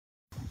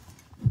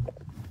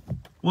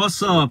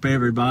What's up,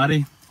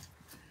 everybody?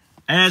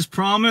 As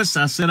promised,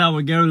 I said I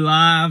would go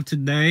live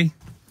today,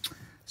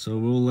 so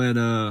we'll let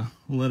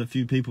a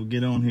few people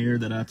get on here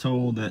that I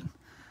told that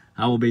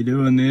I will be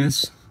doing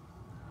this.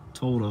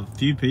 Told a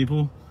few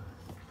people,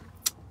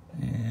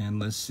 and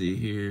let's see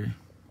here.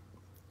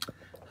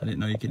 I didn't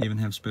know you could even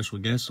have special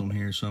guests on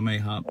here, so I may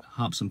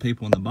hop some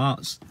people in the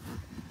box.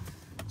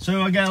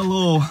 So I got a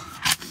little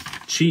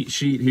cheat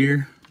sheet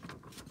here.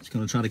 It's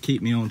gonna try to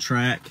keep me on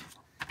track,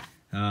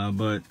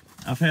 but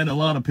I've had a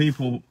lot of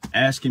people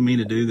asking me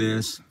to do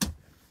this,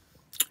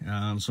 so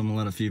I'm gonna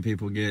let a few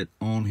people get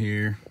on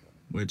here,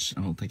 which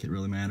I don't think it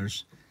really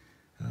matters,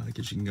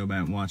 because you can go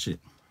back and watch it.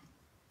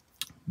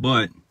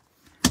 But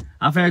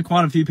I've had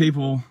quite a few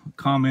people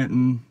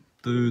commenting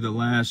through the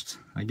last,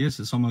 I guess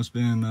it's almost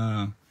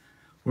been,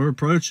 we're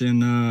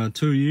approaching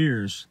 2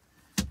 years.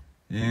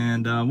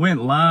 And I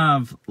went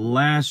live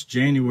last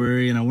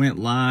January, and I went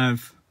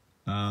live,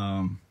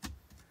 last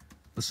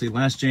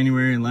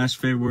January and last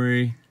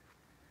February,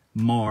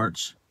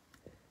 March,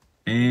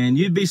 and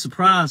you'd be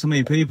surprised how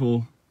many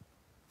people,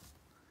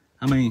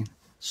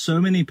 so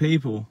many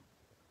people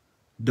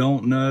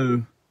don't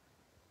know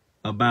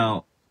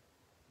about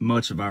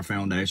much of our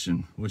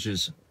foundation, which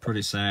is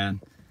pretty sad,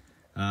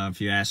 if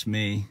you ask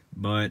me.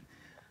 But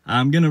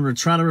I'm gonna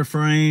try to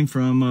refrain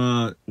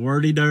from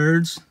wordy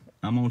dirds.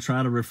 I'm gonna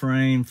try to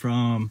refrain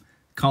from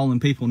calling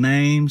people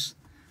names.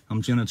 I'm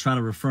gonna try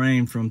to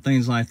refrain from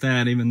things like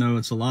that, even though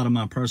it's a lot of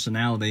my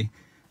personality.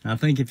 And I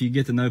think if you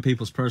get to know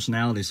people's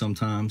personality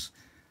sometimes,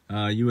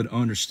 you would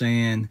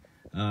understand,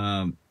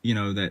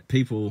 that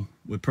people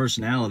with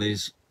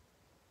personalities,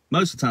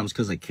 most of the time it's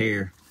because they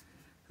care.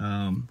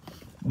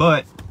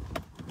 But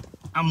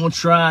I'm going to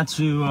try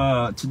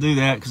to do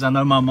that, because I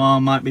know my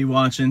mom might be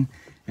watching,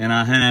 and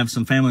I have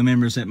some family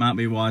members that might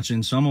be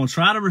watching. So I'm going to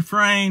try to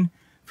refrain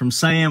from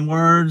saying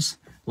words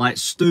like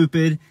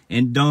stupid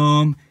and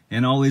dumb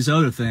and all these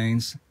other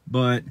things.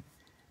 But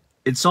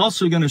it's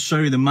also going to show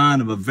you the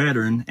mind of a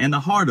veteran and the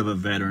heart of a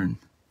veteran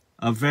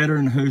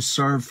who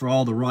served for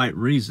all the right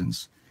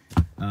reasons.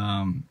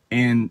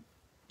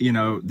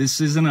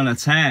 This isn't an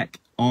attack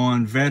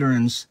on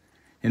veterans,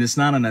 and it's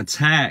not an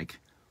attack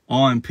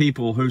on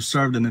people who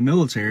served in the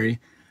military,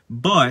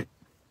 but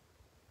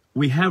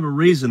we have a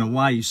reason of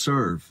why you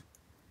serve.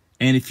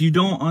 And if you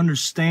don't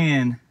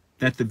understand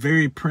that the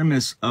very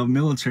premise of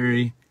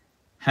military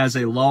has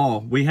a law,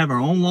 we have our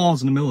own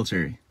laws in the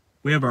military.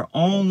 We have our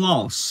own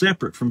law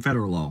separate from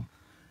federal law.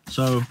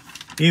 So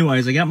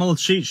anyways, I got my little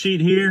cheat sheet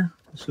here.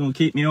 It's going to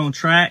keep me on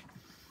track.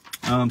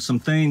 Some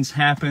things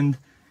happened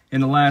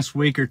in the last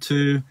week or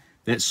two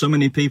that so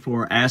many people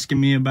are asking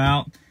me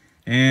about.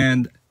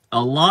 And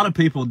a lot of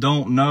people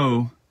don't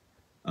know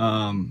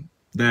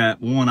that,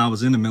 one, I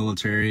was in the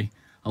military.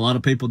 A lot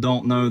of people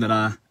don't know that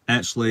I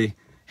actually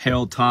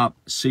held top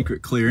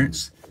secret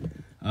clearance.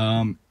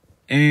 So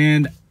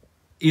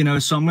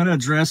I'm going to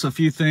address a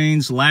few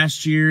things.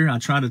 Last year, I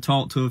tried to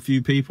talk to a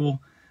few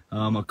people,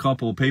 a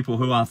couple of people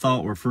who I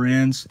thought were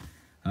friends,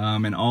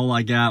 and all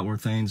I got were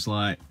things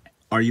like,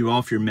 "Are you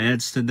off your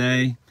meds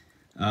today?"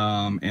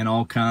 And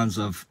all kinds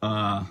of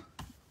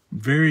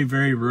very,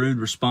 very rude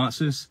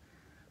responses,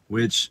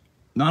 which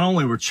not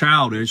only were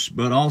childish,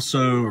 but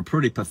also are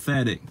pretty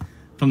pathetic,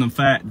 from the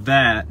fact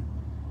that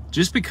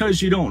just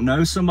because you don't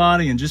know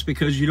somebody and just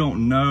because you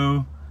don't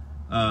know,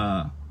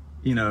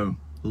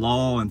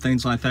 law and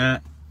things like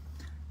that,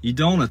 you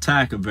don't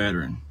attack a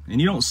veteran, and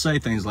you don't say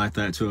things like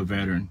that to a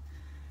veteran.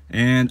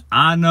 And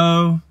I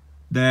know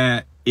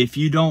that if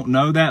you don't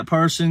know that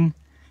person,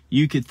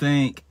 you could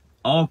think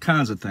all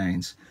kinds of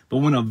things. But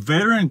when a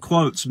veteran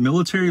quotes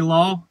military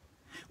law,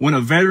 when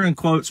a veteran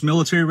quotes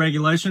military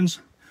regulations,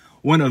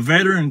 when a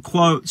veteran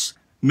quotes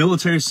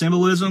military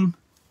symbolism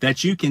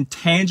that you can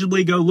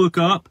tangibly go look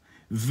up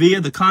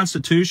via the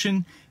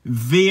Constitution,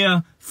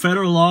 via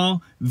federal law,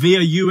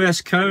 via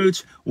U.S.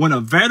 codes, when a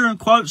veteran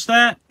quotes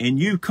that and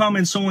you come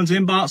in someone's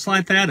inbox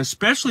like that,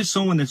 especially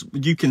someone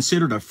that you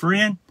considered a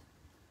friend,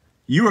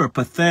 you are a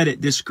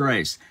pathetic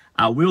disgrace.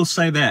 I will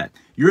say that.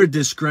 You're a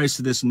disgrace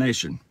to this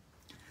nation.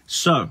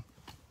 So,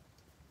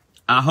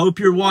 I hope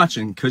you're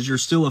watching, because you're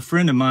still a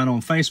friend of mine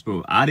on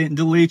Facebook. I didn't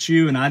delete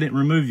you and I didn't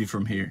remove you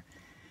from here.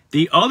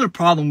 The other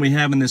problem we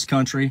have in this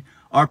country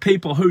are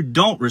people who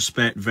don't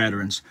respect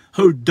veterans,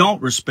 who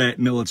don't respect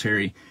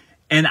military.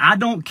 And I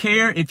don't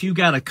care if you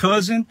got a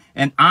cousin,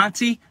 an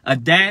auntie, a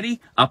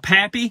daddy, a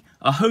pappy,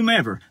 a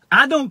whomever.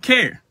 I don't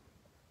care.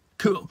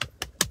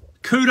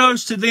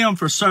 Kudos to them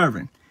for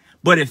serving.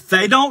 But if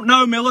they don't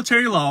know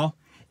military law,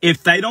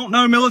 if they don't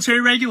know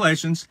military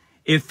regulations,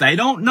 if they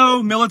don't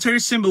know military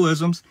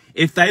symbolisms,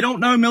 if they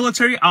don't know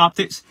military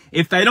optics,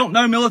 if they don't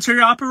know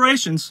military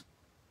operations,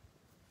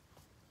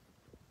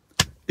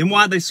 then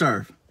why'd they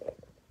serve?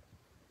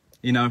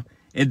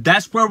 And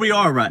that's where we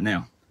are right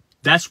now.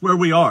 That's where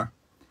we are.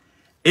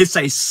 It's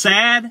a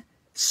sad,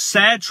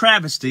 sad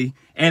travesty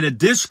and a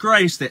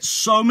disgrace that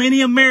so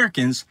many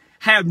Americans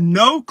have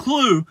no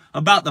clue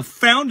about the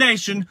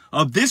foundation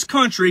of this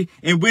country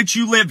in which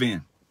you live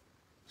in.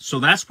 So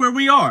that's where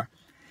we are.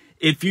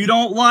 If you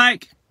don't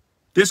like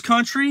this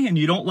country and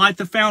you don't like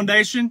the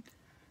foundation,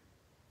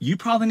 you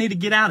probably need to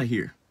get out of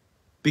here.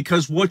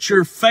 Because what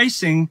you're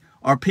facing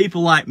are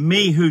people like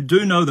me who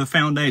do know the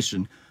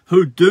foundation,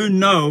 who do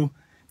know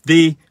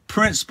the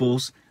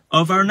principles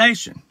of our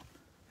nation.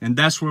 And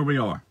that's where we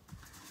are.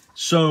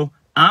 So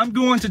I'm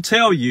going to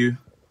tell you,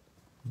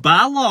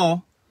 by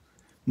law,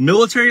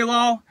 military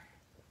law,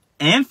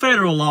 and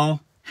federal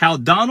law, how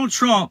Donald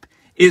Trump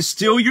is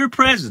still your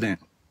president.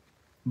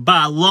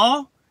 By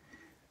law,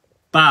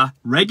 by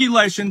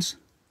regulations,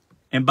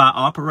 and by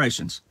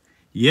operations.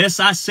 Yes,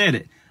 I said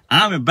it.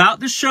 I'm about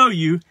to show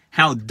you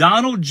how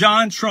Donald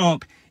John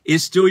Trump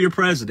is still your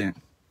president.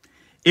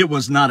 It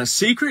was not a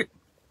secret.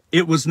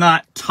 It was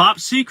not top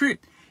secret.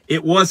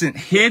 It wasn't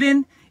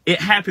hidden.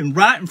 It happened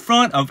right in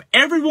front of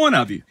every one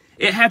of you.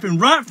 It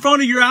happened right in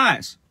front of your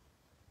eyes.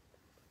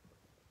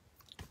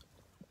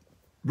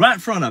 Right in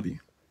front of you.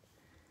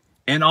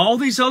 And all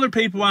these other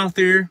people out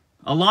there,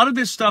 a lot of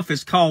this stuff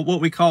is called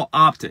what we call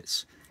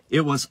optics.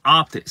 It was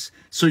optics.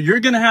 So you're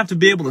going to have to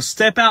be able to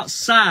step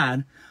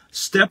outside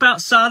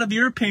of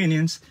your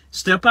opinions,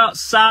 step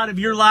outside of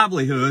your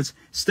livelihoods,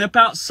 step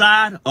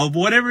outside of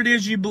whatever it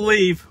is you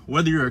believe,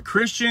 whether you're a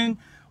Christian,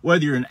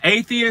 whether you're an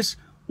atheist,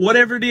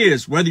 whatever it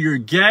is, whether you're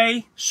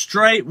gay,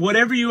 straight,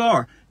 whatever you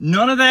are.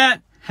 None of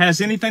that has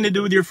anything to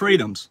do with your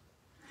freedoms.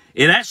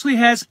 It actually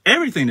has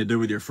everything to do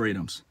with your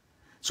freedoms.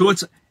 So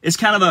it's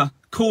kind of a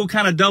cool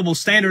kind of double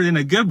standard in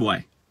a good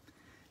way.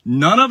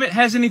 None of it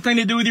has anything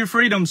to do with your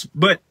freedoms,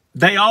 but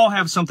they all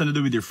have something to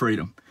do with your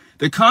freedom.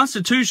 The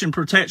Constitution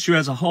protects you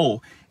as a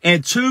whole.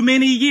 And too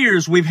many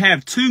years, we've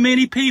had too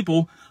many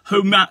people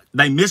who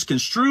they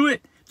misconstrue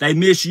it, they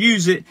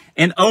misuse it,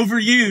 and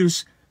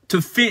overuse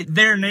to fit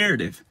their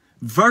narrative.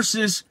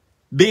 Versus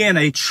being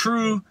a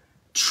true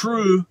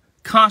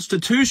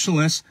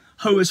constitutionalist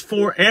who is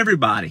for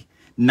everybody,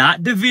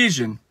 not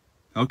division.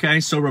 Okay,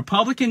 so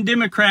Republican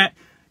Democrat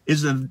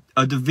is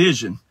a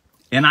division.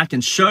 And I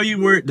can show you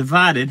where it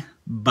divided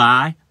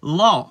by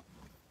law.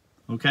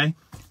 Okay,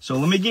 so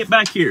let me get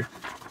back here.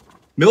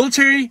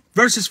 Military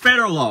versus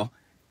federal law.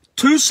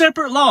 Two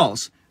separate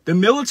laws. The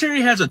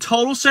military has a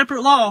total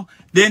separate law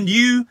than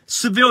you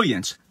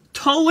civilians.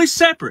 Totally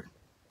separate.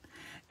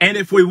 And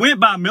if we went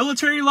by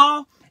military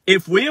law,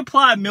 if we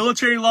applied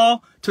military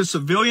law to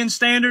civilian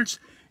standards,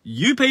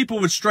 you people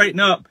would straighten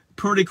up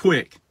pretty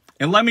quick.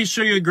 And let me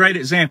show you a great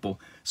example.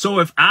 So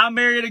if I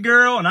married a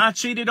girl and I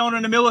cheated on her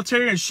in the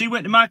military and she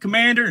went to my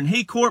commander and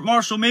he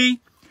court-martialed me,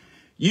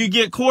 you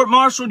get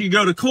court-martialed, you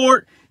go to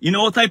court, you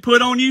know what they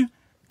put on you?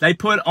 They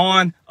put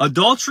on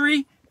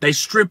adultery, they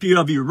strip you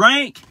of your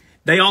rank,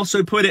 they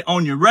also put it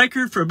on your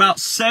record for about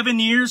 7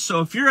 years.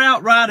 So if you're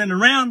out riding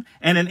around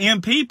and an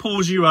MP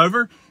pulls you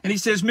over and he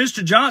says,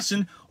 Mr.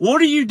 Johnson,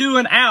 what are you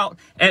doing out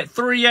at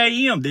 3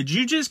 a.m.? Did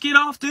you just get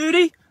off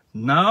duty?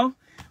 No.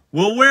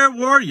 Well, where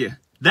were you?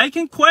 They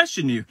can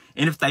question you.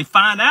 And if they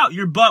find out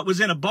your butt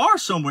was in a bar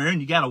somewhere and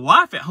you got a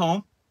wife at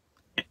home,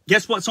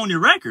 guess what's on your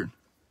record?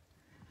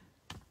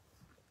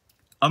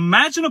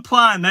 Imagine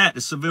applying that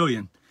to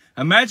civilian.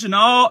 Imagine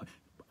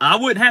I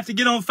wouldn't have to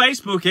get on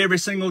Facebook every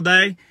single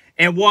day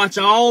and watch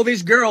all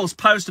these girls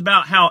post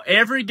about how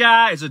every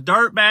guy is a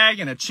dirtbag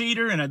and a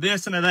cheater and a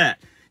this and a that.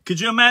 Could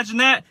you imagine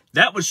that?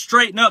 That would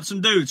straighten up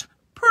some dudes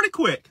pretty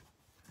quick.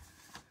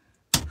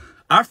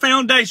 Our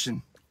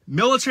foundation,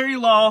 military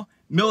law,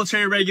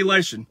 military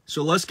regulation.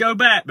 So let's go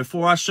back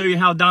before I show you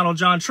how Donald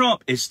John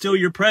Trump is still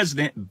your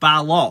president by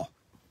law.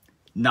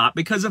 Not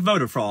because of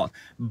voter fraud,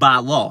 by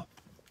law.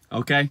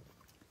 Okay?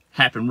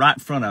 Happened right in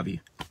front of you.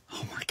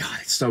 Oh my God,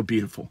 it's so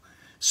beautiful.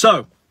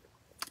 So,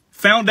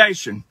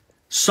 foundation.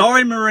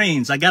 Sorry,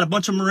 Marines. I got a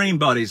bunch of Marine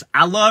buddies.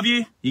 I love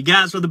you. You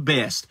guys are the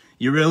best.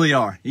 You really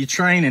are. You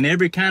train in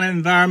every kind of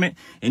environment,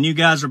 and you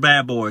guys are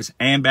bad boys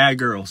and bad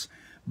girls.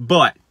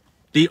 But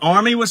the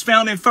Army was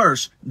founded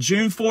first,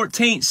 June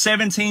 14th,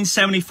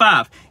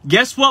 1775.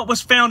 Guess what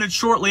was founded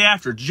shortly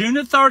after? June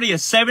the 30th,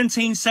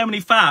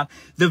 1775.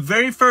 The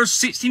very first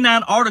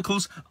 69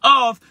 articles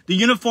of the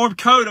Uniform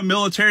Code of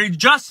Military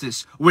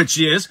Justice, which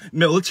is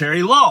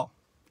military law.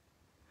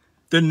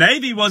 The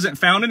Navy wasn't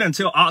founded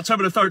until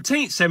October the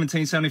 13th,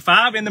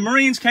 1775, and the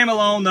Marines came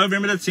along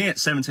November the 10th,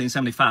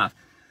 1775.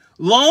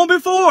 Long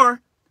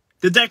before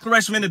the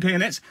Declaration of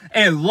Independence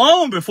and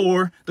long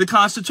before the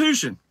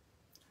Constitution.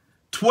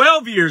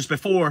 12 years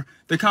before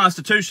the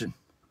Constitution.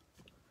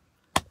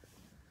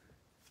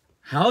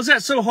 How is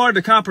that so hard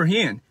to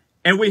comprehend?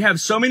 And we have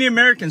so many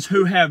Americans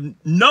who have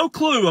no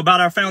clue about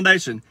our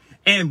foundation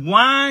and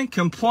whine,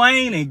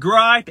 complain, and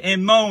gripe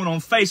and moan on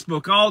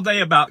Facebook all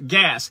day about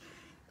gas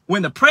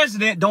when the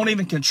president don't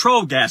even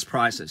control gas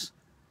prices.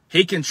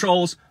 He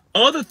controls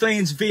other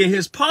things via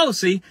his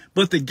policy,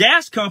 but the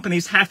gas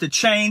companies have to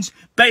change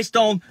based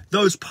on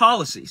those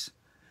policies,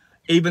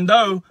 even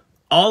though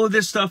all of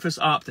this stuff is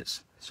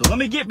optics. So let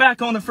me get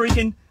back on the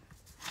freaking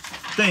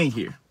thing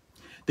here.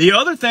 The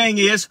other thing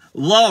is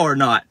law or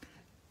not.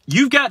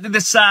 You've got to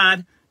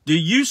decide, do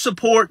you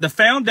support the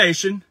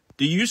foundation?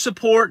 Do you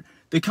support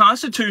the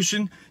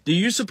Constitution? Do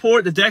you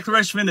support the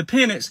Declaration of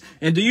Independence?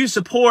 And do you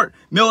support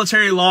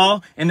military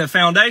law and the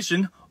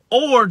foundation?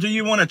 Or do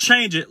you want to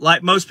change it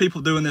like most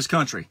people do in this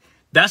country?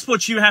 That's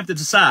what you have to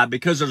decide,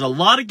 because there's a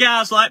lot of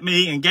guys like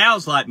me and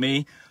gals like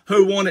me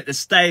who want it to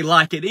stay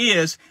like it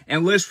is,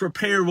 and let's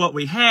repair what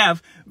we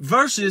have,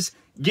 versus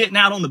getting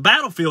out on the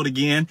battlefield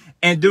again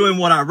and doing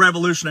what our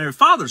revolutionary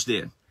fathers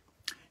did.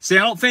 See,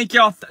 I don't think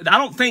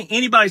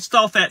anybody's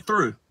thought that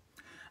through.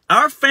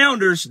 Our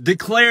founders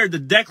declared the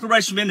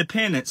Declaration of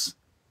Independence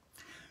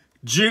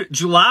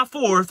July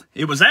 4th.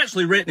 It was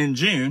actually written in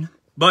June,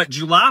 but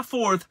July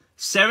 4th,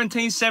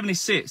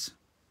 1776.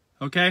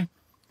 Okay?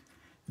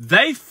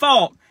 They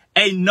fought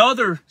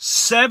another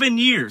 7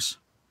 years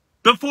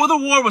before the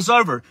war was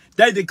over.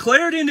 They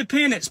declared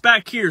independence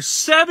back here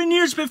 7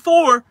 years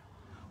before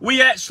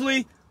we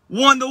actually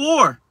won the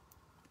war.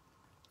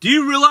 Do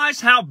you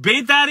realize how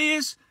big that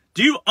is?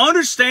 Do you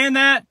understand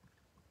that?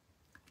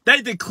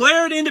 They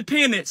declared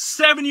independence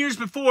 7 years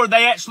before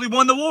they actually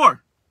won the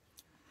war.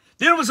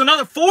 Then it was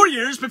another 4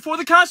 years before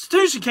the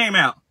Constitution came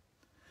out.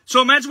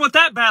 So imagine what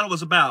that battle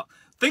was about.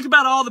 Think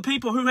about all the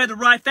people who had to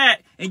write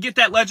that and get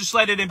that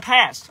legislated and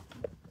passed.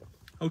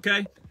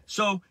 Okay?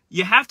 So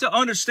you have to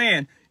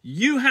understand,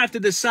 you have to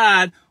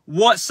decide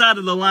what side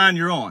of the line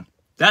you're on.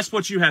 That's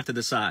what you have to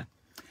decide.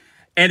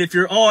 And if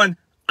you're on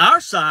our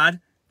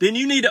side, then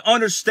you need to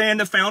understand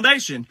the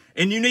foundation,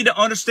 and you need to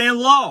understand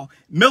law,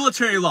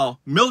 military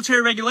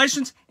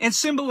regulations, and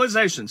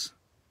symbolizations.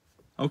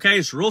 Okay?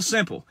 It's real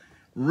simple.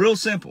 Real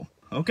simple.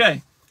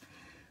 Okay.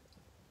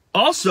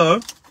 Also,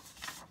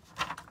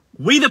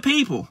 we the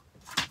people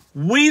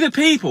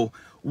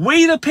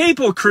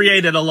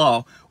created a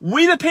law.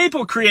 We the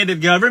people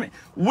created government.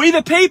 We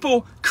the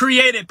people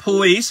created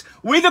police.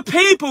 We the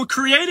people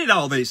created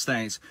all these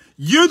things.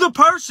 You the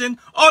person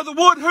are the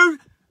one who,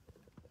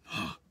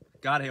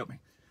 God help me.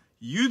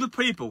 You the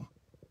people,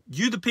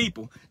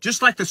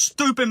 just like the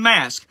stupid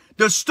mask,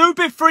 the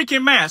stupid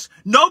freaking mask.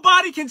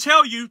 Nobody can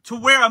tell you to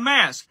wear a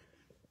mask.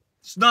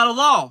 It's not a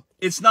law.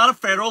 It's not a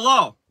federal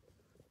law.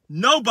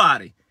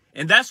 Nobody.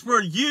 And that's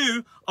where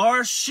you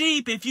are a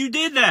sheep if you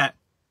did that.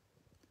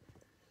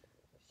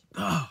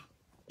 Oh,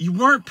 you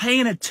weren't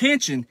paying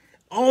attention.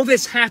 All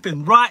this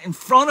happened right in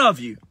front of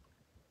you.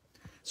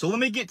 So let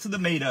me get to the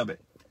meat of it.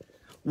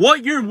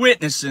 What you're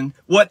witnessing,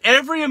 what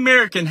every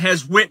American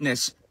has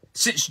witnessed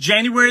since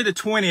January the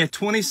 20th,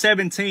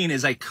 2017,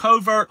 is a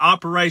covert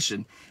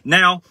operation.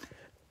 Now,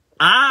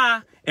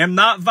 I am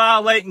not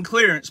violating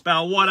clearance by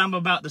what I'm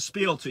about to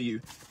spill to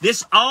you.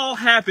 This all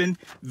happened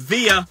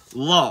via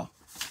law.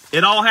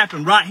 It all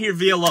happened right here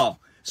via law.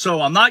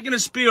 So I'm not going to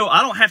spill.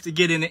 I don't have to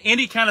get into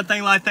any kind of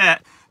thing like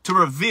that to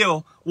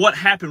reveal what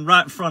happened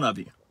right in front of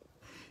you.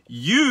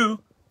 You,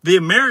 the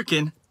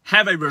American,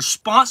 have a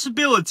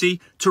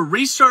responsibility to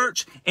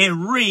research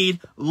and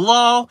read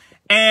law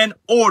and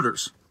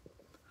orders.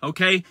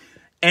 Okay?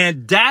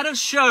 And data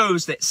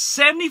shows that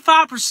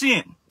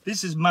 75%,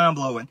 this is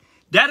mind-blowing,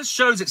 data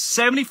shows that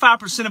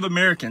 75% of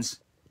Americans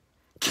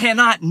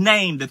cannot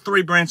name the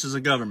three branches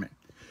of government.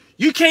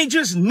 You can't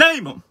just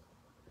name them.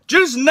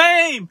 Just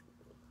name.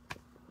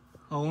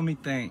 Oh, let me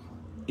think.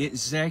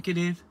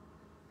 Executive,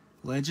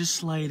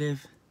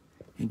 legislative,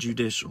 and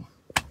judicial.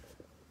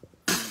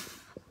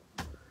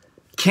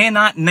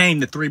 Cannot name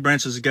the three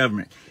branches of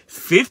government.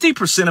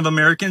 50% of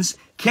Americans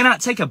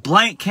cannot take a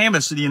blank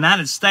canvas of the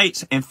United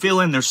States and fill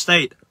in their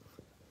state.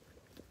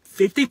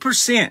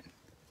 50%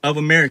 of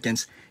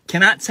Americans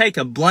cannot take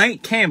a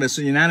blank canvas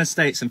of the United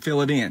States and fill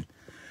it in.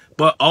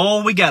 But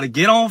oh, we got to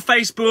get on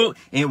Facebook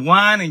and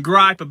whine and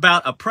gripe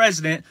about a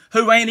president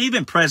who ain't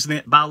even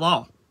president by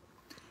law.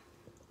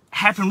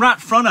 Happened right in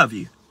front of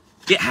you.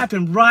 It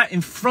happened right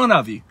in front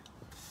of you.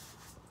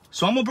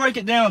 So I'm going to break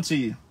it down to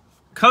you.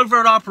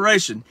 Covert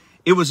operation.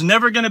 It was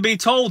never going to be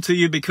told to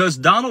you because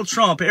Donald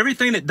Trump,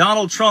 everything that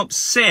Donald Trump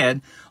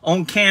said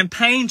on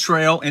campaign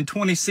trail in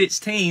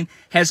 2016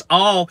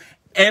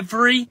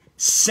 every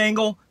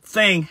single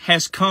thing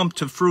has come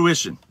to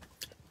fruition.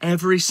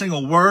 Every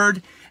single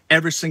word,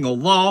 every single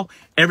law,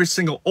 every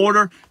single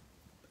order,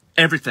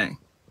 everything.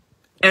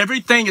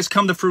 Everything has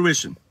come to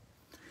fruition.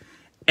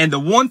 And the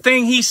one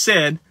thing he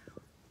said,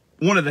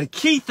 one of the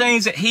key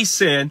things that he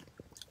said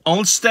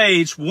on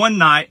stage one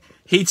night,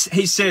 he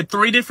said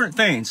three different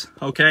things,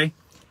 okay?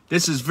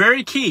 This is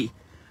very key.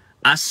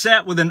 I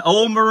sat with an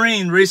old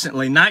Marine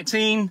recently, he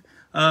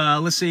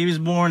was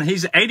born,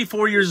 he's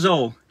 84 years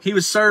old. He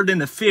was served in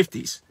the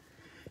 50s.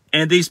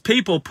 And these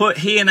people put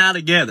he and I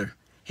together.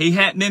 He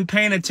hadn't been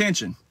paying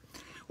attention.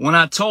 When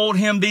I told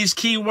him these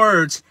key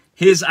words,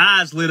 his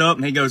eyes lit up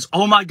and he goes,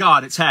 "Oh my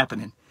God, it's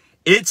happening.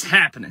 It's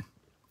happening."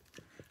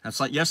 I was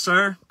like, "Yes,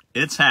 sir,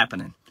 it's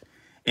happening."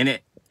 And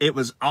it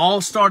was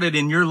all started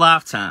in your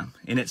lifetime.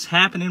 And it's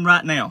happening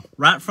right now,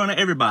 right in front of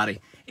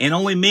everybody. And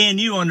only me and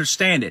you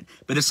understand it.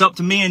 But it's up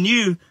to me and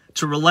you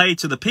to relay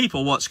to the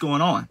people what's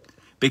going on.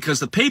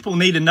 Because the people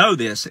need to know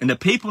this. And the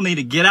people need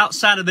to get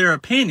outside of their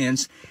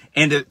opinions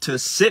and to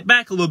sit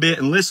back a little bit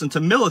and listen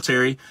to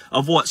military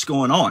of what's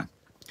going on.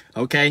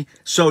 Okay?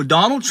 So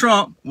Donald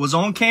Trump was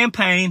on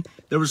campaign.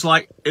 It was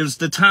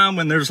the time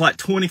when there was like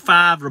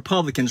 25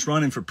 Republicans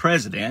running for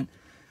president.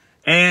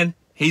 And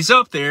He's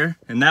up there,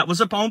 and that was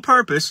up on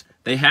purpose.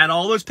 They had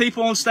all those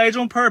people on stage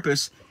on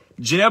purpose.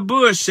 Jeb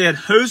Bush said,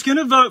 who's going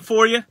to vote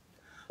for you,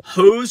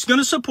 who's going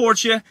to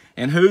support you,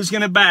 and who's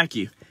going to back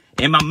you.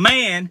 And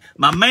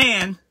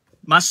my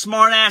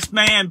smart-ass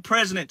man,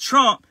 President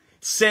Trump,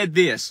 said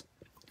this.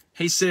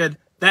 He said,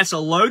 that's a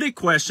loaded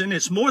question.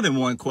 It's more than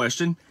one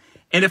question.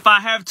 And if I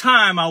have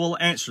time, I will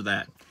answer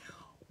that.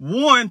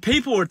 One,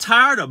 people are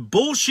tired of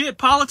bullshit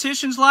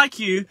politicians like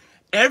you.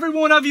 Every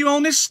one of you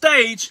on this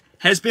stage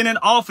has been in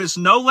office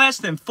no less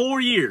than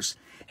 4 years.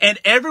 And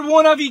every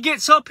one of you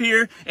gets up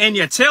here and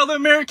you tell the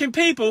American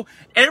people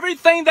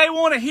everything they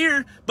want to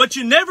hear, but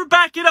you never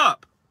back it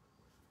up.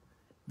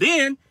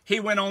 Then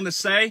he went on to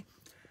say,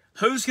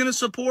 who's going to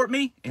support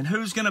me and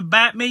who's going to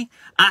back me?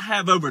 I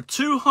have over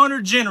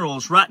 200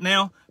 generals right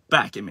now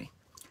backing me.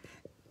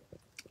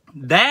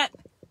 That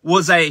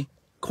was a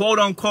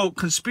quote-unquote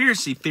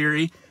conspiracy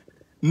theory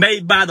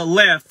made by the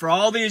left for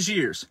all these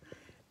years.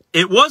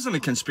 It wasn't a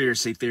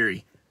conspiracy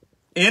theory.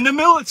 In the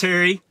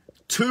military,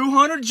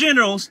 200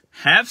 generals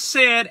have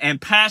said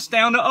and passed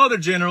down to other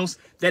generals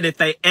that if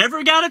they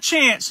ever got a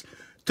chance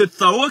to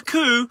throw a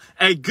coup,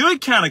 a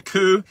good kind of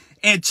coup,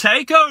 and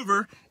take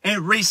over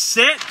and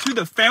reset to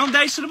the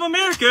foundation of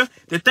America,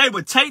 that they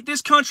would take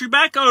this country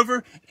back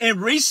over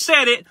and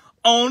reset it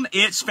on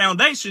its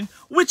foundation,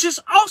 which is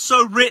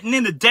also written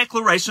in the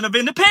Declaration of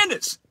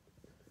Independence.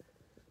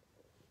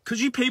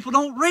 Because you people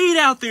don't read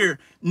out there.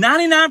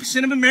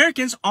 99% of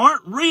Americans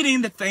aren't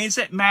reading the things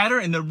that matter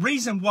and the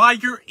reason why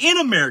you're in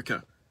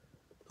America.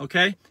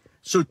 Okay?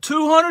 So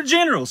 200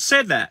 generals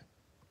said that.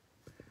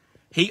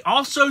 He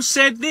also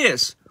said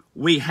this.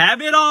 We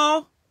have it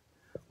all.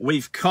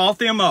 We've caught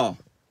them all.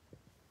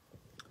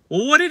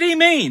 Well, what did he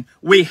mean?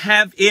 We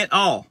have it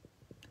all.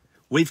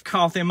 We've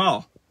caught them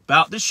all.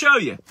 About to show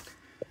you.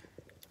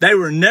 They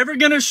were never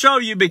going to show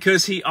you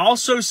because he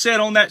also said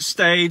on that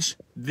stage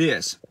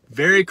this.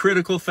 Very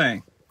critical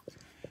thing.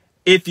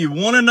 If you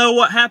want to know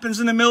what happens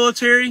in the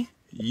military,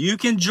 you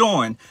can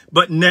join.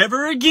 But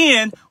never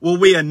again will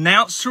we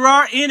announce to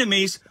our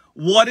enemies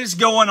what is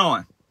going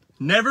on.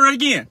 Never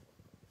again.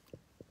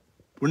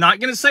 We're not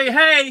going to say,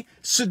 hey,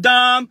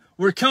 Saddam,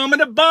 we're coming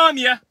to bomb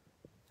you.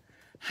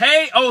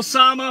 Hey,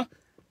 Osama.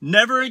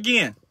 Never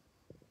again.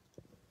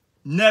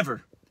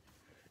 Never.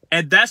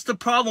 And that's the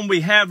problem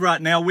we have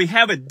right now. We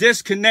have a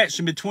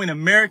disconnection between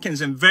Americans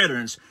and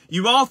veterans.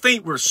 You all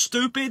think we're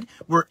stupid,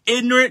 we're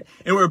ignorant,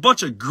 and we're a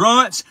bunch of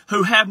grunts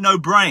who have no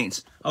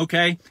brains,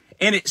 okay?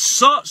 And it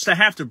sucks to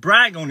have to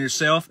brag on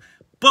yourself,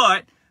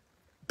 but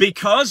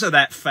because of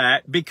that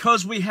fact,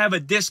 because we have a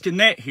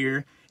disconnect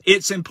here,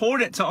 it's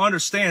important to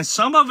understand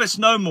some of us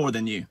know more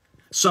than you.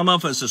 Some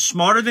of us are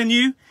smarter than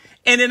you.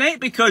 And it ain't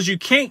because you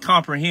can't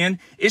comprehend.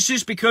 It's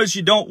just because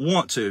you don't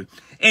want to.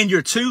 And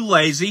you're too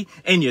lazy,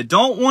 and you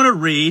don't want to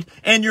read,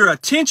 and your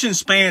attention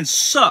spans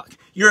suck.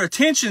 Your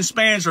attention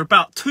spans are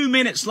about 2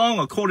 minutes long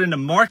according to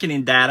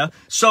marketing data.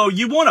 So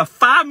you want a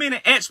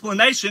 5-minute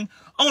explanation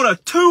on a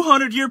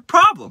 200-year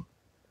problem.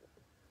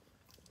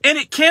 And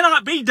it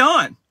cannot be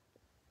done.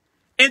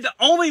 And the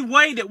only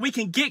way that we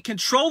can get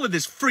control of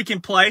this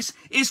freaking place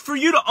is for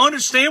you to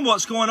understand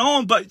what's going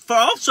on, but for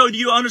also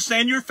you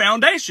understand your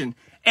foundation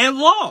and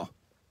law.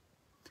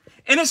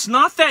 And it's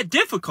not that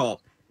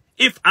difficult.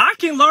 If I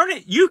can learn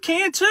it, you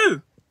can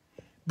too.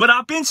 But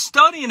I've been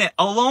studying it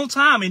a long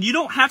time, and you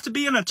don't have to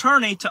be an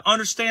attorney to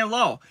understand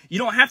law. You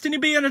don't have to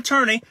be an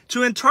attorney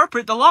to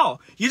interpret the law.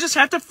 You just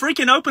have to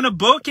freaking open a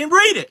book and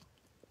read it.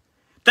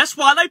 That's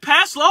why they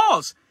pass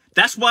laws.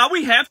 That's why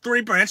we have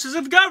 3 branches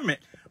of government.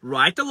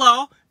 Write the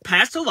law,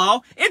 pass the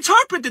law,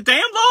 interpret the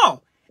damn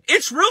law.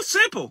 It's real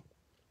simple.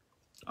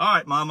 All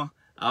right, Mama.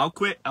 I'll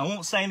quit. I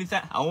won't say anything.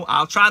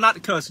 I'll try not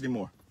to cuss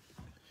anymore.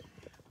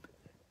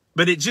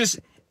 But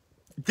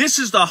this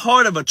is the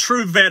heart of a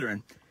true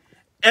veteran.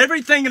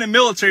 Everything in the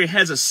military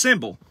has a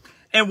symbol.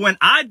 And when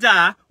I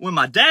die, when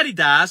my daddy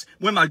dies,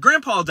 when my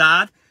grandpa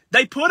died,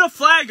 they put a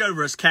flag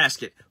over his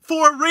casket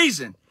for a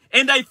reason.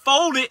 And they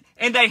fold it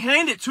and they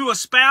hand it to a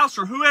spouse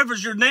or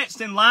whoever's your next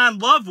in line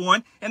loved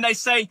one. And they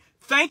say,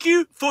 thank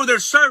you for their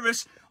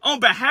service on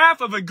behalf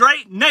of a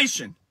great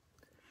nation.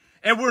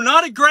 And we're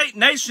not a great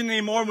nation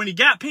anymore when you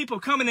got people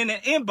coming in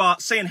an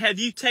inbox saying, have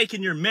you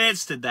taken your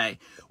meds today?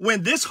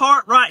 When this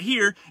heart right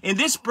here and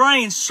this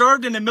brain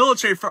served in the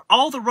military for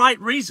all the right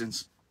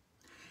reasons.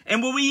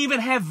 And when we even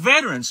have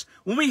veterans,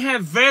 when we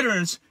have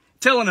veterans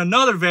telling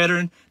another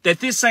veteran that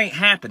this ain't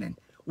happening,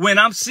 when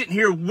I'm sitting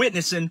here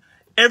witnessing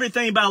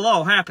everything by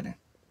law happening.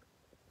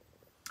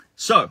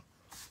 So,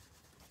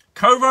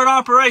 covert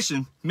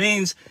operation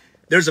means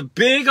there's a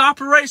big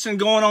operation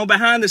going on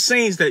behind the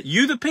scenes that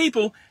you, the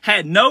people,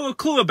 had no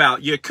clue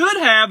about. You could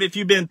have if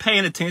you've been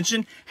paying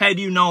attention, had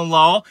you known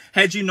law,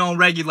 had you known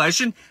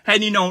regulation,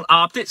 had you known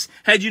optics,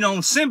 had you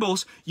known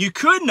symbols, you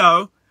could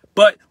know,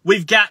 but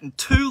we've gotten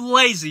too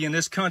lazy in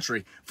this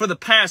country for the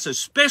past,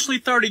 especially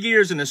 30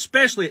 years, and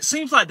especially it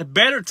seems like the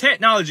better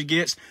technology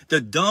gets, the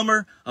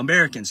dumber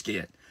Americans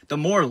get, the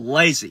more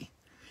lazy.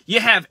 You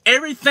have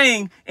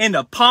everything in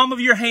the palm of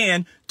your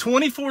hand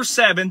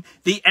 24/7.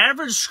 The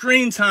average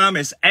screen time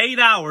is 8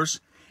 hours.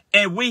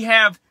 And we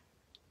have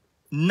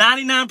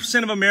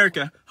 99% of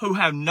America who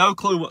have no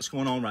clue what's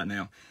going on right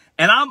now.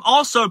 And I'm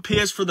also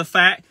pissed for the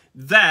fact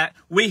that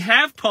we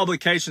have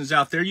publications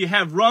out there. You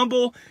have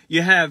Rumble,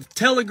 you have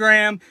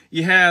Telegram,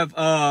 you have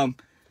a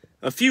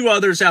few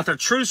others out there,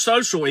 True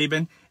Social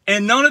even,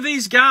 and none of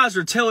these guys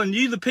are telling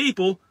you, the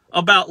people,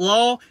 about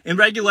law and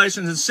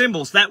regulations and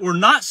symbols that were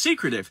not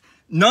secretive.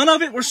 None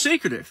of it were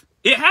secretive.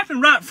 It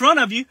happened right in front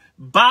of you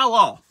by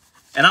law.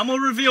 And I'm going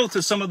to reveal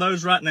to some of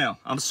those right now.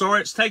 I'm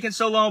sorry it's taken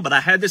so long, but I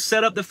had to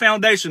set up the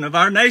foundation of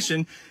our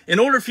nation in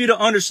order for you to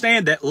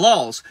understand that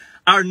laws,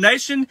 our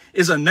nation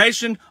is a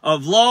nation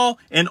of law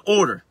and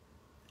order.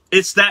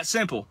 It's that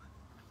simple.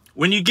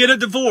 When you get a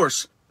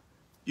divorce,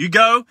 you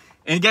go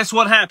and guess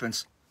what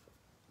happens?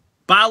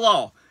 By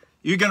law,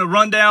 you're going to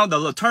run down,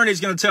 the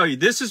attorney's going to tell you,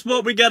 this is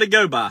what we got to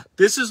go by.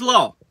 This is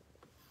law.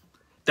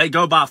 They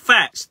go by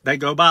facts. They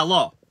go by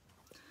law.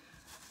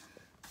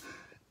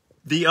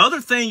 The other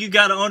thing you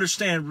got to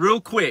understand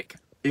real quick,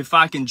 if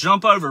I can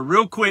jump over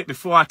real quick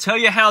before I tell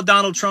you how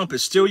Donald Trump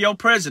is still your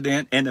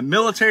president and the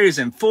military is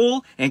in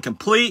full and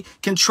complete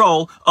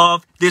control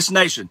of this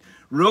nation.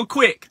 Real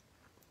quick,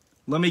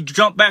 let me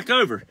jump back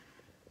over.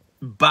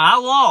 By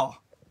law,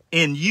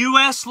 in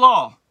U.S.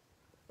 law,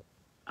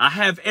 I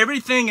have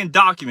everything in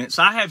documents.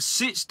 I have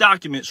 6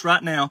 documents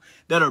right now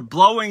that are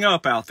blowing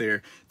up out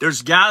there.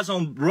 There's guys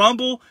on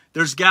Rumble.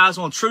 There's guys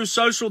on True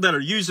Social that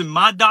are using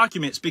my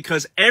documents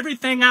because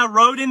everything I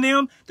wrote in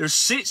them, there's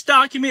 6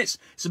 documents.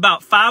 It's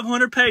about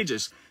 500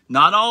 pages.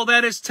 Not all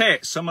that is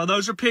text. Some of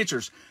those are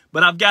pictures.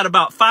 But I've got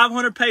about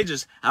 500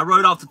 pages. I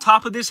wrote off the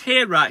top of this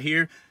head right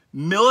here,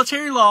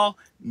 military law,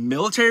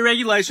 military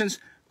regulations,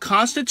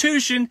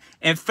 Constitution,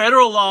 and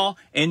federal law,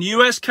 and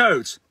U.S.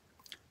 codes.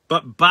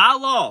 But by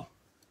law,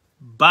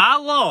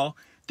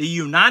 the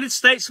United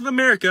States of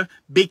America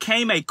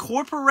became a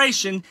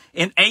corporation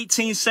in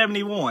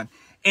 1871.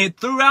 And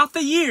throughout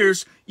the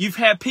years, you've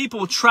had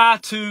people try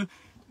to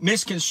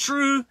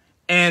misconstrue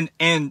and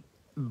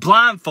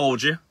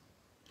blindfold you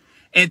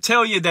and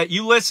tell you that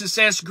Ulysses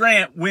S.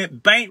 Grant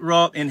went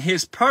bankrupt in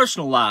his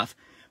personal life,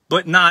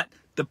 but not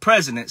the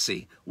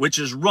presidency, which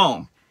is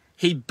wrong.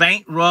 He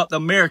bankrupted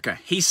America.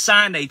 He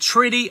signed a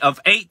treaty of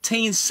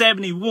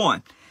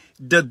 1871.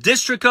 The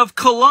District of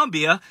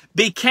Columbia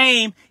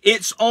became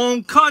its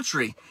own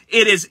country.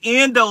 It is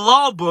in the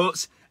law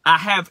books. I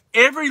have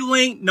every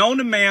link known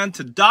to man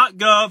to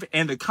 .gov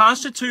and the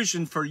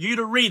Constitution for you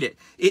to read it.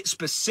 It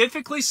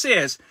specifically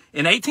says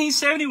in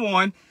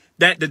 1871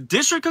 that the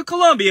District of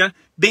Columbia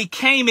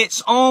became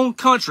its own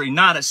country,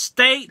 not a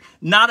state,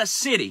 not a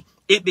city.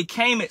 It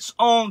became its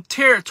own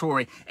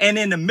territory. And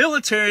in the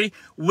military,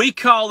 we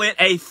call it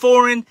a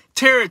foreign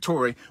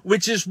territory,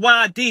 which is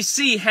why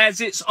D.C.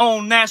 has its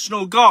own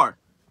National Guard.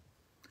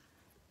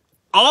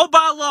 All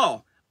by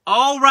law,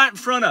 all right in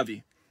front of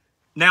you.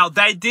 Now,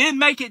 they did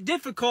make it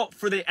difficult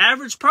for the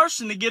average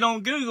person to get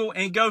on Google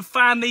and go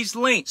find these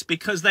links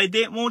because they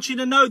didn't want you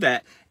to know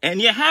that. And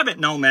you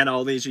haven't known that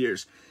all these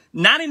years.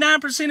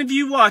 99% of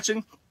you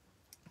watching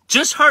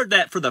just heard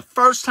that for the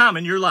first time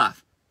in your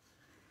life.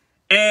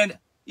 And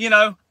you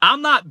know,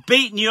 I'm not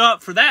beating you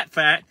up for that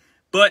fact,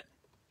 but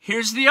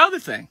here's the other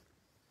thing.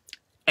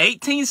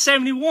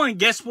 1871,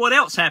 guess what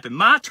else happened?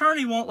 My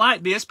attorney won't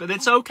like this, but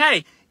it's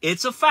okay.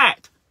 It's a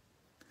fact.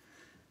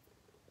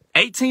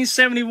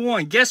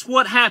 1871, guess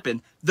what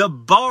happened? The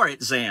bar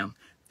exam.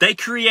 They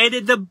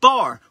created the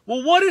bar.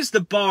 Well, what does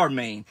the bar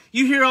mean?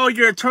 You hear all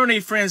your attorney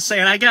friends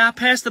saying, I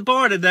passed the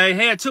bar today.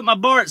 Hey, I took my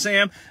bar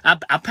exam. I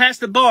passed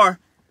the bar.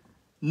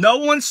 No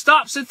one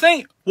stops to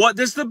think, what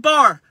does the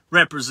bar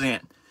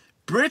represent?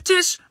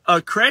 British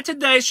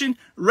Accreditation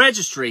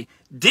Registry.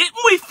 Didn't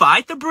we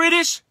fight the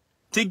British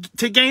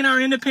to gain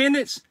our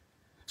independence?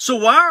 So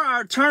why are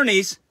our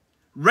attorneys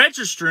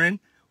registering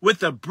with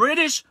the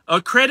British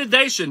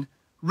Accreditation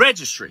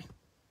Registry?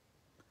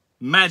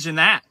 Imagine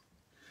that.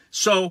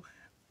 So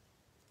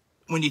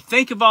when you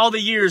think of all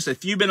the years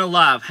that you've been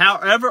alive,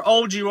 however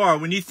old you are,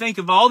 when you think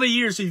of all the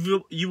years of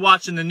you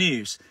watching the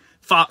news,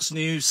 Fox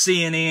News,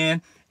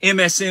 CNN,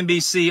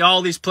 MSNBC,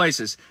 all these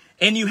places,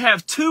 and you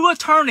have 2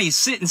 attorneys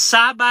sitting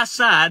side by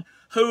side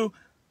who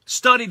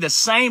study the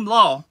same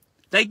law,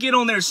 they get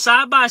on there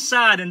side by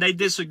side and they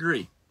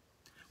disagree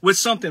with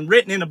something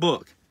written in a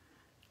book.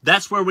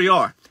 That's where we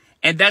are.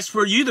 And that's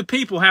where you, the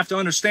people, have to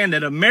understand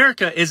that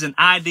America is an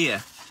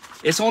idea.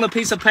 It's on a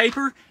piece of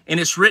paper and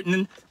it's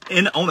written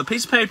on a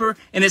piece of paper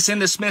and it's in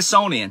the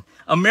Smithsonian.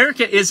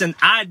 America is an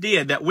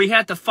idea that we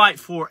have to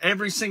fight for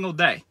every single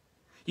day.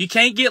 You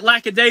can't get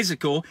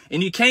lackadaisical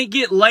and you can't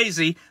get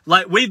lazy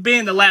like we've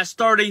been the last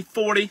 30,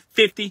 40,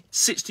 50,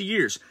 60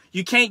 years.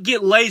 You can't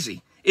get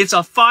lazy. It's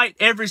a fight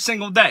every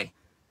single day.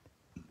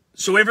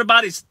 So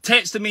everybody's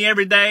texting me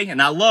every day,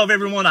 and I love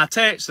everyone I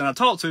text and I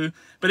talk to,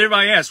 but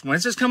everybody asks,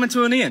 when's this coming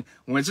to an end?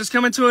 When's this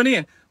coming to an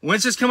end?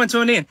 When's this coming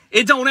to an end?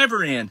 It don't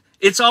ever end.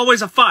 It's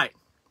always a fight.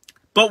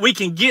 But we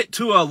can get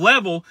to a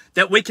level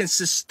that we can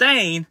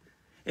sustain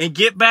and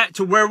get back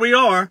to where we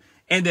are,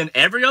 and then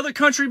every other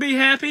country be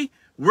happy.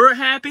 We're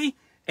happy,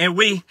 and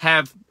we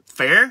have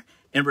fair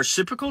and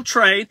reciprocal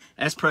trade,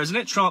 as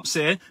President Trump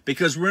said,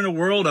 because we're in a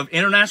world of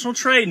international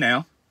trade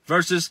now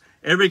versus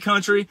every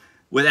country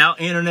without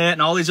internet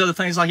and all these other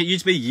things like it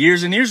used to be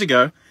years and years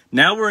ago.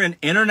 Now we're in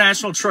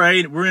international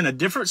trade. We're in a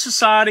different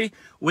society.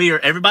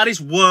 Everybody's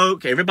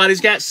woke.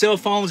 Everybody's got cell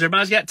phones.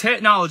 Everybody's got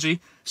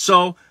technology.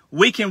 So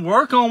we can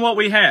work on what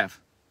we have.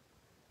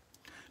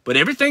 But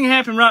everything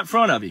happened right in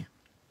front of you.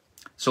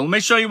 So let me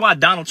show you why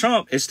Donald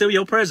Trump is still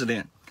your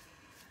president.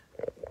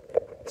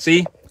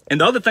 See,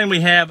 and the other thing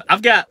we have,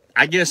 I've got,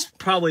 I guess,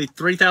 probably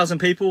 3,000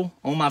 people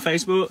on my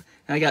Facebook,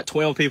 and I got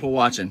 12 people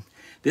watching.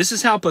 This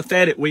is how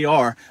pathetic we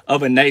are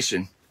of a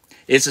nation.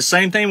 It's the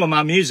same thing with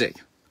my music.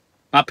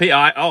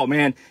 Oh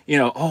man,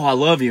 I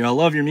love you. I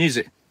love your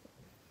music.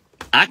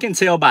 I can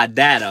tell by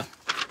data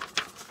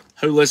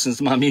who listens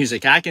to my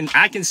music. I can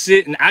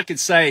sit and I could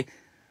say,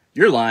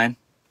 you're lying.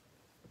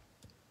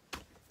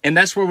 And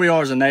that's where we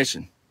are as a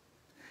nation.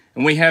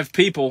 And we have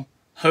people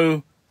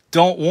who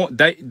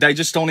they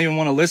just don't even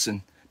want to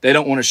listen. They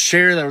don't want to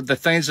share the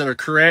things that are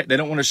correct. They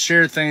don't want to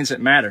share things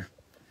that matter.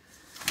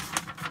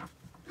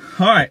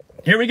 All right,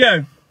 here we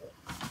go.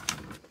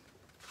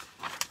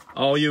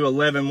 All you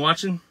 11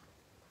 watching.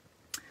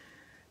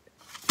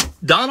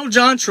 Donald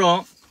John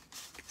Trump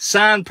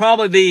signed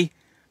probably the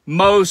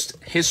most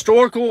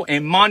historical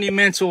and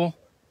monumental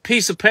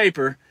piece of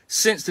paper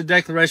since the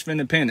Declaration of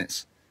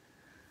Independence.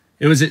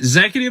 It was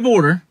executive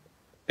order,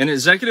 and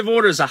executive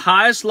order is the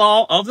highest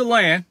law of the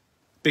land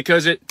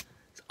because it's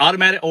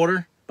automatic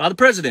order by the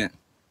president.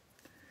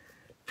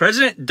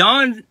 President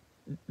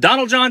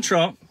Donald John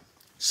Trump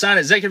signed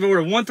Executive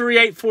Order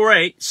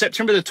 13848,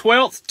 September the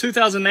 12th,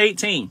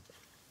 2018.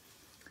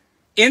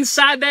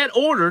 Inside that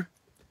order,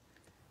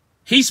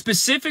 he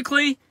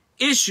specifically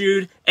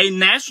issued a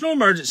national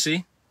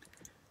emergency.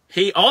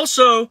 He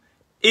also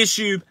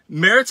issued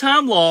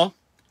maritime law,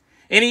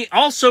 and he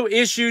also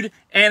issued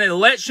an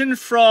election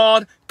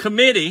fraud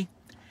committee,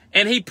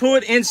 and he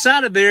put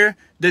inside of there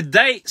the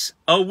dates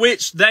of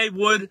which they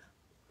would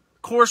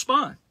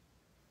correspond.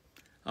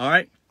 All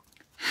right.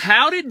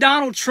 How did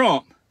Donald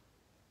Trump?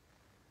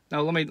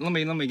 Now let me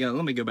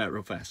go back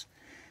real fast.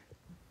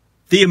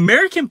 The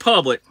American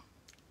public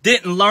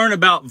didn't learn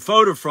about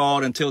voter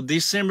fraud until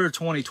December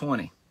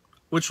 2020,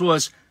 which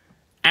was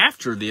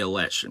after the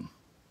election.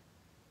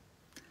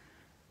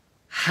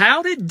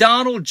 How did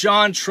Donald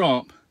John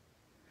Trump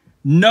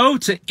know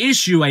to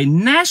issue a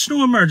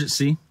national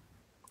emergency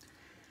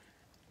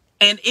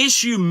and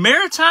issue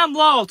maritime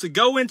law to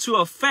go into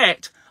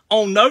effect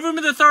on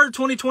November the 3rd,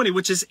 2020,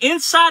 which is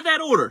inside that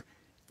order?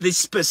 The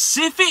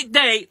specific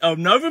date of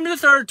November the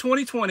 3rd,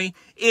 2020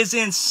 is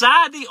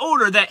inside the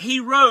order that he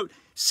wrote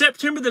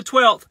September the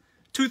 12th,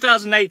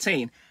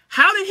 2018.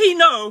 How did he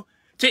know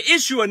to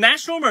issue a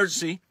national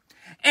emergency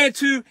and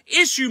to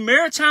issue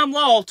maritime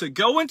law to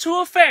go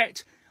into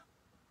effect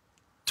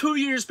 2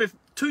 years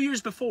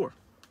before?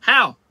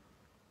 How?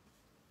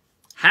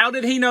 How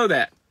did he know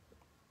that?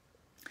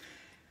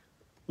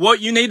 What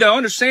you need to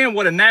understand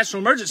what a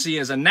national emergency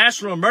is. A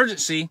national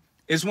emergency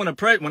is when a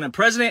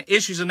president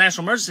issues a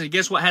national emergency,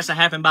 guess what has to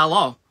happen by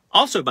law?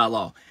 Also by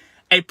law.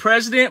 A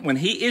president, when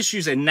he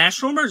issues a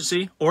national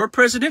emergency or a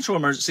presidential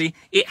emergency,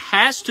 it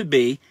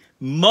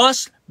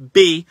must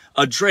be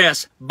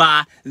addressed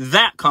by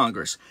that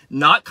Congress.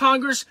 Not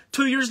Congress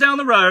 2 years down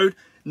the road,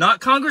 not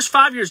Congress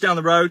 5 years down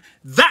the road,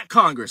 that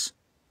Congress.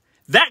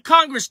 That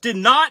Congress did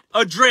not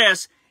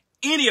address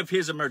any of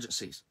his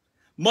emergencies,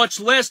 much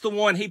less the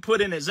one he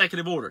put in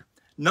executive order.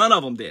 None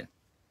of them did.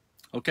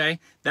 Okay?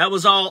 That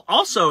was all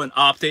also an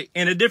optic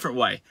in a different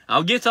way.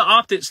 I'll get to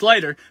optics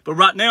later, but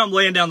right now I'm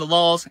laying down the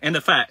laws and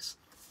the facts.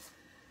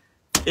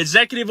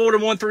 Executive Order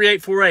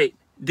 13848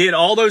 did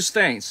all those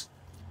things.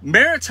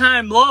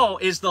 Maritime law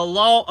is the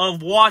law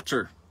of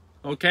water.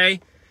 Okay?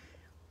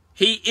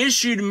 He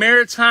issued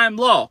maritime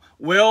law.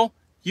 Well,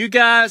 you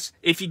guys,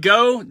 if you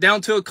go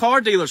down to a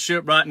car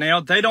dealership right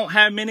now, they don't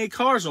have many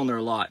cars on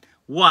their lot.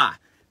 Why?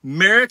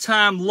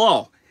 Maritime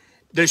law.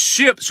 The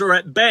ships are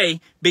at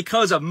bay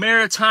because of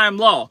maritime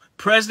law.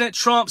 President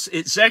Trump's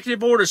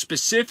executive order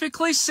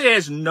specifically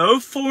says no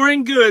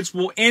foreign goods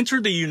will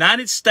enter the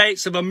United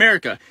States of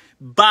America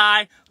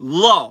by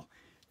law.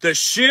 The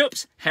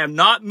ships have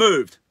not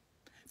moved.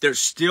 They're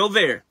still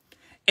there.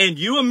 And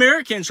you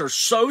Americans are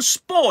so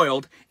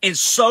spoiled and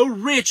so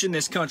rich in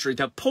this country.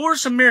 The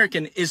poorest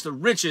American is the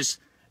richest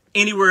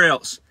anywhere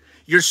else.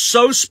 You're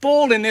so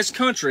spoiled in this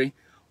country.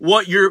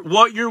 What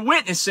you're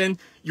witnessing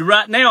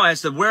right now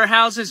as the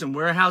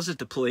warehouses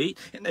deplete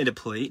and they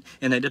deplete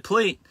and they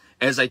deplete.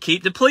 As they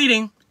keep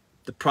depleting,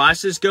 the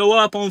prices go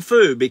up on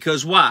food.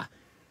 Because why?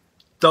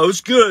 Those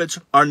goods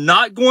are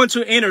not going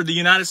to enter the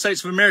United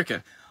States of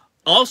America.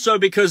 Also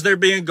because they're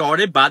being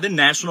guarded by the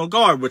National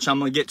Guard, which I'm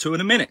going to get to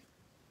in a minute.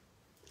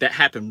 That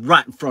happened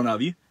right in front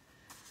of you.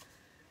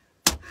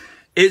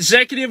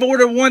 Executive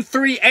Order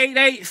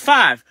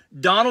 13885.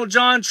 Donald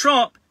John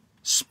Trump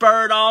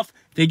spurred off.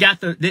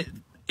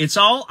 It's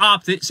all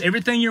optics.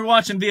 Everything you're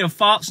watching via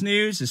Fox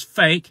News is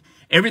fake.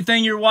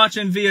 Everything you're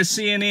watching via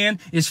CNN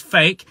is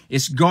fake.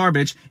 It's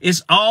garbage.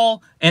 It's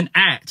all an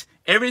act.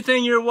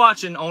 Everything you're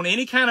watching on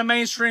any kind of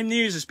mainstream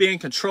news is being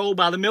controlled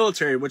by the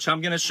military, which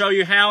I'm going to show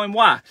you how and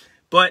why.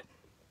 But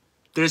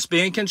it's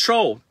being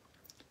controlled.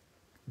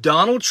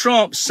 Donald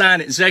Trump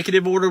signed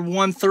Executive Order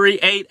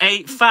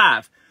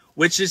 13885,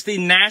 which is the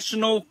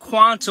National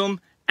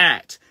Quantum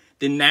Act,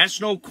 the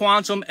National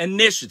Quantum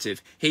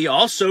Initiative. He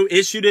also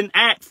issued an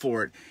act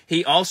for it.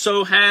 He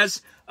also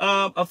has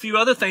a few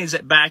other things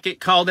that back it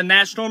called the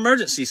National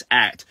Emergencies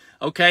Act.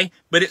 Okay,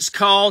 but it's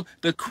called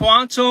the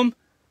Quantum.gov.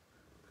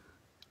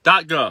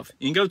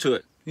 You can go to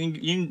it. You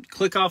can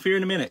click off here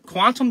in a minute.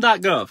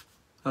 Quantum.gov.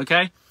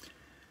 Okay.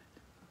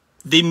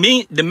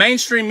 The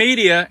mainstream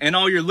media and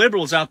all your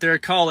liberals out there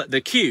call it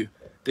the Q.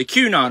 The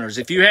QAnoners.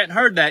 If you hadn't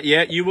heard that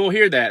yet, you will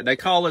hear that. They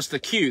call us the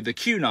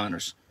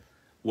QAnoners.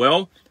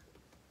 Well,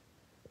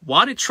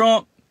 why did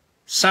Trump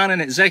sign an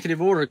executive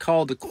order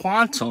called the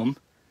Quantum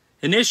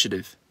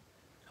Initiative?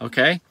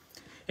 Okay.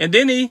 And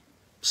then he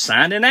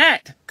signed an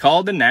act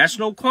called the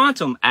National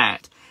Quantum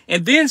Act.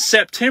 And then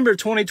September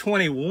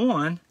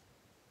 2021,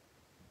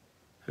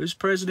 who's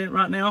president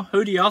right now?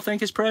 Who do y'all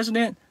think is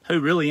president? Who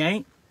really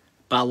ain't,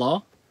 by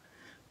law.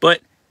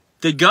 But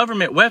the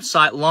government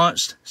website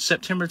launched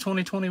September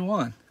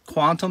 2021,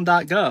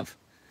 quantum.gov.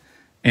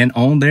 And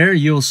on there,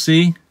 you'll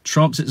see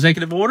Trump's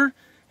executive order,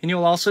 and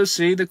you'll also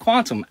see the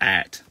Quantum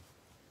Act.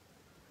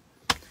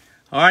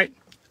 All right,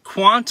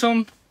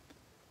 quantum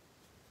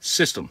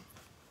system.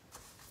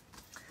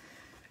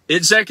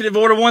 Executive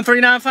Order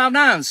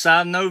 13959,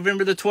 signed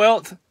November the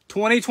 12th,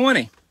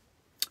 2020,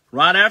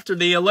 right after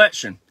the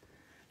election.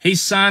 He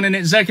signed an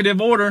executive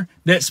order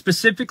that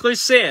specifically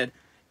said,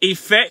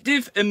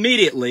 effective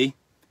immediately,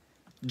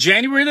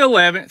 January the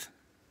 11th,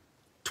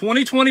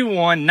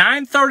 2021,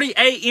 9:30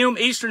 a.m.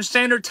 Eastern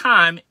Standard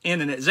Time, in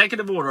an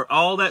executive order,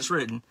 all that's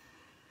written,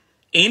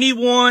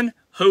 anyone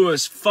who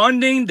is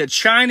funding the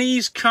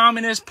Chinese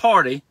Communist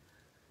Party,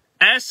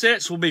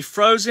 assets will be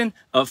frozen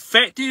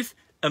effective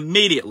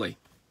immediately.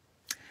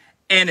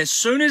 And as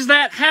soon as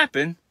that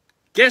happened,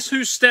 guess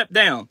who stepped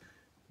down?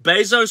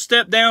 Bezos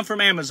stepped down from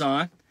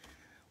Amazon.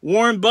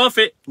 Warren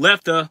Buffett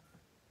left the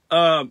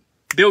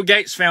Bill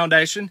Gates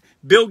Foundation.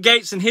 Bill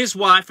Gates and his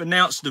wife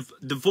announced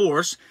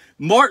divorce.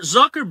 Mark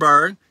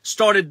Zuckerberg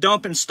started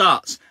dumping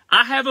stocks.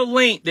 I have a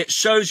link that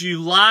shows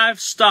you live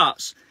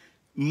stocks.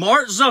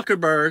 Mark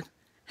Zuckerberg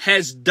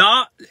has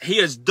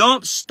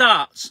dumped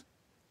stocks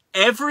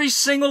every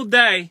single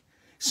day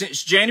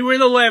since January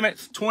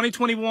 11th,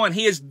 2021.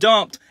 He has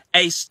dumped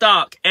a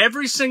stock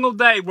every single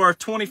day worth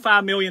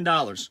 $25 million.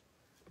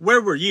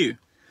 Where were you?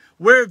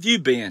 Where have you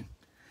been?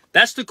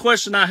 That's the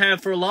question I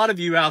have for a lot of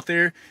you out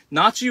there.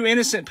 Not you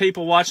innocent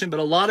people watching, but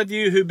a lot of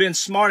you who've been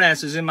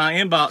smartasses in my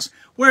inbox.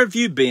 Where have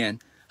you been?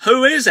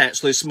 Who is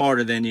actually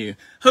smarter than you?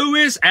 Who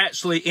is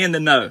actually in the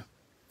know?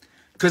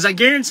 Because I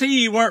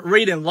guarantee you weren't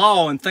reading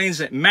law and things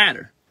that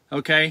matter.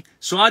 Okay?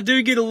 So I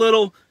get a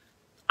little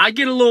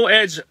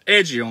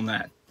edgy on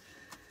that.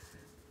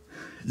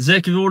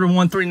 Executive Order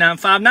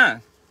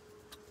 13959.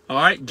 All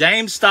right?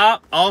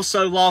 GameStop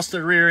also lost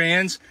their rear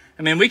ends.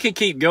 I mean, we can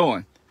keep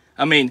going.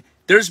 I mean,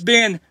 there's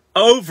been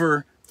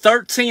over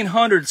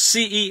 1,300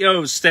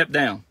 CEOs step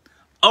down.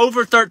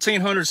 Over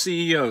 1,300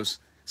 CEOs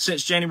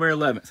since January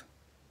 11th.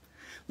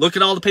 Look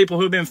at all the people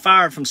who have been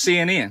fired from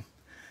CNN.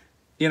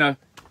 You know,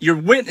 you're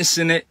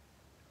witnessing it,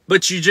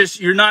 but you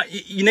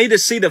need to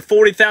see the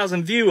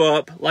 40,000 view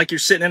up like you're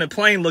sitting in a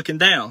plane looking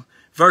down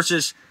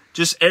versus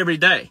just every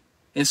day.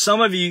 And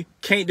some of you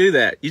can't do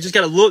that. You just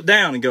got to look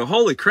down and go,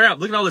 holy crap,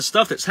 look at all this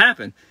stuff that's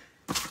happened.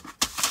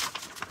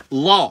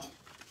 Law.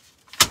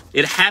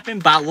 It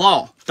happened by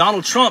law.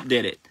 Donald Trump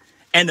did it.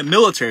 And the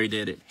military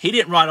did it. He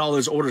didn't write all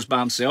those orders by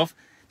himself.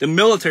 The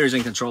military's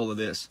in control of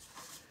this.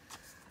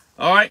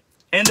 All right.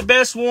 And the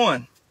best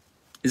one.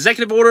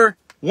 Executive Order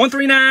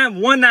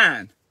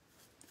 13919.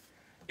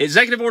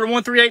 Executive Order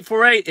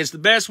 13848 is the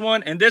best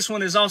one. And this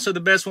one is also the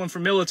best one for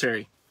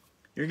military.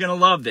 You're going to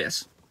love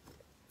this.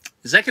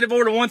 Executive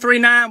Order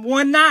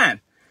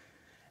 13919.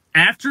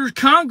 After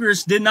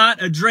Congress did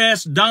not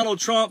address Donald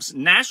Trump's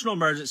national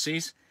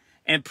emergencies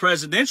and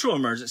presidential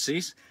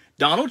emergencies,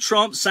 Donald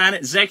Trump signed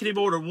Executive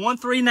Order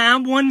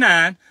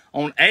 13919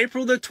 on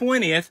April the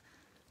 20th,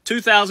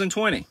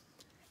 2020.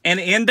 And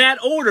in that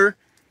order,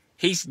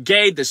 he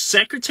gave the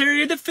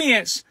Secretary of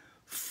Defense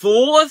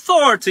full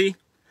authority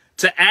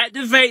to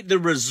activate the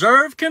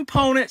reserve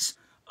components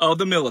of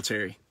the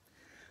military.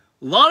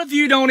 A lot of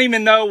you don't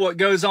even know what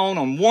goes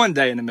on one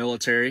day in the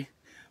military,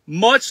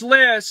 much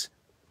less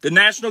the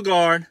National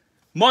Guard,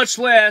 much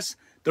less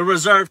the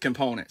reserve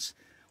components.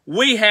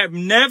 We have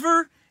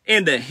never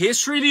in the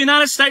history of the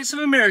United States of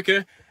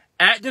America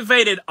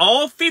activated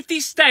all 50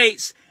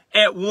 states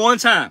at one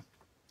time.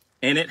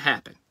 And it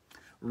happened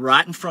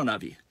right in front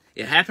of you.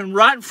 It happened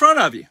right in front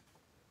of you.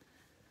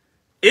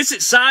 It's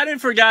exciting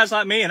for guys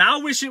like me, and I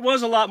wish it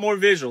was a lot more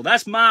visual.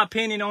 That's my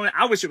opinion on it.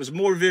 I wish it was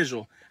more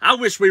visual. I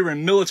wish we were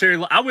in military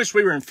law. I wish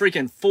we were in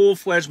freaking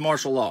full-fledged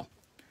martial law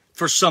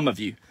for some of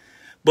you.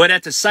 But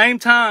at the same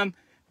time,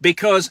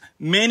 because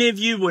many of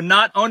you would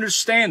not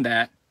understand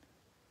that,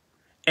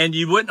 and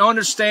you wouldn't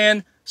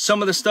understand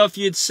some of the stuff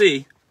you'd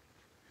see,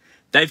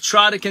 They've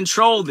tried to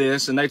control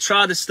this, and they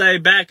tried to stay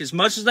back as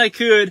much as they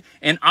could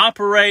and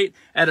operate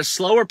at a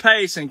slower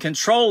pace and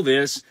control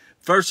this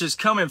versus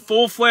coming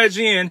full-fledged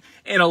in.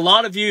 And a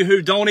lot of you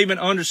who don't even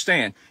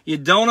understand. You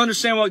don't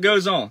understand what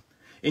goes on.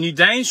 And you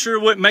dang sure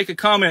wouldn't make a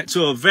comment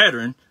to a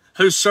veteran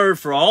who served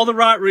for all the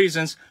right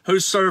reasons, who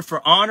served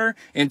for honor,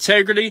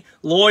 integrity,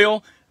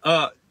 loyal,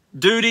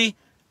 duty,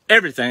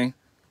 everything.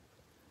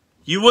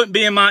 You wouldn't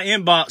be in my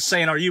inbox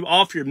saying, are you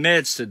off your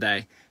meds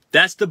today?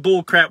 That's the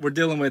bull crap we're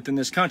dealing with in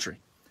this country.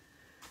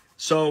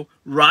 So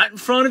right in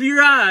front of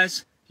your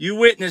eyes, you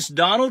witnessed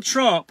Donald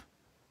Trump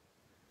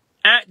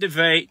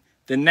activate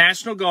the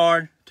National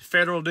Guard to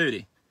federal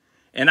duty.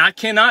 And I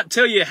cannot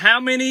tell you how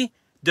many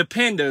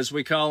dependos,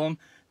 we call them.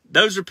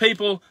 Those are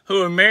people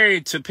who are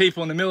married to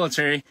people in the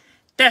military.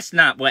 That's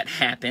not what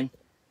happened.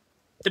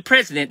 The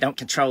president don't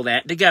control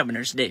that. The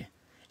governors do.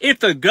 If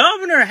the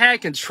governor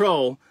had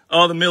control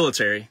of the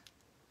military,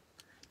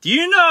 do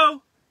you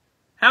know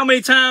how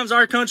many times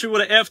our country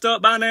would have effed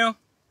up by now?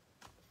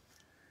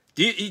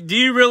 Do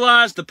you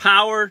realize the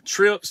power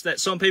trips that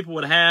some people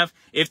would have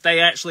if they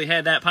actually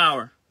had that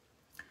power?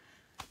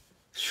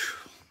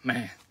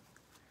 Man.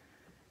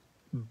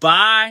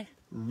 By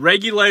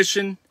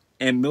regulation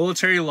and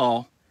military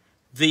law,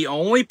 the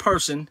only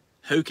person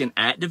who can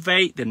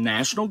activate the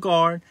National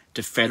Guard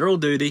to federal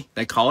duty,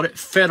 they called it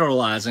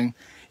federalizing,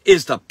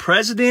 is the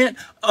President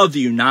of the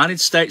United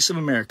States of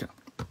America.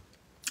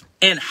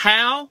 And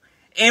how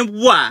and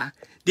why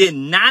did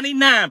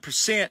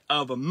 99%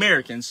 of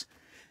Americans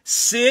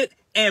sit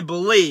and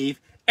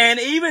believe and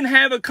even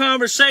have a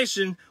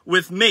conversation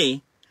with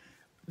me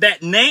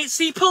that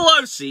Nancy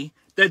Pelosi,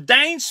 the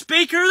dang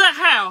Speaker of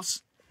the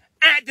House,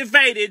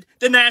 activated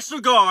the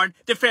National Guard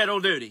to federal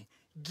duty?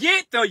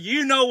 Get the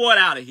you-know-what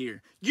out of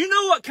here. You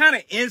know what kind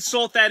of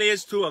insult that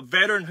is to a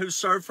veteran who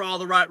served for all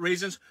the right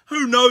reasons,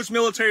 who knows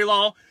military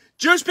law?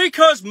 Just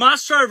because my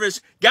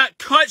service got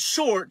cut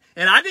short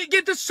and I didn't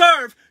get to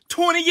serve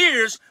 20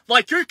 years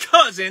like your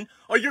cousin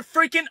or your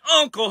freaking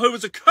uncle who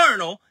was a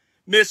colonel,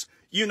 Miss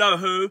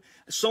you-know-who.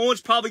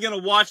 Someone's probably going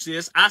to watch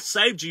this. I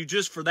saved you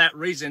just for that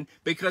reason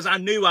because I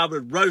knew I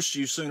would roast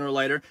you sooner or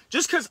later.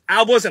 Just because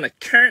I wasn't a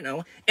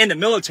colonel in the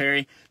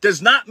military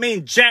does not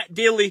mean jack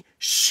dilly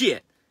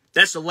shit.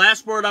 That's the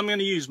last word I'm going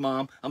to use,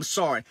 Mom. I'm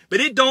sorry. But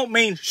it don't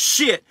mean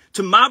shit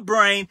to my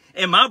brain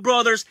and my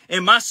brothers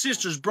and my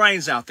sisters'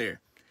 brains out there.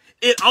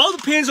 It all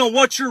depends on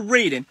what you're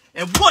reading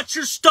and what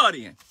you're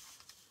studying.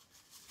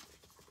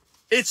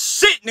 It's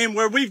sitting in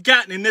where we've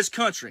gotten in this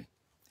country.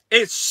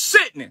 It's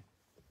sitting in.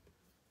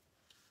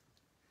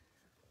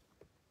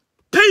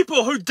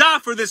 People who die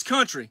for this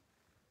country.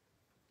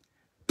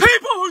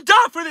 People who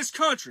die for this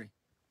country.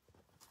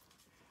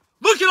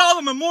 Look at all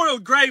the memorial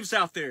graves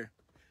out there.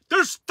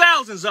 There's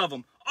thousands of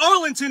them.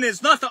 Arlington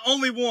is not the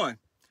only one.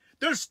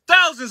 There's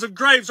thousands of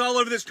graves all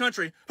over this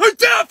country who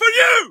died for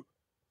you.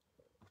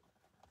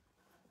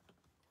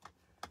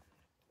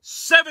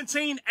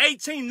 17,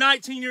 18,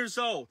 19 years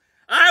old.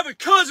 I have a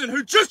cousin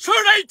who just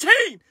turned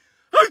 18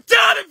 who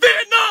died in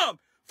Vietnam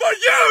for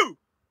you.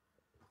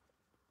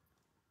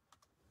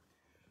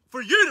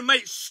 For you to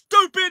make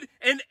stupid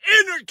and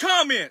ignorant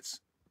comments.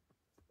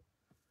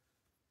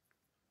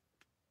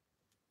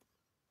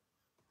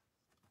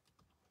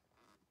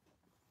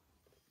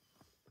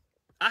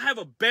 I have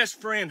a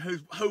best friend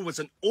who was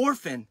an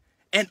orphan.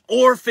 An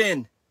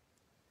orphan.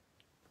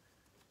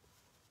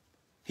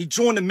 He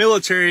joined the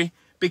military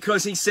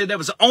because he said that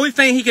was the only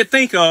thing he could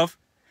think of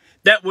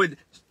that would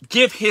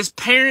give his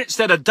parents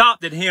that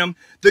adopted him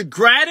the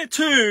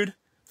gratitude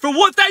for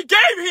what they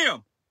gave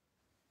him.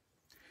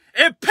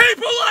 And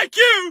people like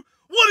you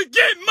want to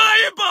get in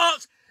my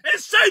inbox and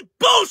say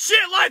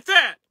bullshit like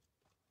that.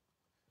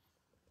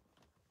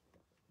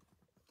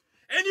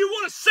 And you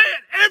want to say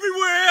it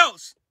everywhere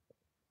else.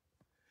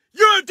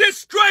 You're a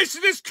disgrace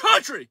to this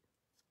country.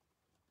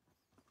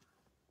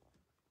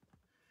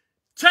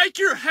 Take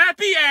your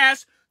happy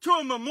ass to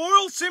a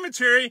memorial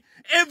cemetery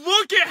and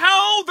look at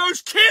how old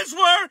those kids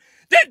were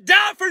that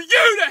died for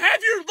you to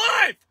have your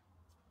life.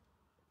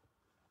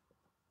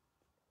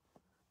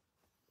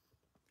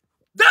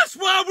 That's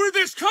why we're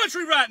this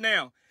country right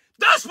now.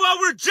 That's why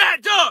we're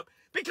jacked up.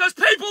 Because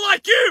people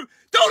like you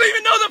don't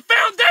even know the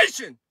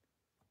foundation.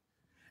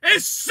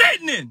 It's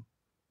sitting in.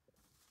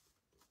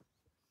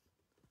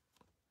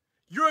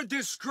 You're a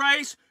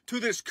disgrace to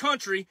this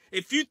country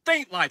if you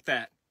think like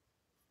that.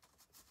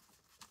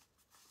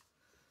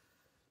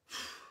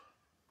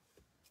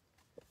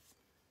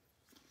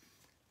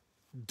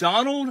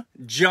 Donald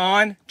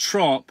John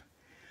Trump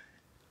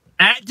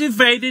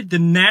activated the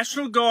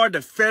National Guard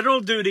to federal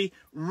duty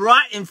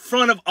right in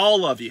front of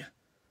all of you.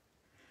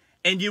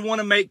 And you want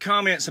to make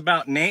comments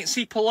about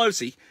Nancy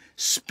Pelosi,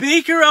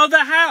 Speaker of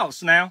the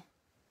House now.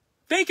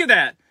 Think of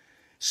that.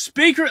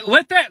 Speaker,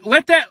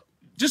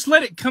 just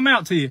let it come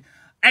out to you.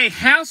 A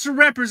House of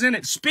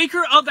Representatives,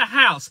 Speaker of the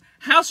House,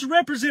 House of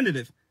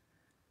Representatives.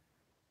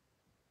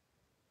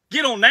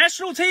 Get on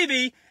national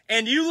TV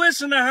and you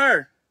listen to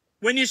her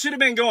when you should have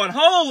been going,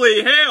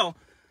 holy hell.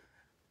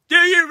 Do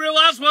you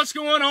realize what's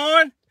going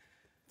on?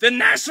 The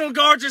National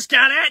Guard just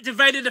got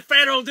activated to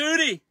federal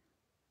duty.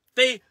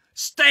 The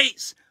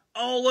states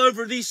all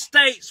over these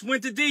states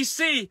went to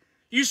D.C.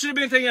 You should have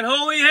been thinking,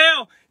 holy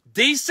hell,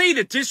 D.C.,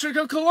 the District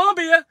of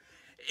Columbia,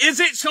 is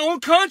its own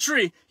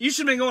country. You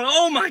should have been going,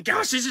 oh my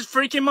gosh, this is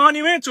freaking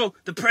monumental.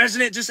 The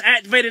president just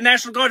activated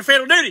National Guard to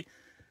federal duty.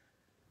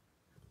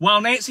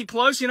 While Nancy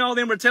Pelosi and all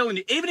them were telling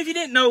you, even if you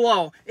didn't know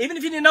law, even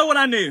if you didn't know what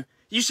I knew,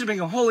 you should have been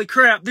going, holy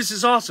crap, this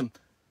is awesome.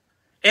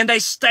 And they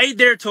stayed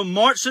there till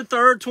March the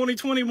 3rd,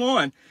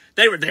 2021.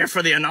 They were there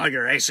for the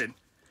inauguration.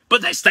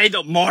 But they stayed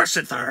till March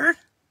the 3rd,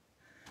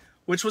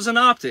 which was an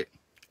optic.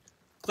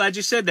 Glad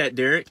you said that,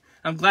 Derek.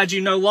 I'm glad you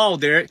know law,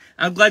 Derek.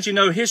 I'm glad you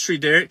know history,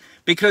 Derek.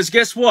 Because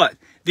guess what?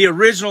 The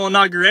original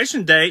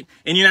inauguration date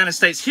in United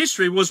States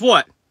history was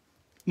what?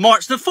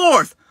 March the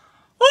 4th.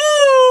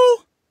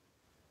 Ooh!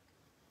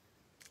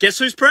 Guess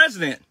who's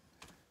president?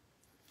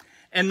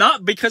 And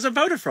not because of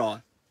voter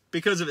fraud.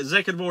 Because of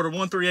Executive Order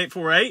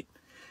 13848.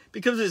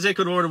 Because of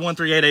Executive Order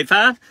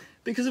 13885.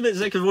 Because of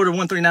Executive Order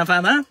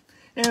 13959.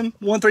 And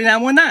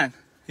 13919.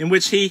 In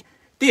which he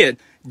did.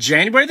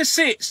 January the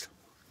 6th.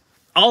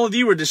 All of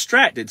you were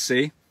distracted,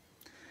 see?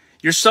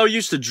 You're so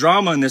used to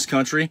drama in this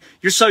country.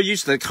 You're so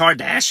used to the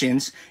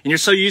Kardashians. And you're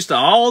so used to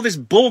all this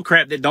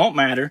bullcrap that don't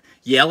matter.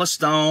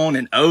 Yellowstone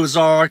and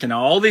Ozark and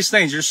all these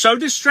things. You're so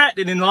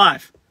distracted in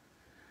life.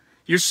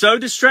 You're so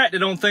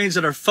distracted on things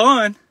that are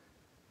fun.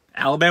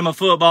 Alabama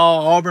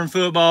football, Auburn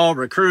football,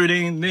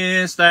 recruiting,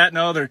 this, that, and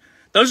other.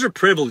 Those are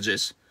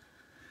privileges.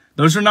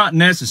 Those are not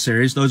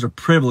necessaries. Those are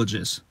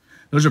privileges.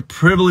 Those are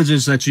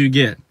privileges that you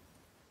get.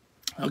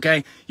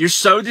 Okay? You're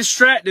so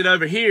distracted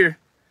over here.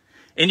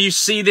 And you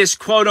see this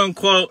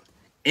quote-unquote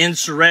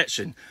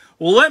insurrection.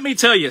 Well, let me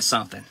tell you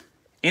something.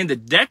 In the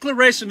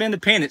Declaration of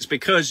Independence,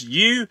 because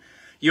you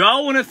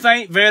all want to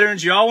thank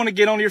veterans, you all want to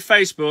get on your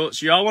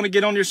Facebooks, you all want to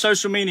get on your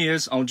social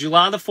medias on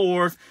July the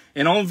 4th,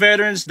 and on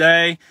Veterans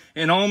Day,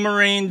 and on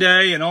Marine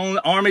Day, and on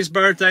Army's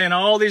birthday, and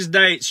all these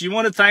dates. You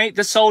want to thank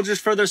the soldiers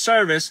for their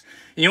service,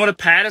 and you want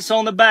to pat us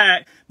on the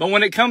back. But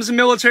when it comes to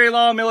military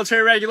law,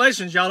 military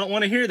regulations, y'all don't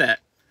want to hear that.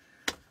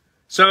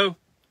 So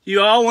you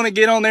all want to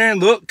get on there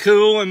and look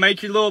cool and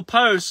make your little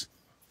posts,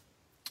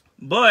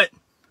 but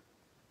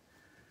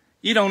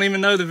you don't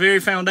even know the very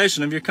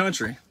foundation of your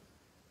country.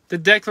 The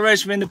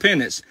Declaration of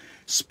Independence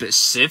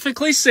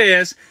specifically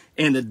says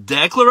in the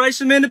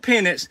Declaration of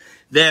Independence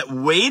that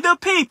we the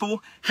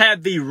people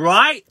have the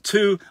right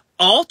to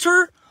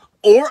alter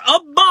or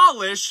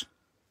abolish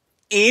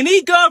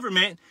any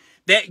government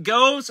that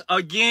goes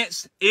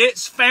against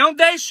its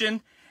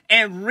foundation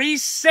and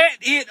reset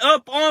it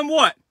up on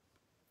what?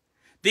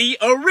 The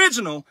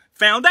original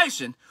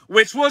foundation,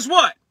 which was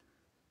what?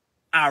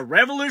 Our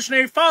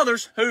revolutionary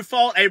fathers who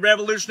fought a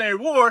revolutionary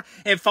war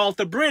and fought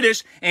the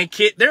British and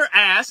kicked their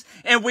ass,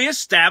 and we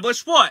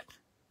established what?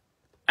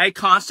 A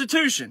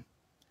constitution.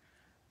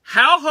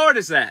 How hard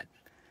is that?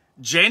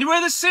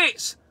 January the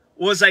 6th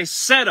was a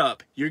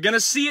setup. You're going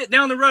to see it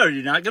down the road.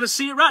 You're not going to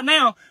see it right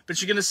now,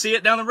 but you're going to see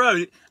it down the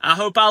road. I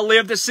hope I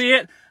live to see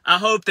it. I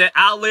hope that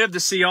I live to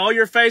see all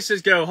your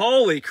faces go,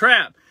 holy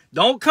crap,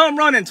 don't come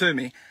running to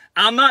me.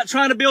 I'm not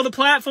trying to build a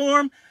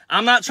platform.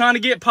 I'm not trying to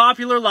get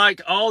popular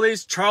like all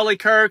these Charlie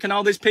Kirk and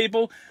all these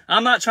people.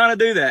 I'm not trying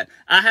to do that.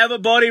 I have a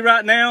buddy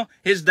right now.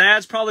 His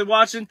dad's probably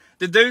watching.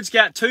 The dude's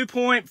got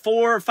 2.4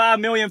 or 5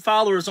 million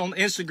followers on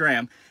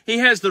Instagram. He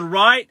has the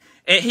right,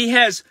 and he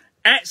has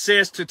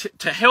access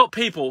to help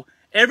people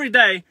every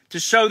day to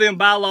show them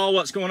by law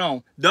what's going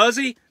on. Does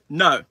he?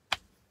 No.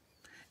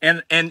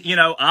 And you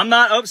know, I'm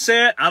not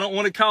upset. I don't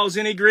want to cause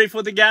any grief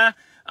with the guy.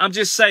 I'm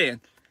just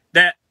saying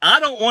that I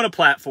don't want a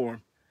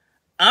platform.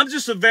 I'm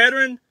just a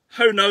veteran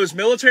who knows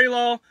military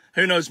law,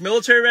 who knows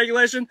military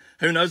regulation,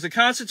 who knows the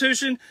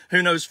Constitution,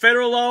 who knows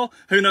federal law,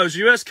 who knows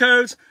U.S.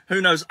 codes,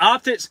 who knows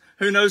optics,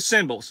 who knows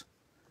symbols.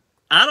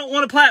 I don't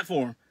want a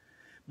platform,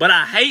 but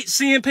I hate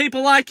seeing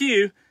people like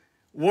you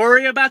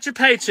worry about your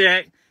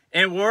paycheck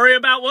and worry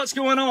about what's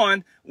going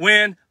on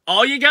when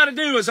all you got to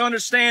do is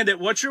understand that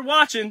what you're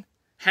watching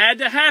had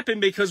to happen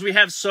because we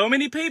have so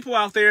many people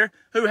out there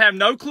who have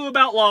no clue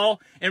about law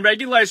and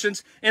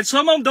regulations, and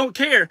some of them don't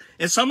care,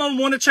 and some of them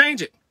want to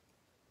change it.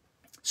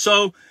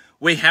 So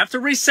we have to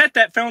reset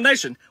that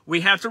foundation.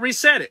 We have to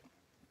reset it.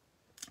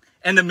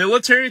 And the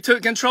military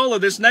took control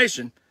of this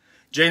nation.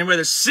 January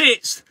the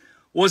 6th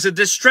was a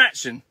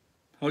distraction,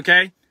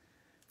 okay?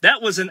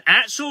 That was an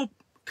actual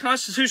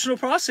constitutional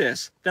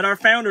process that our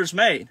founders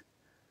made.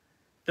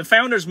 The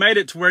founders made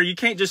it to where you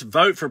can't just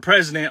vote for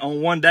president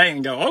on one day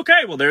and go,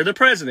 okay, well, they're the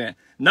president.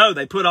 No,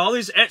 they put all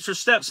these extra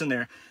steps in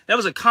there. That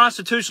was a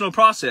constitutional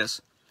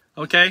process,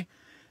 okay?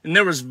 And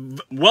there was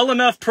well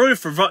enough proof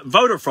for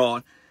voter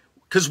fraud.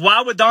 Because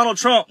why would Donald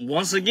Trump,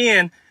 once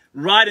again,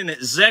 write an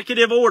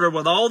executive order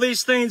with all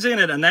these things in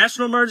it, a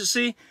national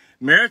emergency,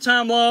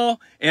 maritime law,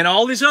 and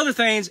all these other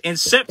things in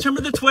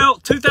September the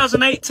 12th,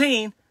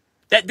 2018,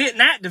 that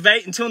didn't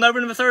activate until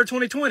November 3rd,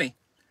 2020?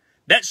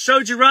 That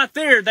showed you right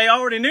there, they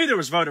already knew there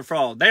was voter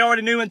fraud. They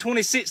already knew in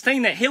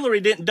 2016 that Hillary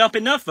didn't dump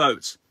enough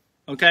votes.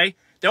 Okay?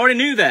 They already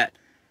knew that.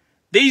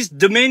 These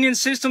Dominion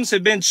systems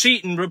have been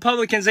cheating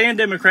Republicans and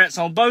Democrats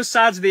on both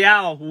sides of the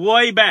aisle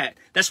way back.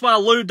 That's why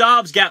Lou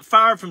Dobbs got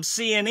fired from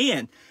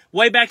CNN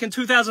way back in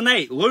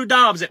 2008. Lou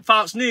Dobbs at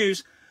Fox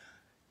News,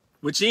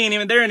 which he ain't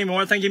even there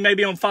anymore. I think he may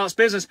be on Fox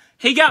Business.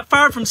 He got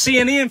fired from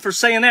CNN for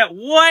saying that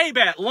way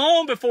back,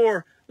 long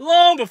before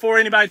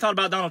anybody thought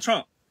about Donald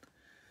Trump.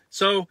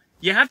 So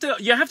you have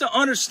to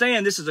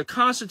understand this is a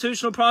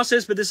constitutional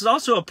process, but this is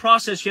also a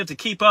process you have to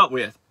keep up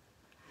with.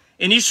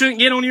 And you shouldn't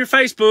get on your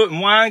Facebook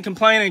and whine,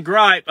 complain, and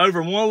gripe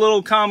over one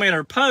little comment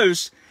or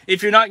post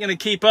if you're not going to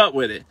keep up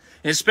with it.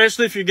 And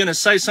especially if you're going to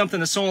say something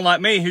to someone like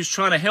me who's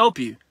trying to help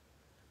you.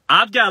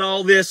 I've got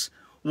all this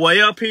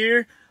way up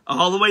here,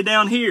 all the way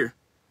down here.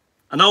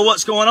 I know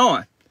what's going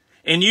on.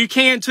 And you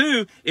can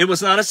too. It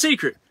was not a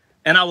secret.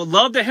 And I would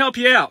love to help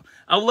you out.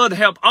 I would love to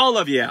help all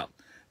of you out.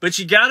 But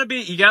you got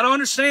to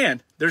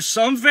understand, there's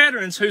some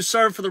veterans who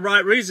serve for the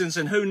right reasons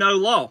and who know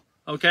law,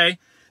 okay?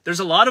 There's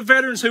a lot of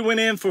veterans who went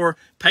in for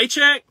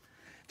paycheck.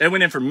 They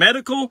went in for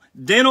medical,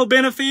 dental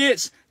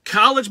benefits,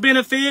 college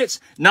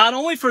benefits, not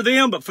only for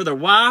them, but for their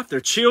wife,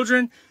 their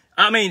children.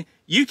 I mean,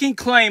 you can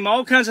claim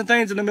all kinds of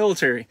things in the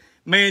military.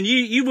 Man,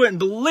 you wouldn't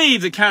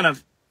believe the kind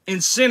of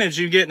incentives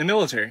you get in the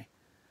military.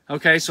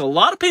 Okay, so a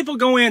lot of people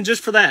go in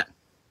just for that.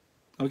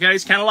 Okay,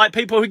 it's kind of like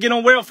people who get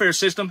on welfare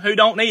system who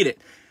don't need it.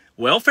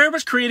 Welfare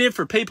was created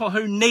for people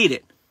who need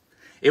it.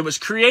 It was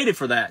created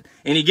for that.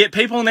 And you get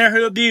people in there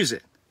who abuse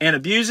it. And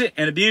abuse it,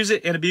 and abuse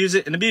it, and abuse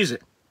it, and abuse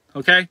it.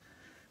 Okay?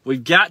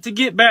 We've got to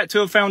get back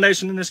to a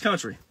foundation in this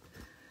country.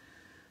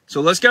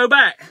 So let's go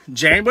back.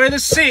 January the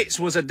 6th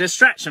was a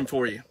distraction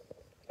for you.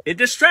 It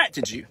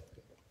distracted you.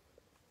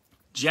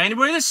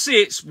 January the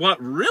 6th,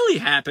 what really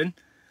happened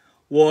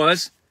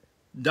was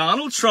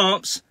Donald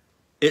Trump's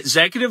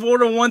Executive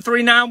Order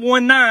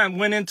 13919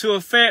 went into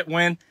effect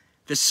when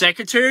the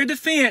Secretary of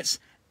Defense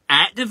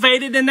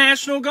activated the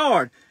National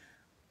Guard.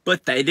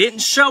 But they didn't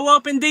show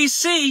up in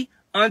D.C.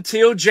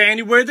 until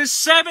January the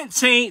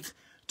 17th,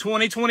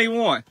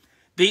 2021.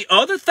 The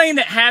other thing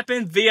that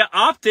happened via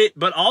optic,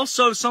 but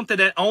also something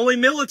that only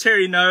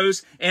military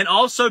knows, and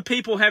also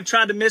people have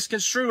tried to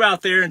misconstrue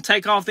out there and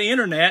take off the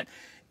internet,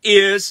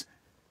 is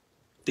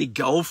the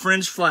gold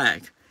fringe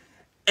flag.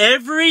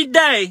 Every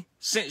day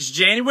since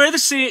January the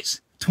 6th,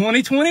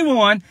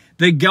 2021,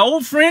 the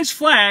gold fringe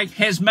flag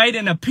has made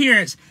an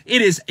appearance.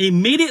 It is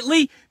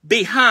immediately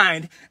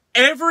behind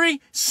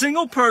every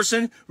single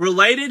person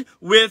related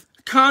with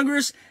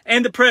Congress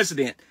and the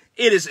president.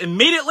 It is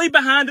immediately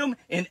behind them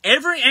in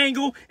every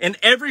angle and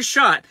every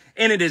shot.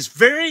 And it is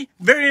very,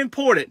 very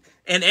important.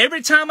 And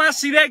every time I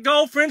see that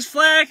gold fringe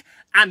flag,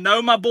 I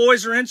know my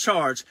boys are in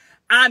charge.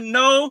 I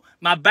know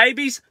my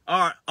babies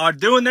are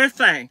doing their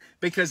thing.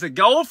 Because the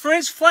gold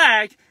fringe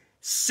flag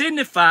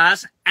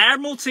signifies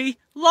Admiralty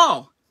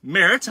law,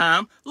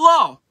 maritime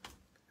law,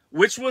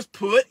 which was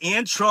put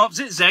in Trump's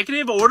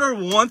Executive Order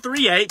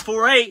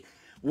 13848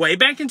 way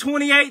back in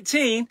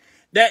 2018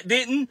 that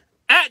didn't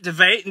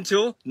activate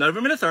until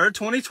November the 3rd,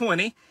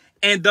 2020.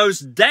 And those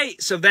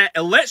dates of that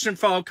election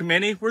fraud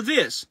committee were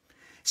this: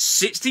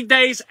 60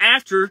 days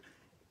after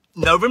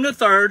November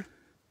the 3rd,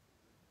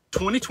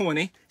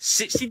 2020,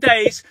 60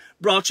 days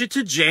brought you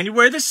to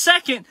January the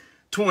 2nd,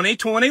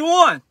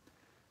 2021.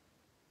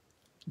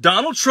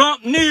 Donald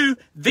Trump knew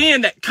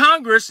then that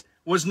Congress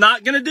was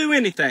not going to do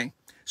anything.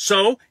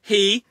 So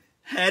he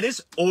had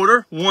his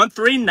Order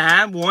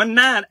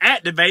 13919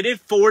 activated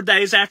 4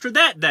 days after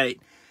that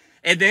date.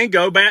 And then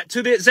go back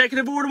to the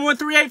Executive Order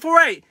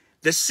 13848.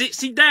 The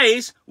 60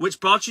 days, which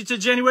brought you to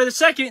January the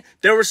 2nd,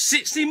 there were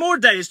 60 more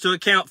days to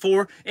account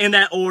for in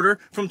that order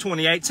from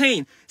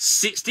 2018.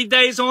 60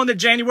 days on to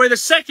January the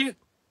 2nd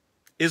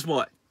is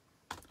what?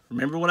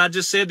 Remember what I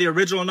just said the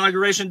original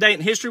inauguration date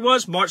in history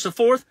was? March the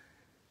 4th?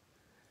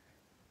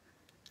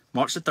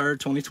 March the 3rd,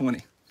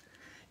 2020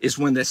 is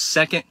when the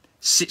second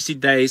 60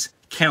 days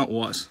count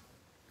was.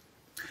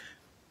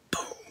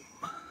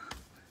 Boom.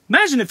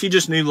 Imagine if you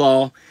just knew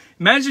law.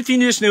 Imagine if you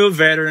just knew a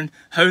veteran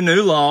who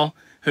knew law,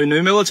 who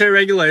knew military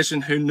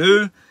regulation, who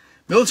knew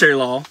military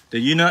law, the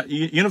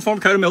Uniform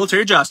Code of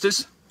Military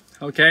Justice,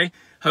 okay,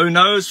 who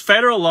knows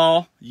federal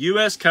law,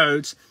 U.S.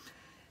 codes,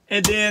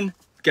 and then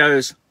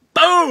goes,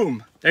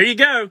 boom, there you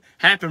go,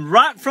 happened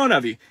right in front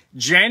of you.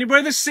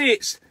 January the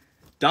 6th,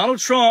 Donald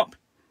Trump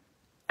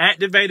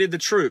activated the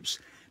troops.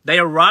 They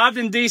arrived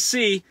in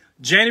D.C.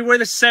 January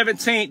the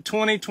 17th,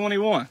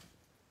 2021.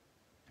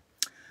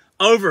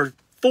 Over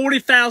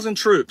 40,000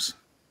 troops,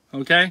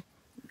 okay?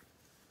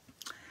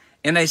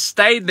 And they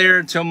stayed there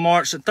until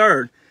March the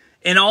 3rd.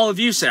 And all of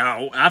you say,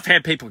 oh, I've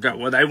had people go,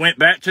 well, they went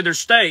back to their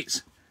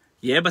states.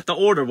 Yeah, but the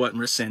order wasn't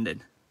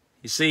rescinded.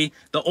 You see,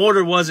 the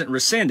order wasn't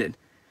rescinded.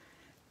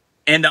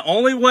 And the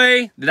only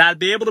way that I'd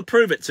be able to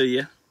prove it to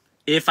you,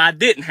 if I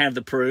didn't have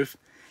the proof,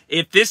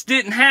 if this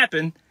didn't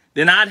happen,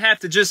 then I'd have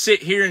to just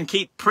sit here and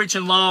keep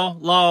preaching law,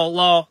 law,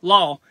 law,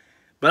 law.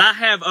 But I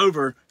have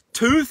over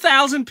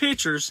 2,000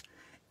 pictures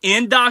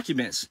in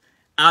documents.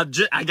 I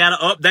got to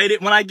update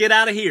it when I get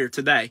out of here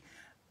today.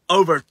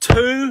 Over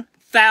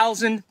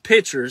 2,000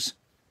 pictures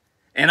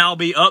And I'll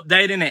be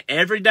updating it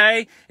every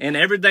day. And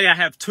every day I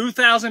have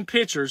 2,000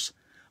 pictures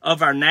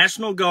of our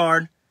National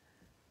Guard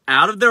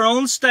out of their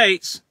own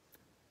states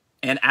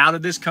and out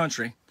of this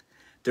country.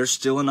 They're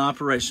still in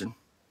operation.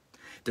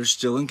 They're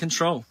still in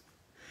control.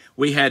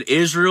 We had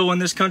Israel in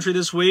this country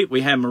this week.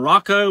 We had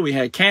Morocco. We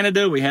had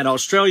Canada. We had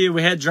Australia.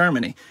 We had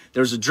Germany.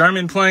 There's a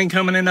German plane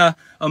coming into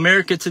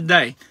America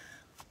today.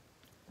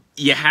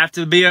 You have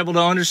to be able to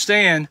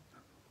understand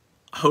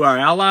who our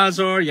allies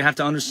are. You have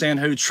to understand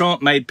who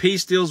Trump made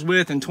peace deals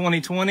with in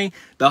 2020.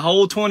 The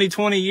whole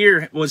 2020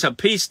 year was a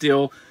peace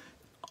deal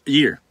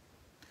year.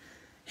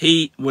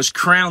 He was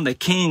crowned the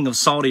king of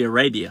Saudi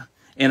Arabia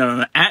in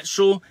an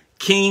actual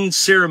king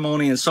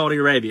ceremony in Saudi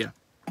Arabia.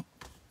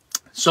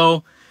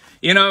 So,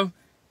 you know,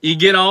 you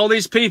get all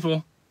these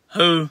people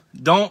who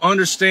don't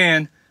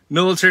understand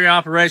military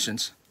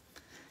operations,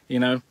 you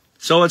know.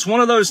 So it's one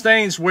of those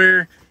things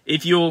where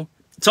if you'll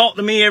talk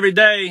to me every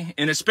day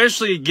and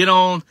especially get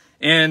on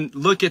and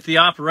look at the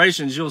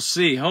operations, you'll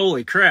see,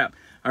 holy crap,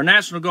 our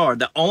National Guard.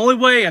 The only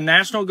way a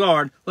National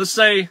Guard, let's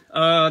say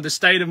the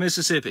state of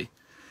Mississippi,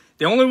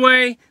 the only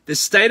way the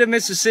state of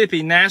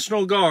Mississippi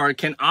National Guard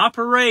can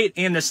operate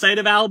in the state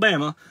of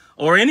Alabama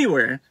or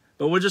anywhere,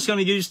 but we're just going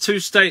to use two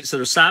states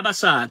that are side by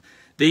side.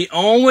 The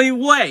only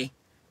way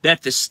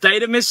that the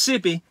state of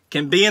Mississippi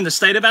can be in the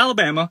state of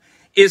Alabama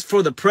is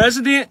for the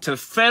president to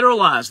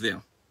federalize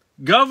them.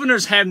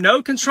 Governors have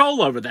no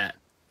control over that,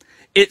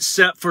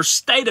 except for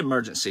state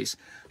emergencies.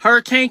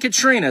 Hurricane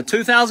Katrina,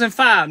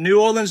 2005,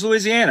 New Orleans,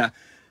 Louisiana.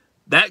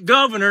 That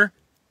governor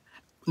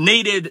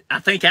needed, I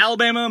think,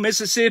 Alabama,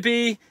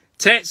 Mississippi,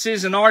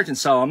 Texas, and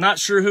Arkansas. I'm not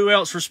sure who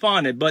else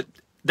responded, but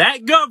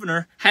that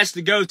governor has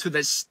to go to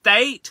the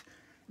state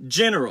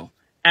general,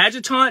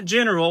 adjutant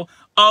general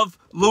of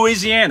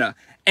Louisiana.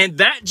 And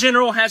that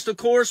general has to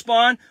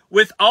correspond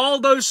with all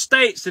those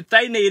states that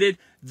they needed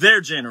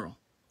their general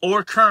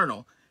or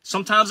colonel.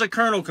 Sometimes a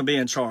colonel can be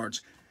in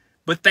charge,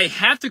 but they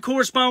have to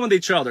correspond with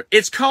each other.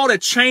 It's called a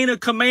chain of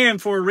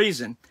command for a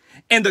reason.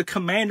 And the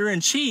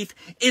commander-in-chief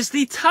is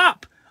the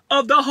top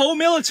of the whole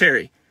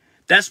military.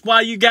 That's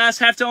why you guys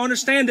have to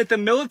understand that the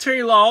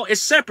military law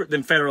is separate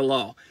than federal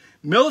law.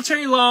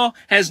 Military law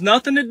has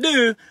nothing to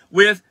do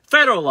with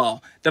federal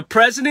law. The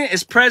president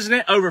is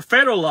president over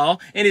federal law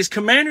and is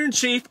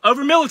commander-in-chief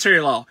over military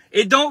law.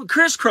 It don't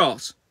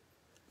crisscross.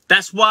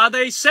 That's why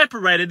they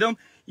separated them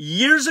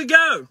years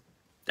ago.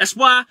 That's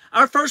why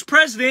our first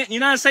president in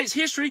United States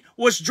history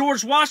was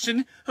George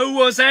Washington, who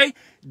was a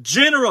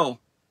general.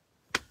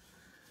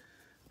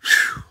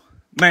 Whew,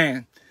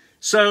 man.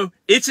 So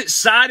it's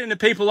exciting to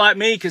people like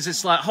me because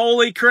it's like,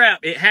 holy crap,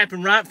 it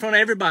happened right in front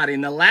of everybody.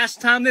 And the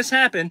last time this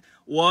happened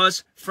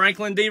was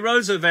Franklin D.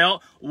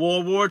 Roosevelt,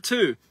 World War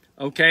II.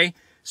 Okay?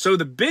 So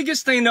the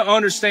biggest thing to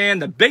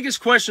understand, the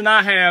biggest question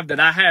I have,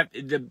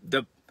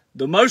 the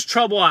most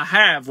trouble I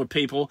have with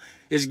people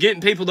is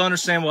getting people to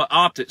understand what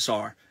optics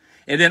are.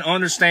 And then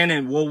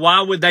understanding, well,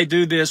 why would they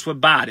do this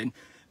with Biden?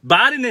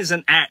 Biden is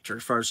an actor,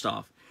 first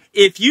off.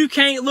 If you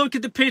can't look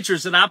at the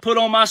pictures that I put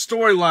on my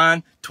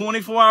storyline,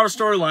 24-hour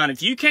storyline,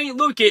 if you can't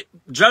look at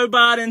Joe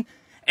Biden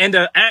and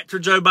the actor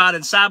Joe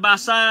Biden side by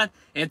side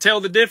and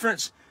tell the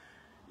difference,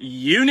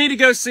 you need to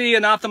go see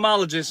an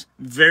ophthalmologist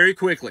very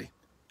quickly.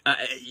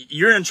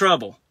 You're in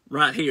trouble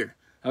right here,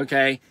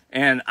 okay?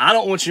 And I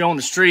don't want you on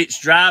the streets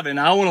driving.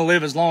 I want to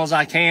live as long as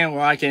I can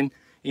where I can,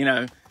 you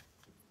know,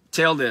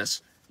 tell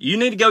this. You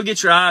need to go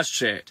get your eyes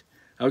checked,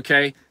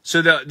 okay?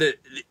 So the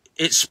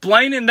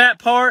explaining that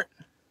part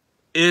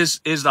is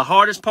the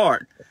hardest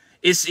part.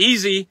 It's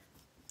easy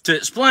to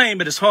explain,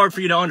 but it's hard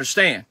for you to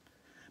understand.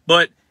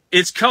 But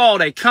it's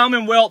called a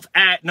Commonwealth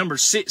Act number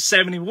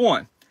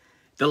 671.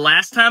 The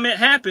last time it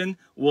happened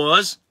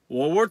was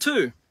World War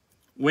II,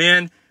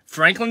 when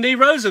Franklin D.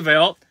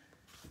 Roosevelt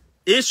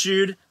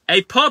issued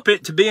a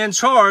puppet to be in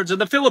charge of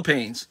the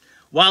Philippines,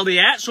 while the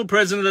actual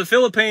president of the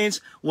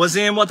Philippines was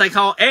in what they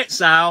call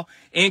exile,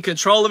 in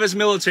control of his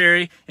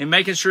military and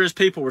making sure his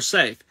people were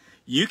safe.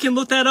 You can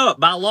look that up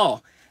by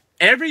law.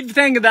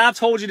 Everything that I've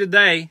told you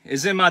today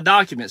is in my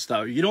documents,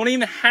 though. You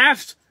don't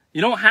have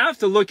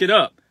to look it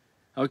up,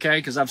 okay?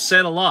 Because I've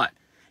said a lot.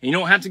 And you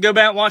don't have to go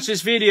back and watch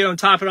this video and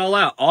type it all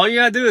out. All you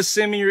gotta do is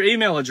send me your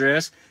email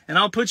address, and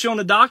I'll put you on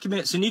the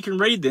documents, and you can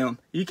read them.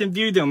 You can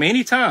view them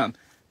anytime.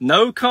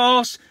 No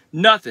cost,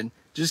 nothing.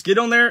 Just get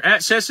on there,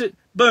 access it,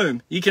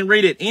 boom. You can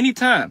read it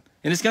anytime.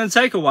 And it's going to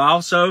take a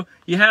while, so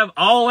you have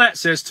all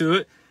access to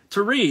it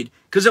to read.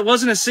 Because it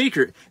wasn't a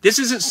secret. This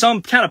isn't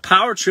some kind of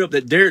power trip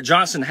that Derek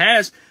Johnson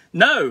has.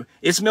 No,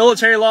 it's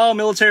military law,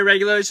 military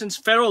regulations,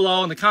 federal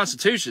law, and the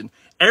Constitution.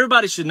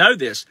 Everybody should know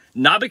this.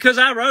 Not because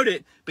I wrote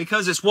it,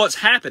 because it's what's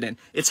happening.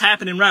 It's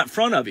happening right in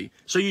front of you.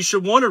 So you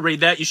should want to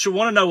read that. You should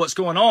want to know what's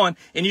going on,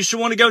 and you should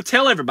want to go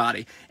tell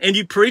everybody. And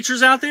you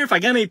preachers out there, if I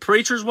got any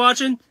preachers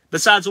watching,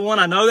 besides the one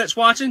I know that's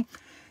watching,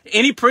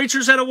 any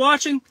preachers that are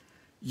watching,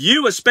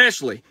 you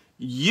especially,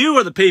 you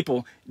are the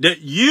people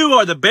that you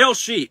are the bell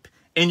sheep,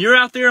 and you're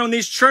out there on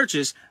these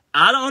churches.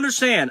 I don't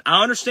understand.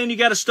 I understand you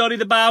got to study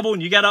the Bible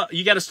and you got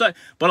to study,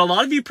 but a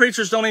lot of you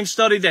preachers don't even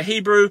study the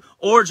Hebrew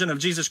origin of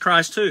Jesus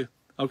Christ too.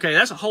 Okay,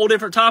 that's a whole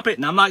different topic,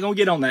 and I'm not going to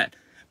get on that.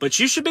 But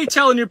you should be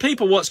telling your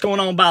people what's going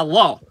on by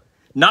law.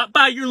 Not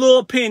by your little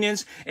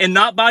opinions and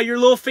not by your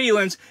little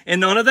feelings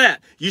and none of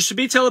that. You should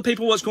be telling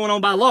people what's going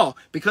on by law,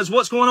 because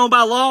what's going on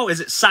by law is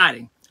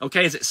exciting.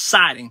 Okay, is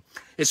exciting.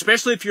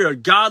 Especially if you're a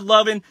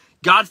God-loving,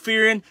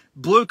 God-fearing,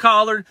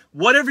 blue-collared,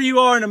 whatever you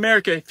are in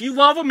America. If you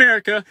love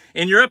America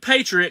and you're a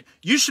patriot,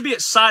 you should be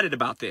excited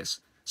about this.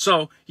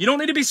 So you don't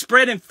need to be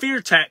spreading fear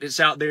tactics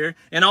out there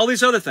and all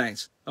these other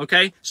things.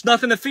 Okay, it's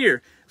nothing to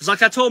fear. It's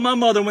like I told my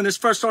mother when this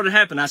first started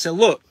happening. I said,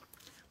 look,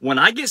 when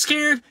I get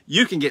scared,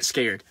 you can get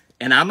scared.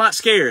 And I'm not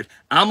scared.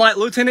 I'm like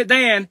Lieutenant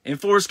Dan in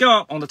Forrest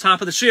Gump on the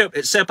top of the ship,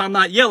 except I'm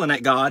not yelling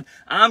at God.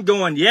 I'm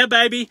going, yeah,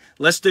 baby,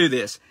 let's do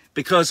this.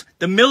 Because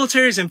the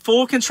military is in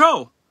full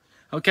control.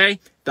 Okay?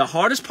 The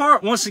hardest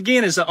part, once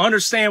again, is to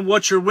understand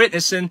what you're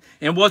witnessing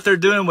and what they're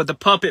doing with the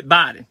puppet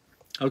Biden.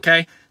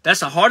 Okay?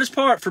 That's the hardest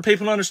part for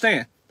people to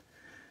understand.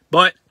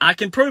 But I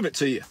can prove it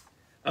to you.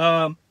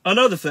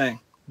 Another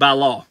thing, by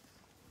law.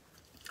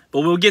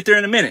 But we'll get there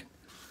in a minute.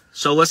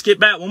 So let's get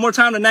back one more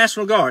time to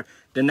National Guard.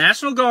 The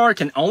National Guard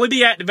can only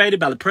be activated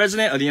by the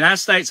President of the United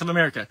States of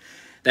America.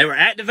 They were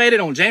activated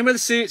on January the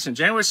 6th and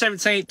January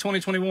 17th,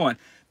 2021.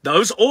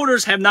 Those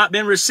orders have not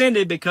been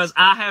rescinded because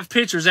I have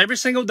pictures every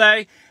single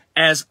day.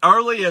 As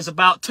early as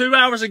about 2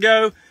 hours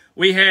ago,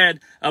 we had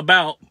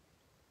about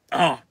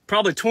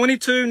probably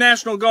 22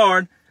 National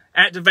Guard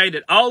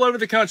activated all over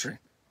the country.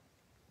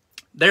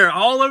 They're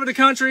all over the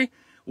country.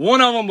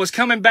 One of them was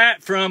coming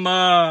back from,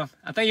 I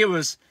think it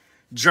was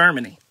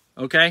Germany,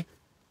 okay?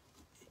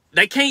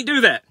 They can't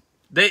do that.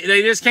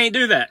 They just can't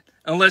do that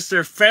unless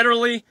they're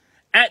federally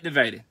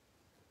activated.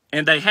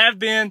 And they have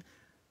been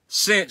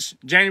since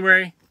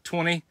January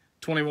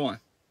 2021.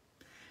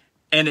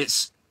 And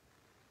it's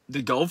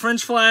the gold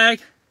fringe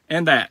flag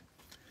and that.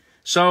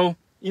 So,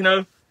 you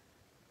know,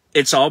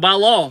 it's all by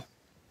law.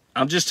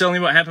 I'm just telling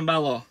you what happened by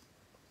law.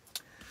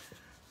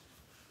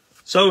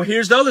 So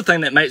here's the other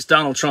thing that makes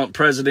Donald Trump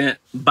president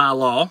by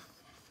law.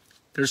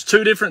 There's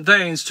two different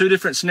things, two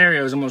different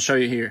scenarios I'm going to show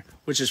you here,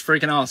 which is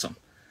freaking awesome.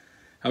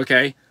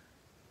 Okay.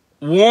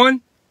 One,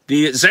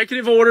 the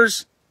executive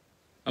orders,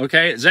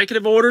 okay,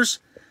 executive orders,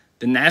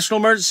 the national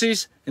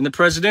emergencies, and the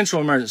presidential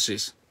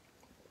emergencies.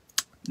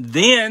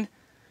 Then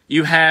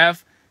you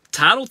have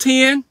Title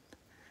 10,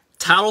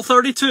 Title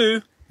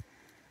 32,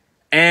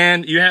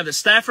 and you have the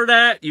Stafford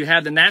Act, you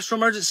have the National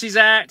Emergencies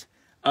Act,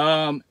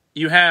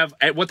 you have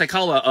what they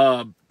call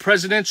a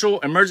presidential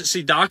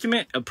emergency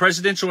document, a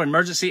presidential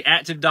emergency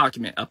active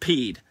document, a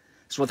PED.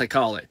 That's what they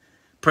call it.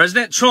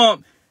 President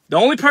Trump, the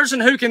only person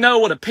who can know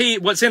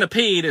what's in a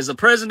PED is the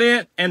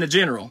president and the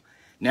general.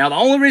 Now, the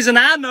only reason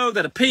I know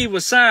that a PED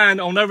was signed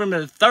on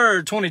November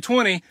 3rd,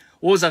 2020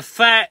 was the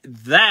fact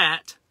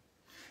that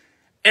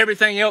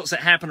everything else that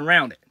happened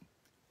around it.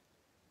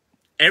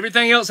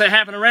 Everything else that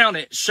happened around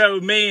it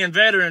showed me and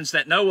veterans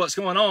that know what's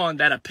going on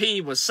that a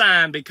PED was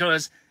signed,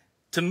 because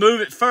to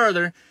move it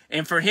further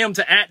and for him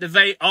to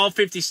activate all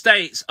 50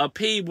 states, a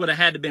PED would have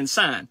had to been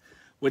signed,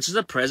 which is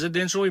a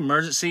presidential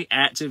emergency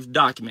active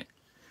document.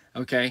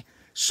 Okay?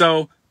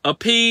 So a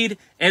PED,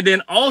 and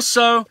then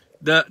also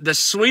the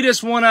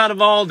sweetest one out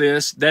of all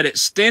this, that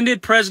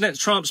extended President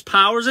Trump's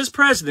powers as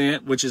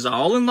president, which is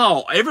all in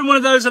law. Every one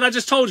of those that I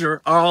just told you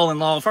are all in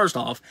law, first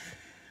off,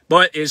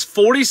 but is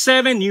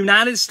 47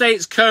 United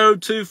States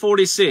Code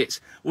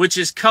 246, which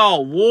is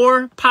called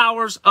War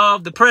Powers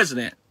of the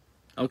President.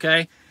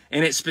 Okay?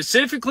 And it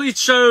specifically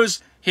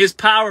shows his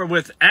power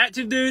with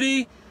active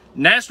duty,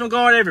 National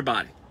Guard,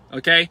 everybody.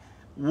 Okay?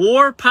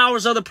 War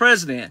powers of the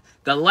president.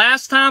 The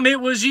last time it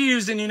was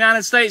used in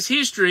United States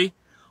history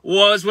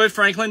was with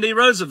Franklin D.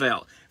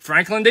 Roosevelt.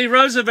 Franklin D.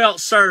 Roosevelt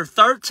served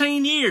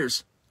 13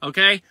 years,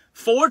 okay?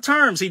 4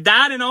 terms. He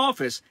died in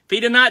office. If he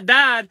did not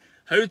die,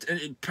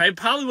 he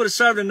probably would have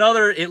served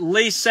another at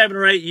least 7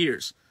 or 8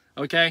 years,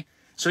 okay?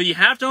 So you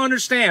have to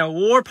understand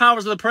war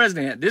powers of the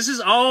president. This is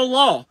all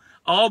law,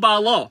 all by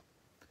law.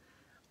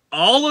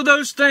 All of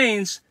those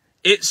things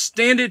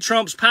extended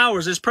Trump's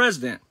powers as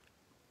president.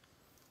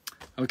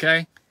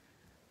 Okay?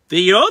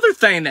 The other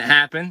thing that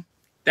happened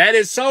that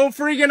is so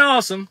freaking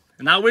awesome,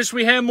 and I wish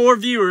we had more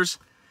viewers,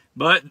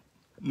 but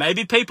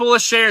maybe people will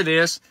share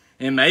this,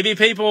 and maybe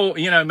people,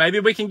 you know, maybe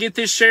we can get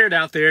this shared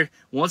out there.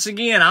 Once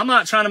again, I'm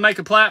not trying to make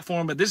a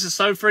platform, but this is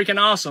so freaking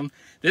awesome.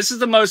 This is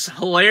the most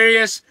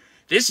hilarious.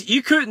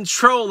 You couldn't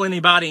troll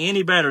anybody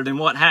any better than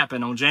what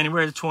happened on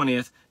January the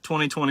 20th,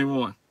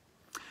 2021.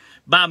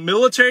 By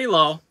military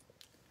law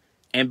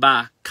and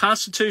by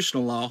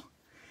constitutional law,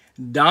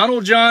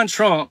 Donald John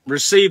Trump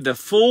received the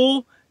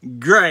full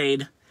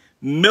grade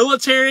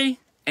military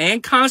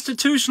and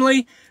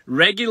constitutionally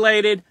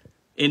regulated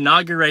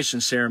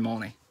inauguration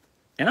ceremony.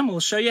 And I'm going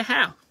to show you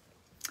how.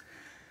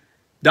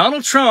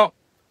 Donald Trump,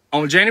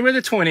 on January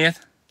the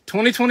 20th,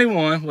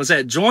 2021, was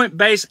at Joint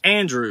Base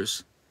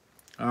Andrews.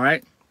 All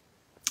right.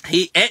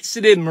 He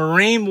exited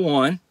Marine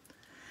One.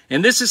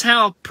 And this is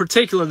how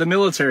particular the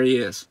military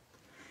is.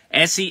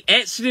 As he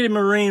exited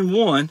Marine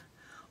One,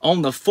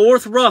 on the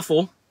fourth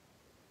ruffle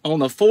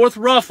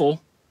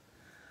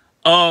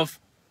of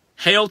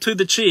Hail to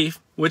the Chief,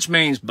 which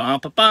means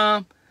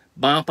bum-pa-bum,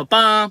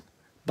 bum-pa-bum,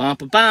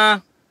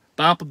 bum-pa-bum,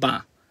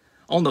 bum-pa-bum.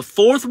 On the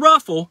fourth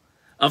ruffle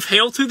of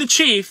Hail to the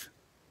Chief,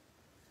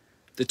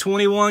 the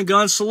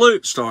 21-gun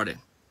salute started.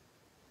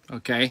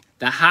 Okay?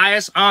 The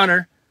highest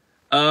honor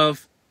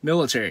of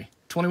military.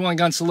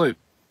 21-gun salute.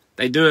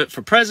 They do it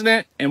for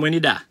president and when you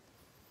die.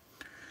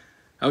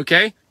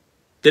 Okay?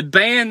 The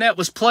band that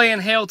was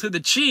playing Hail to the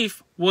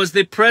Chief was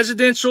the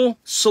Presidential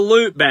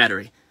Salute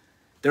Battery.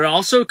 They're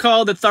also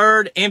called the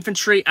 3rd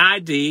Infantry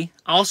ID,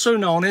 also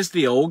known as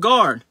the Old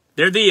Guard.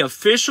 They're the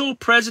official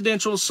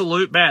Presidential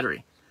Salute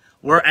Battery.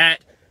 We're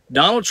at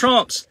Donald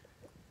Trump's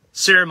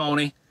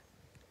ceremony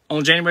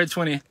on January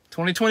 20th,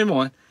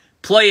 2021,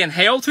 playing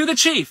Hail to the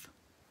Chief,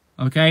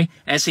 okay,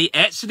 as he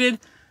exited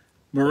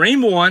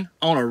Marine One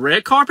on a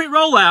red carpet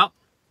rollout,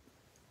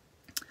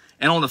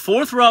 and on the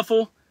fourth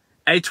ruffle,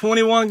 a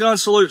 21-gun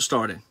salute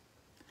started.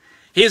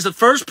 He is the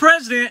first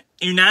president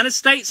in United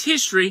States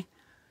history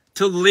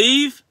to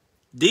leave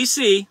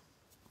D.C.,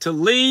 to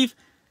leave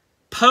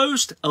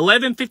post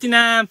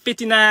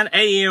 11:59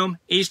 a.m.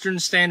 Eastern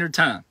Standard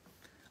Time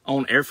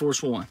on Air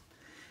Force One.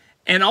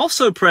 And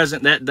also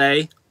present that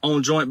day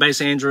on Joint Base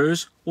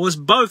Andrews was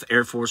both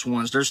Air Force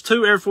Ones. There's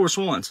 2 Air Force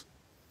Ones.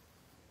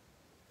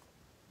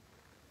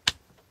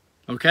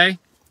 Okay?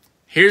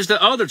 Here's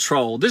the other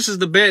troll. This is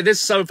the bit. This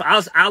is so.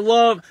 I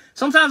love.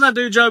 Sometimes I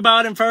do Joe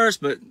Biden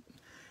first, but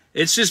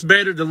it's just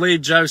better to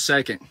leave Joe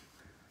second.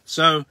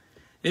 So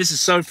this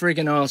is so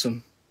freaking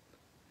awesome.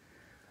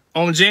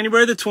 On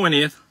January the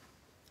 20th,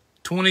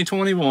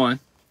 2021,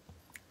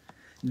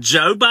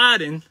 Joe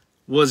Biden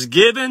was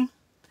given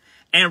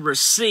and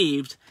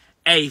received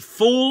a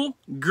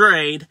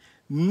full-grade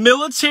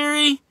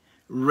military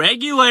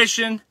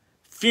regulation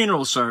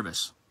funeral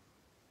service.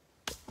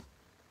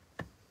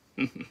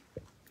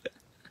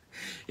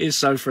 It's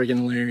so freaking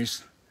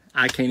hilarious.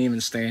 I can't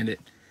even stand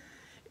it.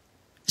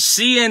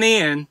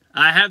 CNN,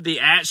 I have the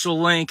actual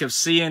link of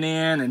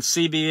CNN and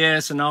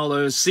CBS and all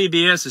those,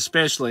 CBS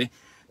especially.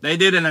 They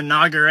did an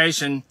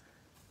inauguration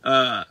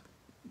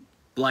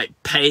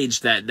page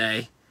that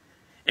day.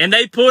 And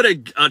they put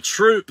a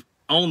troop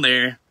on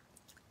there.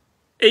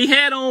 He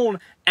had on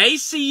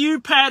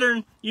ACU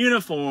pattern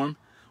uniform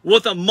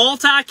with a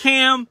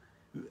multi-cam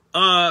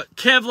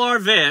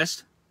Kevlar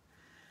vest.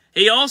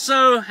 He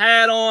also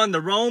had on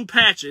the wrong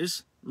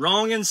patches,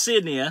 wrong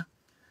insignia,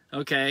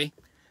 okay.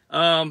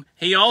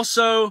 He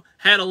also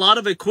had a lot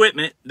of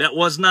equipment that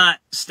was not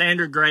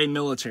standard grade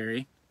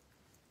military.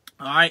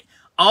 All right.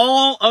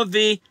 All of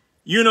the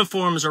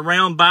uniforms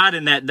around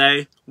Biden that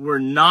day were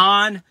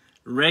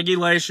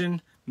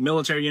non-regulation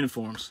military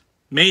uniforms,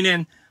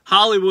 meaning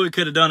Hollywood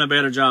could have done a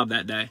better job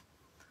that day.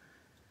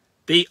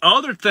 The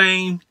other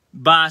thing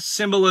by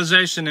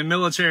symbolization and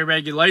military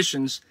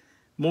regulations,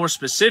 more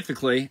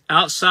specifically,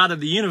 outside of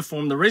the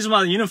uniform, the reason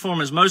why the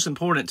uniform is most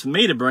important to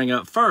me to bring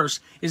up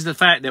first is the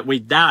fact that we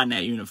die in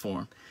that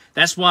uniform.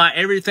 That's why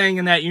everything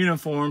in that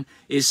uniform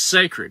is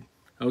sacred.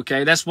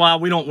 Okay, that's why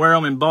we don't wear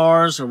them in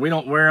bars or we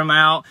don't wear them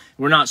out.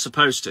 We're not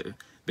supposed to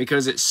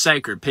because it's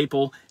sacred.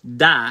 People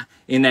die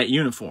in that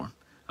uniform.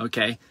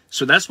 Okay,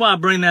 so that's why I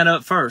bring that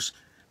up first.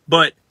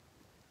 But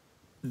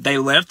they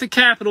left the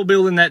Capitol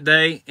building that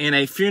day in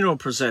a funeral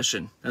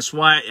procession. That's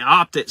why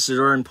optics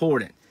are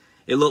important.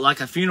 It looked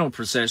like a funeral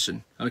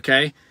procession.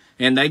 Okay,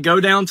 and they go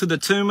down to the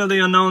tomb of the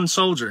unknown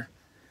soldier.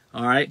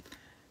 All right,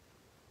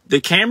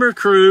 the camera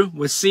crew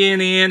with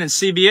CNN and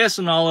CBS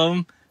and all of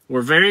them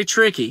were very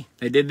tricky.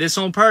 They did this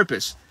on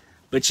purpose.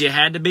 But you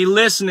had to be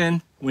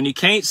listening. When you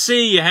can't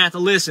see, you have to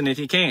listen if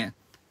you can.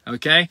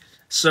 Okay?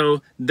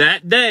 So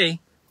that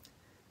day,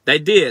 they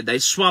did. They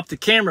swapped the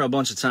camera a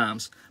bunch of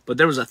times. But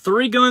there was a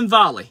 3-gun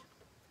volley.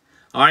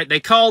 All right?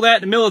 They call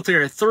that in the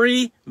military a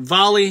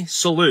 3-volley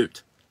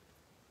salute.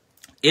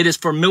 It is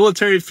for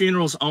military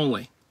funerals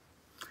only.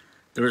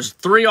 There's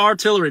 3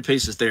 artillery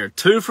pieces there.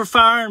 2 for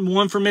fire and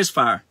 1 for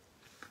misfire.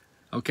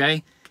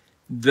 Okay?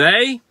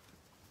 They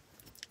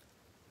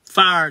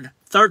fired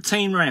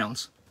 13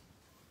 rounds.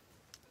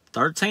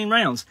 13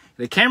 rounds.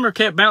 The camera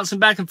kept bouncing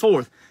back and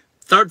forth.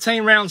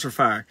 13 rounds were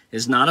fired.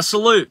 It's not a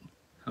salute.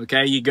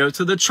 Okay, you go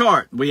to the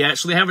chart. We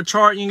actually have a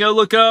chart you can go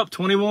look up.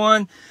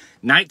 21,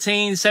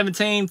 19,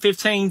 17,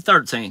 15,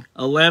 13,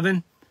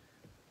 11,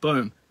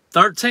 boom.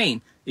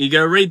 13. You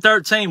go read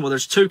 13. Well,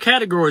 there's 2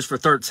 categories for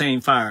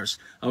 13 fires.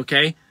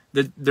 Okay,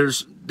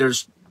 there's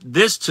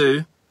this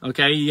 2.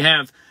 Okay, you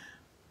have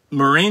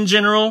Marine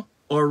General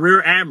or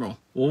Rear Admiral.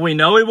 Well, we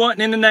know he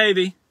wasn't in the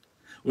Navy.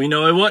 We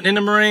know he wasn't in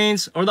the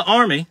Marines or the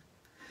Army.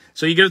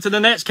 So you go to the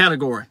next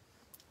category,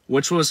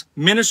 which was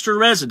Minister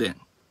Resident.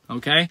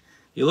 Okay?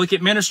 You look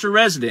at Minister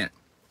Resident.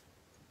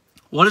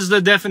 What is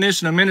the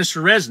definition of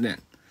Minister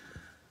Resident?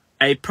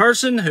 A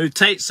person who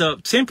takes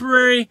up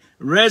temporary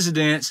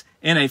residence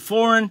in a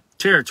foreign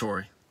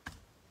territory.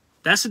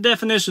 That's the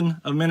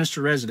definition of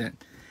Minister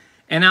Resident.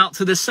 And out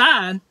to the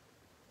side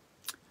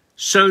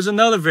shows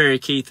another very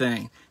key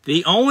thing.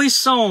 The only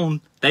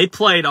song they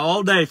played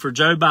all day for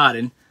Joe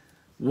Biden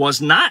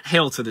was not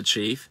Hail to the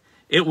Chief.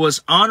 It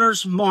was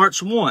Honors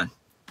March 1.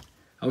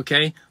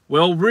 Okay?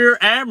 Well, Rear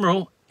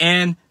Admiral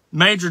and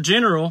Major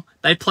General,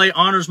 they play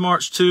Honors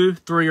March 2,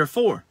 3, or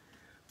 4.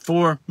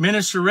 For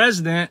Minister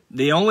Resident,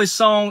 the only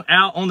song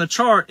out on the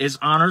chart is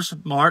Honors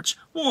March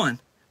 1,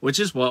 which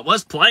is what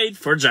was played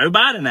for Joe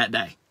Biden that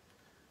day.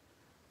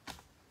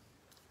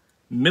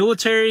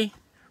 Military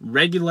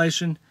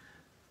regulation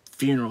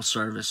funeral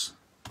service.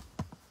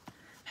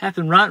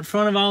 Happened right in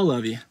front of all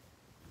of you.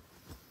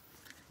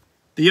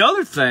 The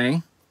other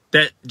thing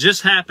that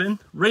just happened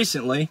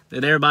recently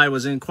that everybody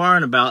was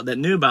inquiring about that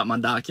knew about my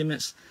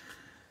documents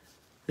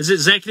is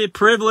executive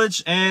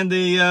privilege and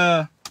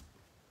the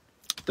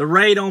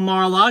raid on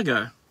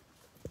Mar-a-Lago,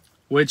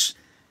 which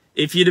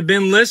if you'd have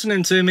been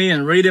listening to me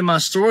and reading my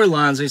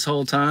storylines this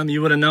whole time,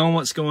 you would have known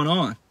what's going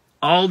on.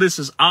 All this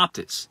is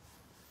optics.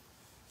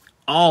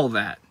 All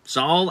that. It's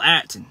all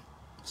acting.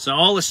 It's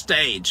all a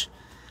stage.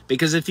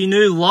 Because if you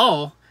knew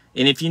law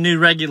and if you knew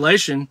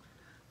regulation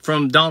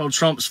from Donald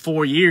Trump's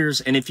 4 years,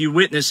 and if you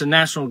witnessed a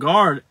National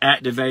Guard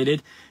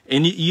activated,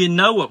 and you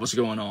know what was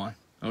going on,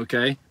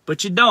 okay?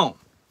 But you don't.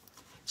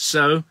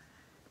 So,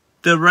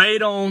 the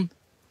raid on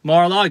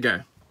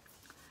Mar-a-Lago.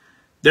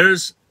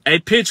 There's a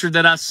picture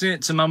that I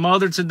sent to my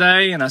mother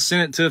today, and I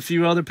sent it to a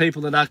few other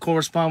people that I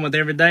correspond with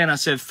every day, and I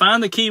said,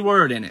 find the key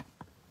word in it.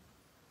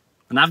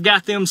 And I've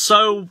got them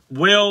so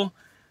well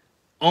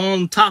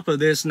on top of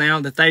this now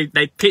that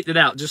they picked it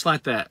out just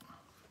like that.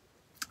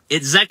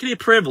 Executive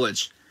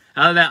privilege.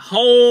 Out of that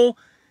whole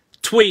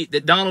tweet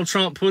that Donald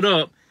Trump put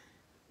up,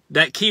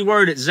 that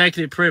keyword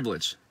executive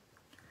privilege.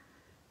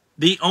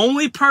 The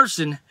only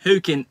person who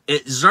can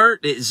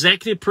exert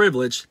executive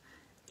privilege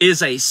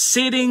is a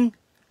sitting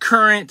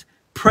current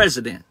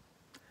president.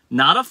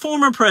 Not a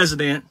former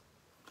president,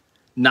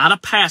 not a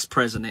past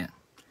president.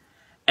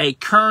 A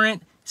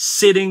current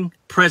sitting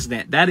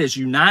president. That is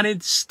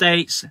United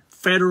States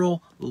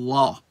federal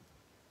law.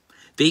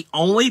 The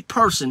only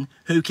person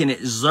who can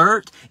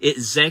exert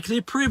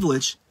executive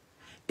privilege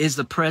is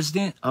the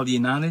President of the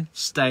United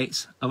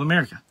States of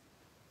America.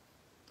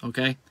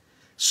 Okay?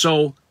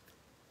 So,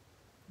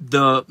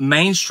 the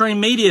mainstream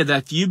media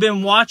that you've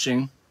been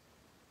watching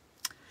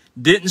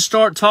didn't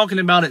start talking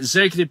about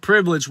executive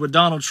privilege with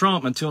Donald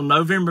Trump until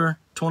November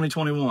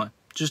 2021.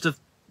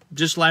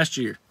 Just last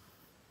year.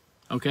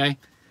 Okay?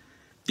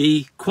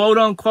 The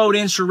quote-unquote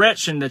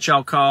insurrection that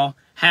y'all call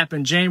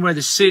happened January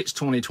the 6th,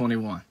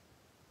 2021.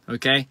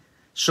 Okay?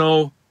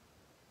 So,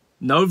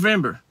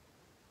 November.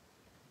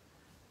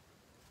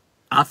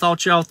 I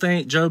thought y'all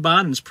think Joe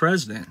Biden's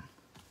president.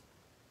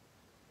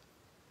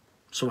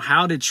 So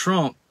how did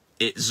Trump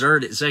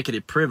exert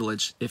executive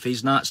privilege if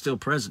he's not still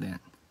president?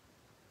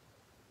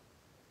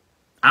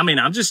 I mean,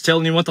 I'm just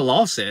telling you what the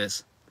law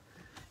says.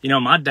 You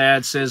know, my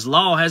dad says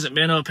law hasn't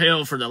been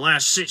upheld for the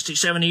last 60,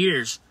 70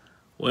 years.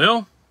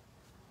 Well,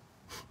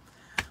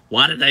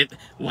 why did they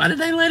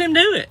let him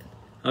do it?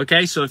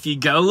 Okay, so if you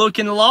go look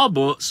in the law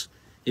books,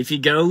 if you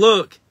go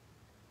look,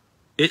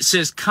 it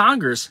says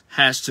Congress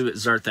has to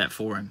exert that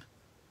for him.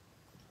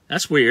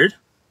 That's weird.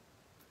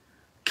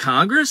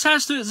 Congress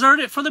has to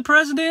exert it for the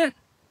president?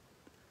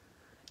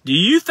 Do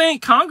you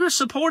think Congress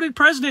supported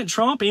President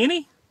Trump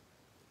any?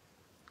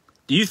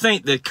 Do you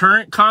think the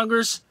current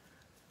Congress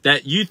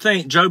that you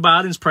think Joe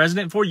Biden's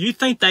president for, you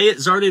think they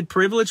exerted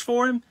privilege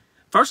for him?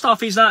 First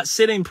off, he's not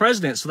sitting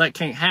president, so that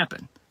can't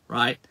happen,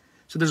 right?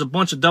 So there's a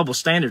bunch of double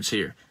standards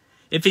here.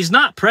 If he's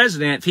not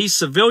president, if he's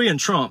civilian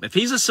Trump, if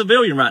he's a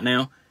civilian right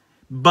now,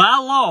 by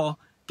law,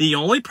 the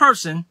only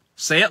person,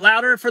 say it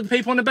louder for the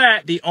people in the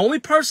back, the only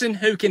person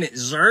who can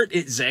exert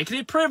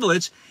executive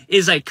privilege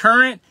is a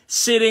current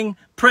sitting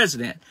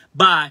president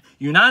by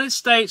United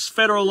States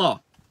federal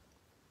law.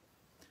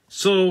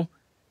 So,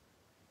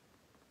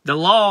 the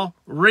law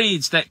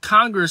reads that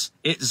Congress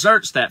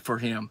exerts that for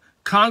him.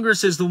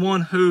 Congress is the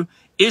one who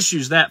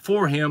issues that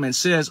for him and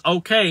says,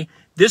 okay,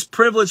 this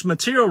privileged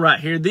material right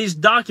here, these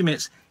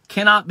documents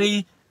cannot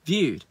be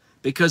viewed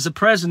because the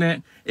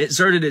president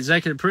exerted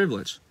executive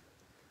privilege.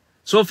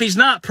 So if he's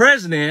not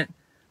president,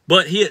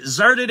 but he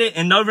exerted it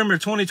in November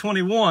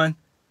 2021,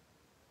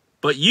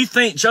 but you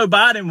think Joe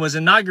Biden was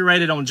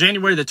inaugurated on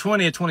January the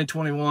 20th,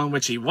 2021,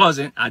 which he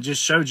wasn't. I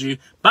just showed you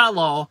by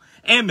law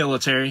and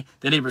military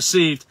that he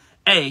received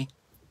a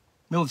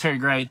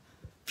military-grade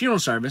funeral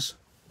service.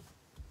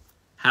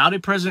 How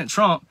did President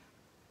Trump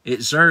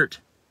exert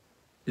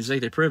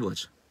executive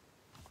privilege?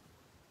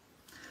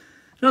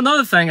 Now,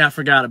 another thing I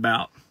forgot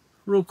about,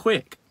 real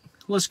quick.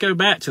 Let's go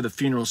back to the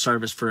funeral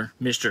service for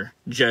Mr.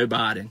 Joe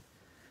Biden.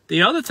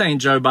 The other thing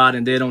Joe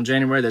Biden did on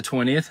January the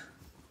 20th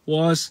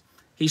was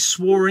he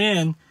swore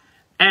in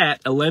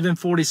at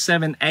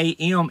 11:47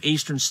 a.m.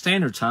 Eastern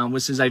Standard Time,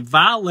 which is a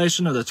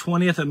violation of the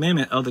 20th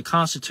Amendment of the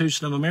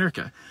Constitution of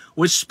America,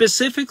 which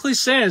specifically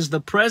says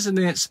the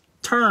president's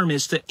term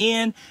is to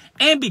end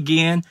and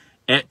begin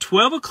at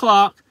 12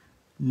 o'clock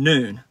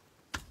noon.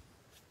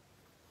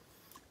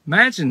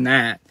 Imagine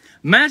that.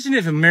 Imagine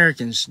if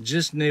Americans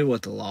just knew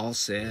what the law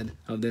said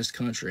of this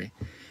country.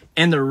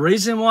 And the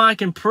reason why I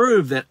can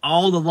prove that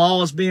all the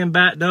law is being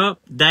backed up,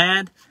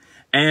 Dad,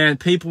 and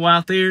people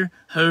out there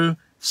who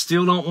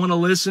still don't want to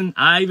listen.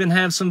 I even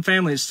have some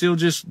family that's still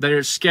just,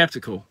 they're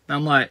skeptical.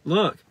 I'm like,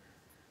 look,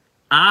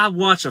 I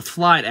watch a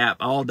flight app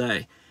all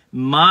day.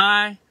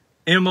 My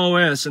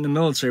MOS in the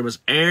military was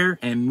air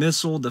and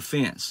missile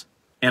defense.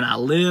 And I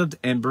lived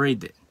and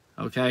breathed it.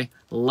 Okay?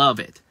 Love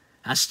it.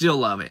 I still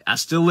love it. I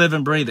still live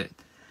and breathe it.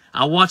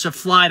 I watch a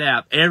flight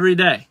app every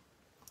day.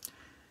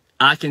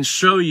 I can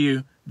show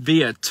you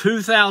via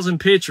 2,000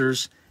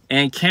 pictures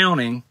and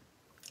counting,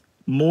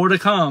 more to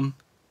come,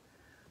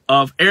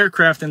 of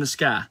aircraft in the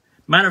sky.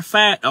 Matter of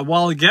fact, a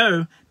while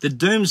ago, the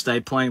Doomsday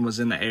plane was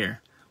in the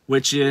air,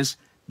 which is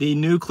the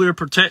nuclear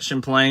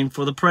protection plane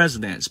for the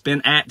president. It's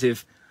been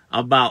active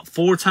about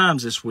 4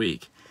 times this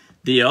week.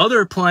 The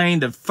other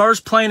plane, the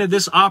first plane of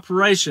this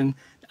operation,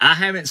 I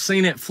haven't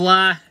seen it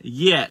fly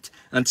yet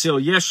until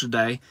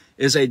yesterday,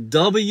 is a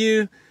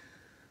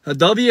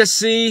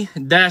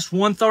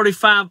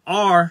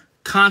WC-135R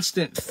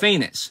Constant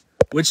Phoenix,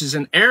 which is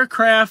an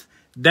aircraft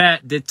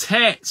that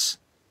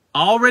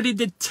already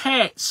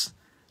detects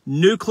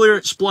nuclear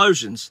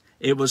explosions.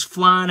 It was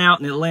flying out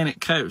in the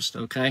Atlantic coast,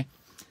 okay?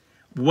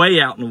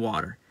 Way out in the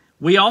water.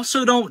 We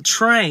also don't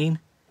train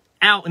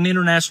out in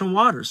international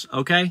waters,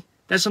 okay?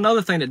 That's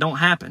another thing that don't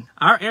happen.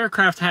 Our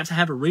aircraft have to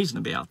have a reason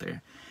to be out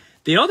there.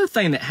 The other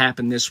thing that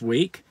happened this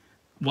week,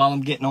 while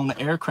I'm getting on the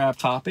aircraft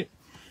topic,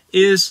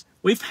 is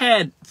we've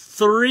had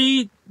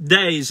 3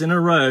 days in a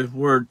row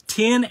where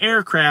 10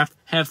 aircraft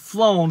have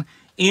flown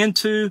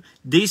into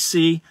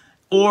D.C.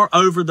 or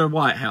over the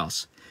White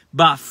House.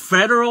 By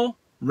federal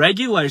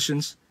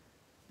regulations,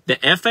 the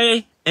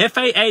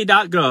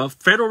FAA.gov,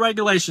 federal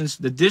regulations,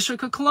 the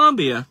District of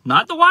Columbia,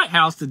 not the White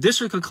House, the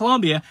District of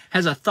Columbia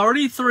has a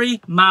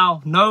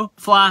 33-mile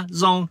no-fly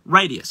zone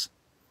radius.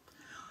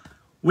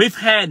 We've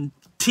had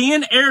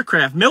 10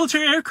 aircraft,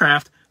 military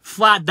aircraft,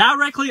 fly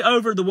directly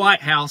over the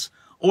White House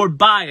or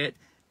by it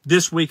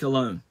this week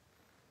alone.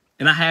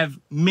 And I have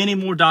many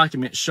more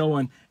documents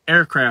showing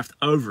aircraft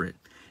over it.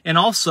 And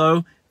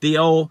also, the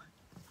old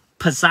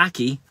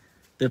Pazaki,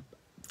 the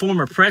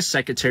former press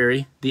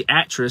secretary, the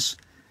actress,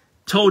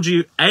 told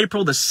you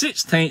April the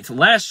 16th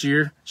last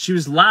year, she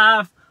was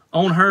live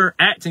on her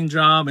acting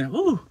job. And,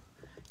 ooh,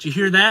 did you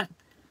hear that?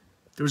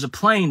 There was a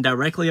plane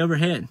directly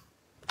overhead.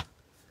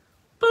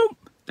 Boom.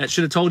 That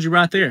should have told you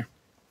right there.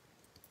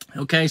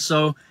 Okay,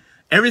 so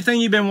everything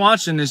you've been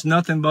watching is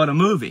nothing but a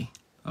movie.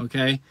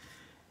 Okay?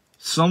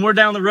 Somewhere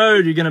down the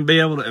road, you're going to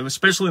be able to,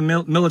 especially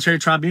when military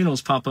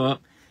tribunals pop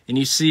up and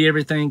you see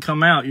everything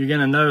come out, you're going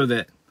to know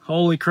that,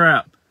 holy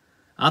crap,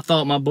 I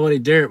thought my buddy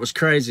Derek was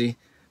crazy,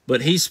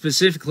 but he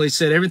specifically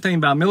said everything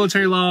about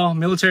military law,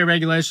 military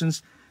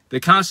regulations, the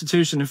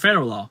Constitution, and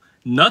federal law.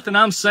 Nothing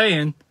I'm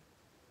saying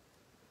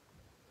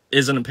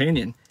is an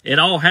opinion. It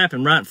all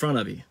happened right in front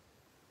of you.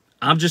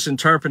 I'm just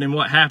interpreting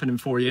what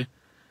happened for you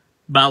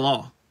by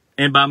law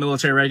and by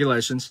military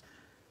regulations,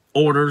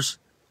 orders,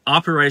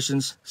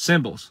 operations,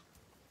 symbols.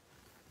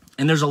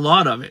 And there's a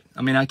lot of it.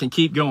 I mean, I can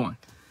keep going.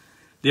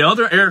 The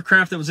other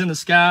aircraft that was in the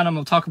sky, and I'm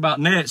going to talk about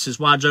next, is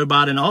why Joe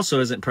Biden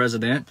also isn't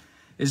president,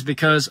 is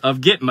because of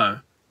Gitmo.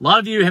 A lot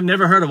of you have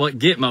never heard of what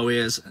Gitmo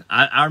is.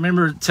 I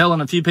remember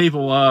telling a few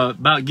people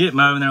about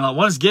Gitmo, and they're like,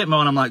 what is Gitmo?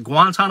 And I'm like,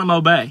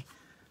 Guantanamo Bay.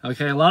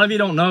 Okay, a lot of you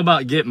don't know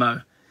about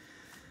Gitmo.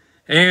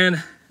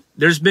 And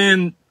there's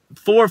been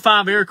 4 or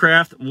 5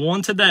 aircraft,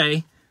 one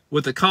today,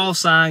 with the call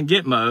sign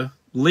Gitmo,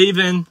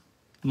 leaving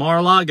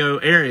Mar-a-Lago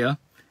area,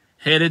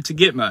 headed to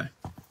Gitmo.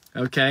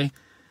 Okay.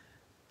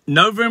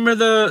 December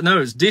the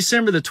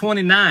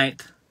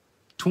 29th,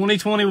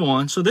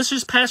 2021. So this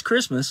is past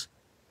Christmas.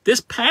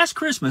 This past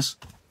Christmas,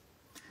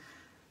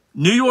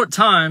 New York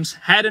Times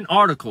had an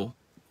article,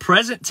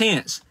 present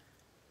tense,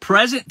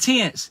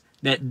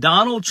 that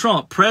Donald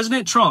Trump,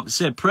 President Trump,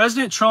 said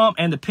President Trump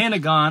and the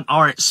Pentagon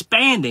are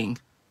expanding.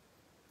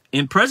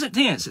 In present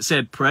tense, it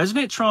said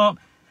President Trump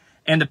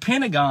and the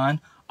Pentagon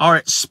are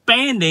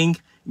expanding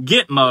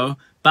Gitmo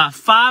by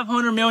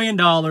 $500 million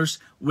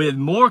with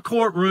more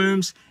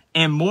courtrooms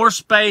and more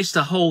space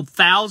to hold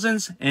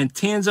thousands and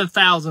tens of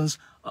thousands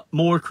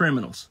more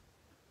criminals.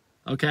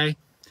 Okay?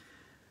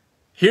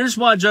 Here's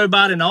why Joe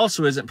Biden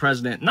also isn't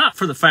president. Not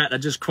for the fact I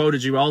just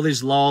quoted you all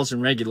these laws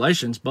and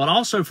regulations, but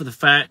also for the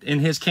fact in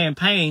his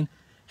campaign,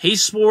 he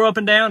swore up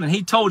and down and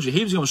he told you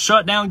he was going to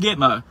shut down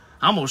Gitmo.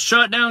 I'm going to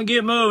shut down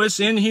Gitmo. It's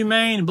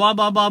inhumane and blah,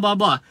 blah, blah, blah,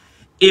 blah.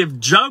 If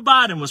Joe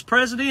Biden was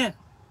president,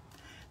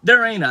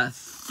 there ain't a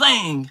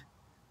thing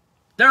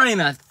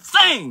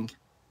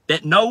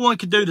that no one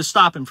could do to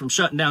stop him from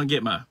shutting down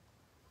Gitmo.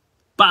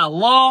 By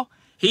law,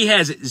 he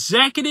has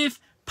executive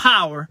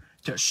power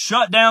to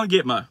shut down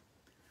Gitmo.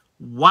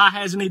 Why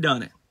hasn't he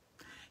done it?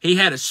 He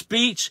had a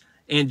speech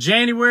in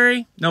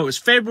February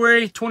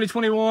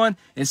 2021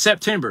 and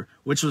September,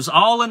 which was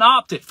all an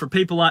optic for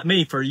people like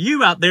me. For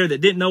you out there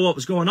that didn't know what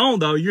was going on,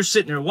 though, you're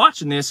sitting there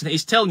watching this, and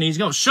he's telling you he's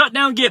going to shut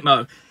down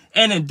Gitmo.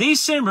 And in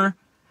December,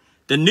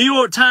 the New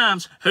York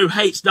Times, who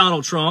hates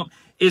Donald Trump,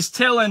 is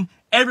telling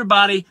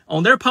everybody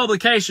on their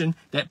publication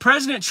that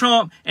President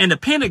Trump and the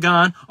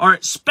Pentagon are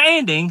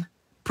expanding,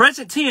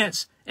 present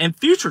tense and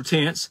future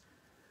tense,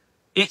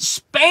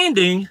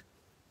 expanding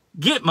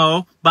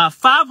Gitmo by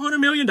 $500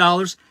 million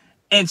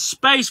and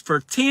space for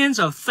tens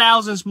of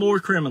thousands more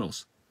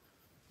criminals.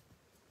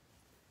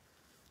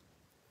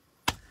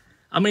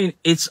 I mean,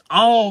 it's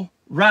all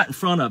right in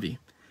front of you.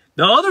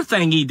 The other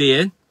thing he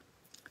did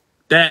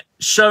that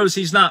shows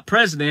he's not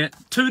president,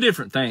 two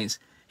different things.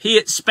 He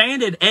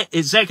expanded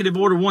Executive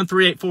Order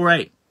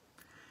 13848.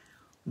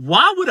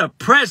 Why would a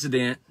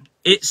president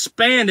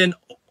expand an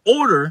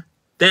order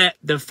that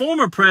the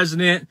former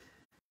president,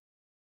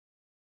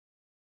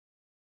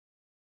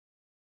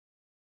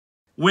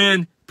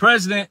 when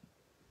President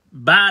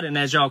Biden,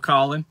 as y'all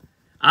call him,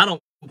 I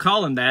don't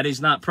call him that.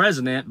 He's not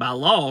president. By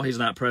law, he's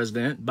not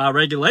president. By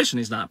regulation,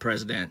 he's not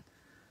president.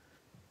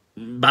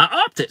 By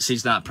optics,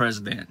 he's not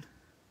president.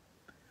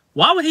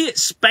 Why would he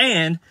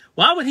expand?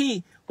 Why would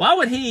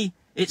he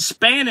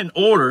expand an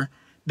order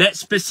that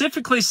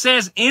specifically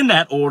says in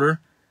that order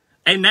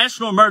a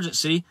national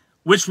emergency,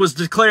 which was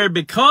declared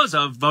because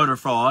of voter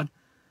fraud,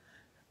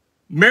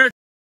 maritime,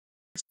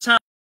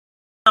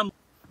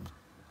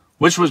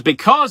 which was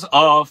because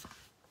of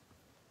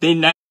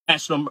the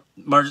national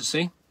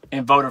emergency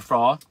and voter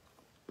fraud,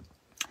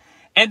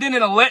 and then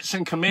an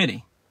election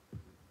committee,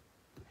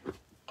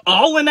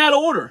 all in that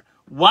order?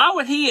 Why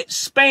would he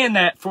expand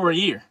that for a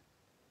year?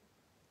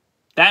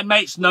 That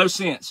makes no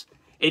sense.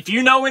 If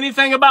you know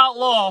anything about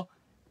law,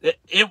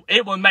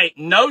 it would make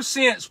no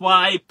sense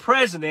why a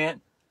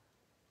president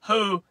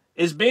who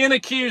is being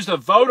accused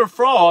of voter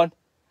fraud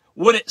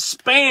would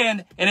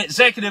expand an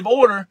executive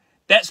order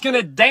that's going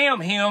to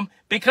damn him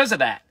because of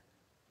that.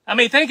 I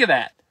mean, think of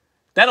that.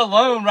 That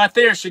alone right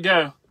there should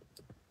go.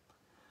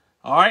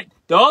 All right.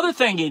 The other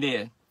thing he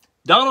did,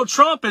 Donald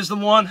Trump is the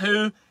one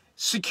who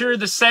secured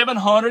the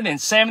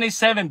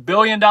 $777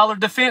 billion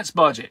defense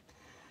budget.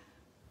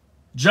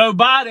 Joe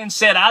Biden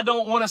said, I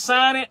don't want to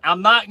sign it.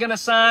 I'm not going to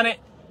sign it.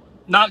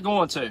 Not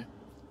going to.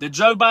 The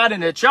Joe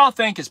Biden that y'all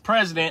think is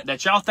president,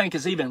 that y'all think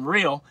is even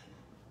real,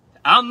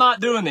 I'm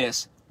not doing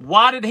this.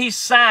 Why did he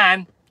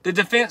sign the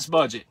defense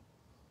budget?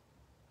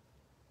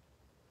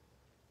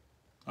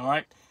 All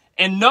right.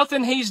 And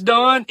nothing he's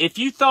done, if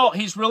you thought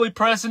he's really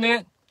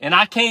president, and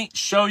I can't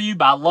show you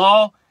by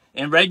law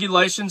and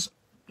regulations,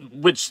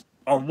 which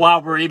are why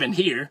we're even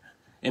here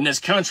in this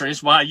country,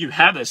 is why you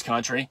have this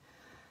country.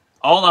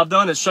 All I've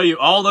done is show you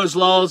all those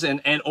laws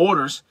and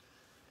orders.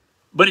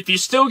 But if you're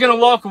still going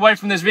to walk away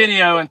from this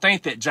video and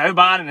think that Joe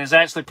Biden is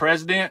actually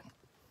president,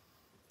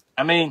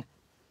 I mean,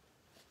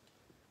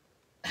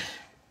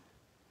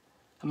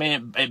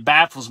 it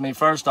baffles me,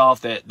 first off,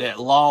 that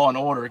law and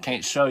order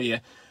can't show you.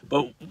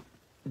 But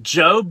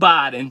Joe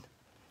Biden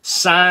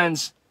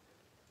signs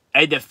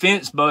a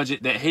defense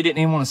budget that he didn't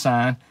even want to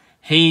sign.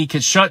 He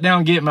could shut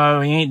down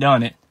Gitmo. He ain't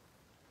done it.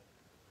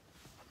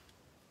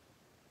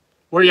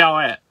 Where y'all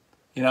at?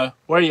 You know,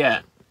 where you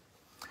at?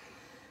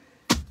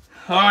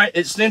 All right,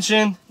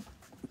 extension.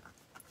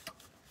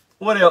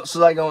 What else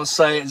was I going to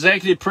say?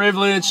 Executive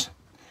privilege.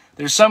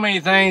 There's so many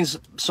things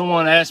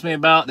someone asked me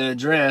about the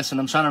address, and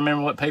I'm trying to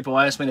remember what people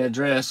asked me to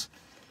address.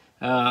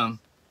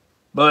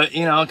 But,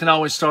 you know, I can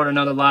always start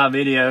another live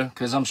video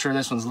because I'm sure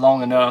this one's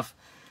long enough.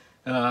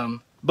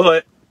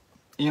 But,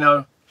 you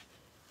know,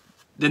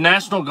 the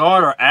National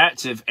Guard are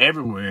active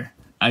everywhere.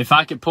 If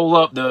I could pull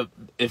up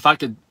if I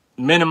could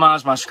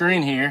minimize my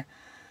screen here.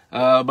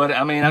 But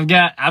I mean, I've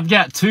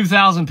got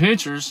 2,000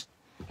 pictures,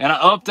 and I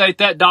update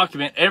that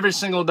document every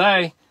single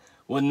day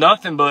with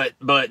nothing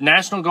but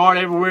National Guard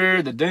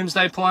everywhere, the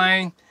Doomsday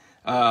plane.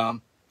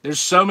 There's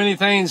so many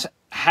things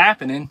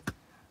happening,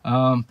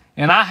 and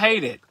I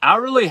hate it. I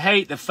really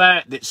hate the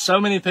fact that so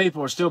many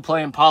people are still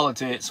playing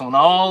politics on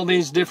all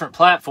these different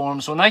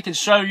platforms when they can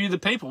show you the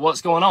people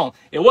what's going on.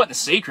 It wasn't a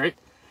secret.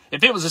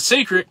 If it was a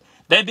secret,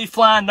 they'd be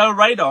flying no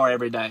radar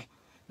every day.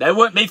 They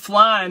wouldn't be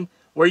flying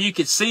where you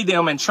could see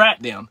them and track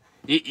them.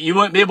 You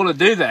wouldn't be able to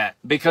do that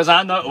because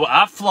I know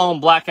I've flown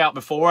blackout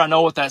before. I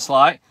know what that's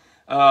like.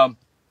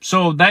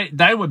 So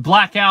they would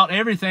black out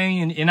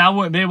everything, and I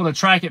wouldn't be able to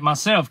track it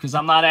myself because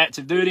I'm not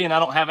active duty and I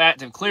don't have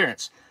active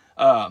clearance.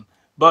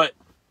 But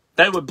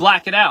they would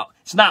black it out.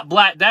 It's not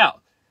blacked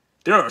out.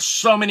 There are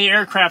so many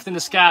aircraft in the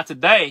sky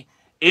today.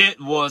 It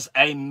was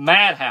a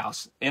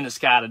madhouse in the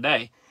sky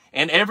today.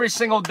 And every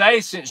single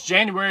day since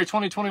January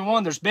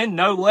 2021, there's been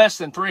no less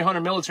than 300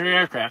 military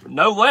aircraft.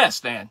 No less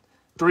than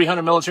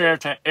 300 military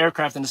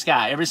aircraft in the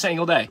sky every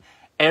single day.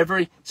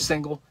 Every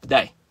single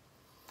day.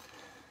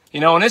 You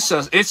know, and it's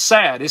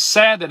sad. It's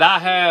sad that I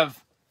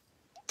have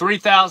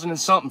 3,000 and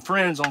something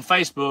friends on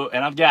Facebook,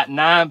 and I've got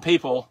 9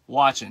 people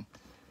watching.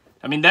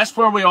 I mean, that's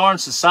where we are in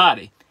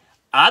society.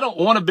 I don't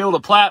want to build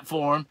a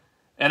platform,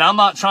 and I'm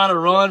not trying to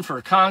run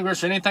for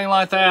Congress or anything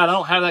like that. I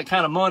don't have that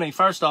kind of money,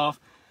 first off.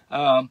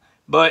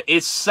 But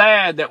it's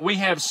sad that we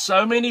have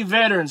so many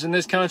veterans in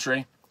this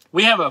country.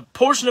 We have a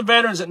portion of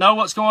veterans that know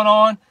what's going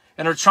on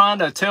and are trying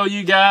to tell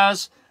you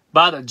guys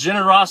by the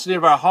generosity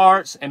of our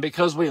hearts and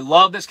because we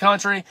love this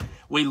country,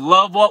 we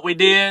love what we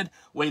did,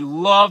 we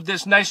love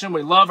this nation,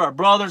 we love our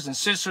brothers and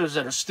sisters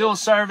that are still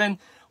serving,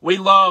 we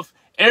love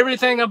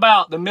everything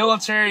about the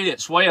military,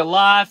 its way of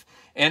life,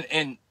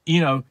 and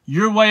you know,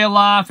 your way of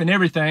life and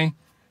everything.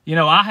 You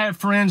know, I have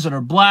friends that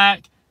are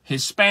black,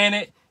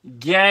 Hispanic,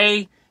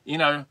 gay, you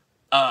know,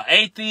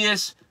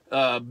 atheists,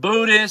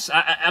 Buddhists.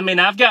 I mean,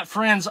 I've got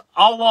friends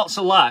all walks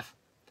of life.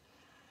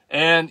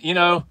 And, you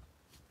know,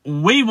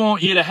 we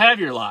want you to have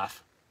your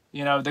life.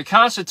 You know, the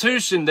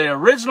Constitution, the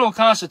original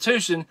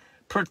Constitution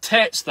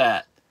protects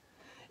that.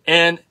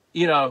 And,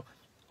 you know,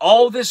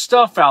 all this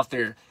stuff out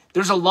there,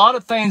 there's a lot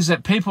of things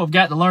that people have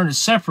got to learn to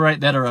separate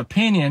that are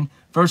opinion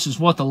versus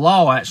what the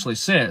law actually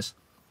says.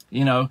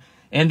 You know,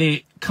 and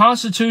the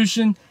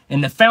Constitution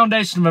and the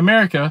foundation of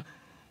America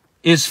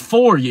is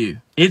for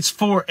you. It's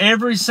for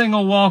every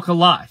single walk of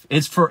life.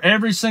 It's for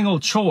every single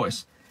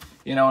choice.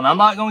 You know, and I'm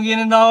not going to get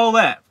into all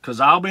that because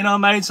I'll be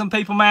made some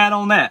people mad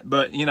on that.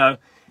 But, you know,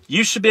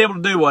 you should be able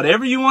to do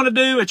whatever you want to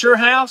do at your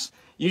house.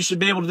 You should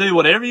be able to do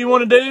whatever you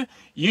want to do.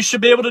 You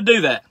should be able to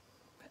do that.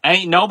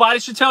 Ain't nobody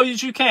should tell you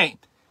that you can't.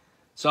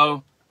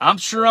 So I'm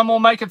sure I'm going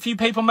to make a few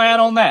people mad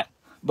on that.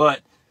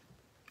 But,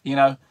 you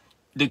know,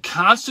 the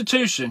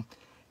Constitution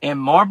in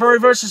Marbury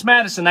versus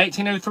Madison,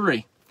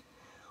 1803,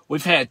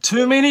 we've had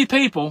too many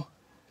people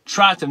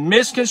try to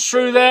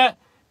misconstrue that,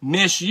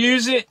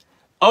 misuse it,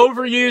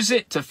 overuse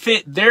it to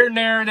fit their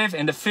narrative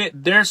and to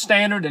fit their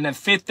standard and to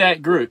fit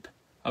that group.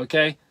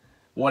 Okay?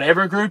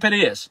 Whatever group it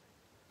is,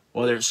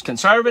 whether it's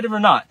conservative or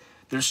not,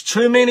 there's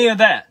too many of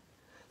that.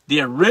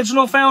 The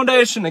original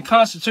foundation and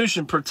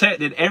Constitution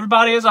protected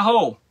everybody as a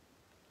whole.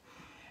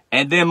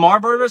 And then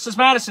Marbury versus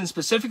Madison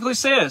specifically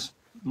says,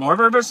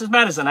 Marbury versus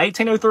Madison,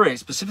 1803,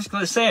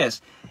 specifically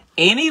says,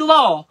 any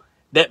law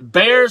that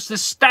bears the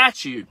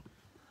statute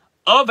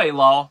of a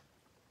law,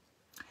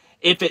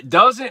 if it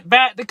doesn't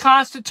back the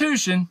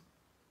Constitution,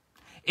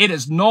 it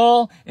is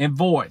null and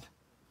void.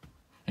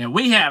 And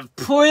we have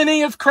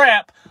plenty of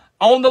crap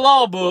on the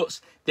law books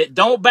that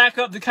don't back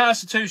up the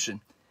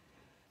Constitution.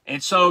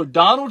 And so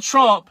Donald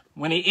Trump,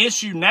 when he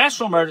issued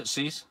national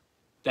emergencies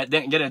that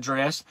didn't get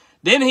addressed,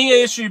 then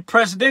he issued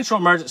presidential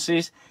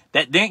emergencies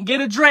that didn't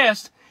get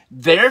addressed.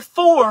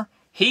 Therefore,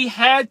 he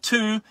had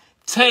to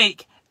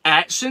take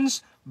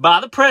actions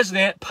by the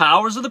president,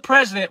 powers of the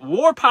president,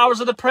 war powers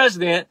of the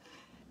president,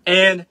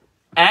 and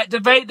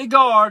activate the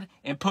guard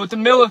and put the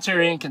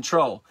military in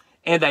control.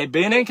 And they've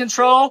been in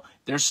control.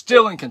 They're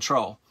still in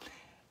control.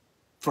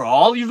 For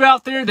all you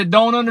out there that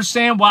don't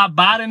understand why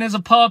Biden is a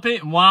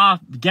puppet and why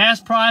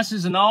gas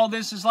prices and all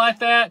this is like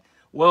that,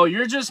 well,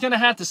 you're just going to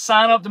have to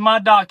sign up to my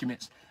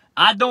documents.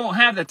 I don't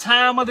have the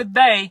time of the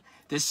day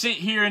to sit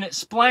here and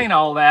explain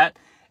all that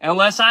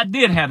unless I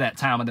did have that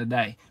time of the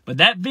day. But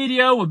that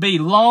video would be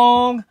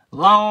long,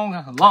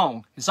 long,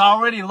 long. It's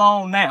already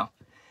long now.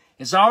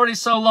 It's already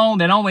so long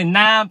that only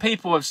 9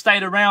 people have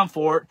stayed around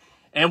for it,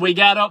 and we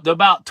got up to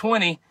about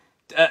 20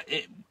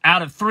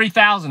 out of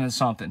 3,000 and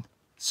something.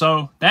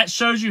 So that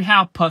shows you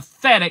how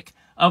pathetic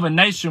of a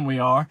nation we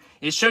are.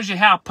 It shows you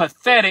how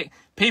pathetic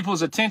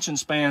people's attention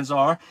spans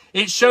are.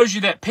 It shows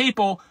you that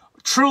people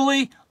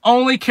truly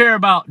only care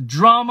about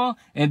drama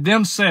and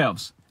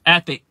themselves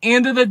at the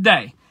end of the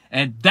day.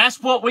 And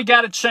that's what we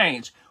got to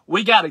change.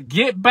 We got to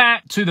get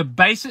back to the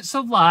basics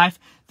of life,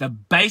 the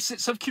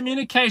basics of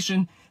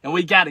communication, and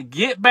we got to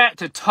get back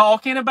to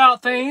talking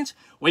about things.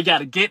 We got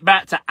to get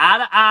back to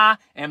eye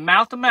and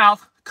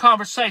mouth-to-mouth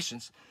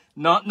conversations.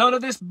 None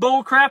of this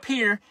bull crap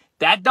here.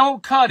 That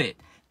don't cut it.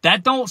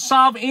 That don't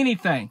solve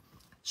anything.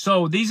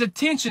 So these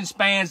attention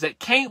spans that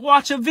can't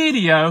watch a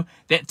video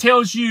that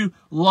tells you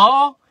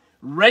law,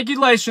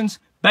 regulations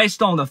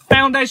based on the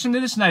foundation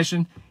of this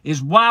nation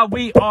is why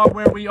we are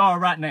where we are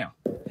right now.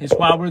 It's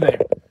why we're there.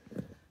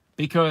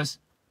 Because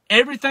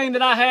everything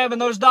that I have in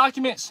those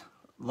documents,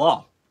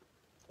 law,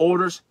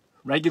 orders,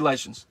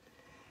 regulations,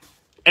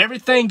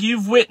 everything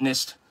you've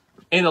witnessed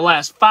in the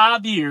last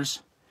 5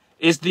 years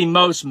is the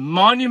most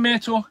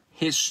monumental,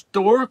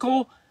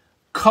 historical,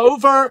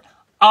 covert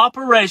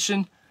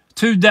operation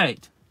to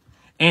date.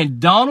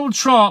 And Donald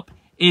Trump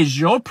is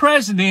your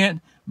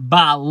president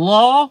by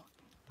law,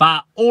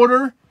 by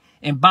order,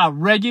 and by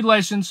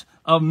regulations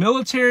of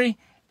military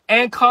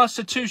and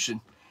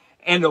Constitution.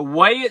 And the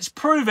way it's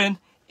proven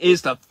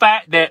is the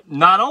fact that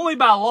not only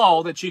by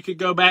law that you could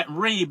go back and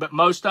read, but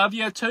most of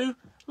you are too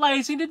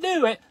lazy to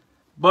do it,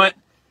 but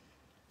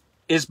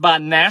is by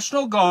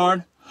National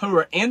Guard who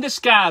are in the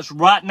skies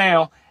right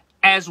now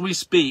as we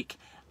speak,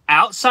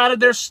 outside of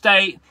their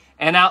state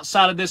and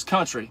outside of this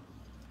country,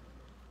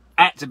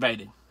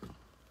 activated.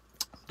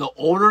 The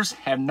orders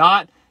have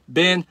not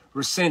been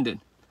rescinded.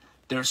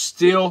 They're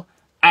still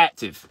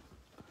active.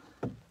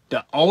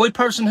 The only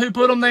person who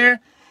put them there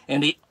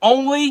and the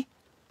only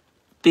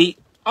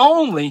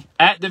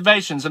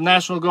activations of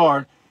National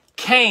Guard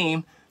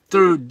came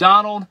through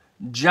Donald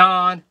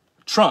John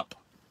Trump.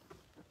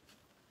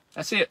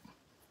 That's it.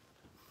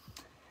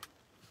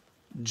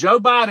 Joe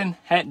Biden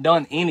hadn't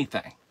done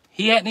anything.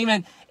 He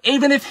hadn't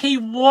even if he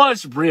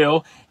was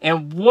real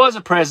and was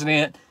a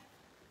president,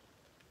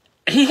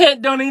 he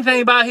hadn't done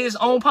anything about his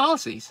own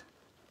policies.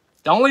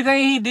 The only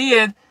thing he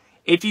did,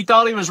 if you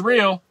thought he was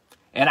real,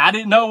 and I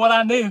didn't know what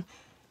I knew,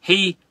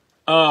 he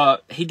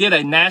did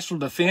a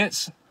national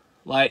defense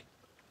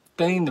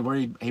thing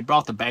where he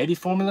brought the baby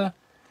formula.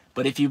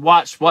 But if you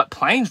watched what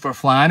planes were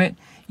flying it,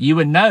 you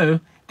would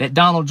know that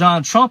Donald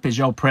John Trump is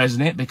your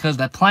president because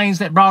the planes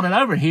that brought it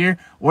over here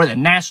were the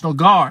National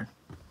Guard.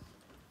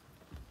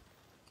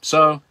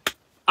 So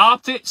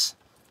optics.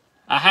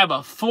 I have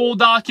a full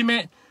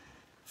document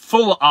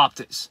full of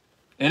optics.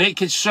 And it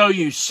can show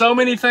you so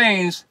many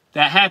things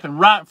that happen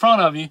right in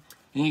front of you.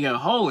 And you go,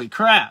 holy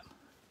crap.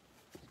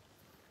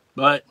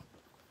 But,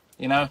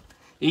 you know,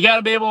 you got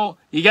to be able,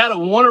 you got to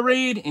want to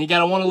read, and you got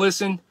to want to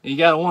listen. And you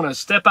got to want to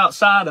step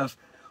outside of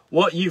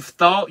what you've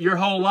thought your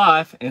whole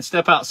life and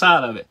step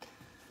outside of it.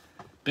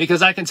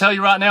 Because I can tell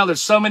you right now,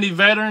 there's so many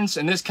veterans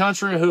in this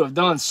country who have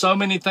done so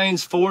many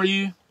things for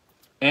you.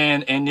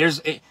 And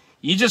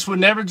you just would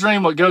never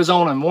dream what goes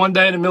on in one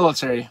day in the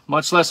military,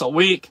 much less a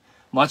week,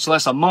 much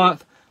less a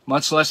month,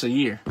 much less a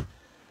year.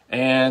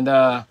 And,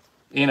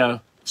 you know,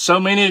 so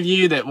many of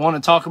you that want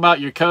to talk about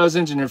your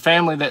cousins and your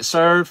family that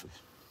serve,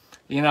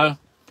 you know,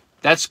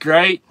 that's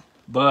great.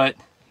 But,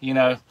 you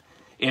know,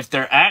 if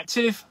they're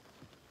active,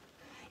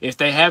 if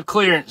they have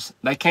clearance,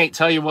 they can't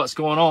tell you what's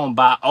going on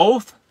by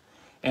oath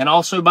and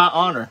also by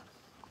honor.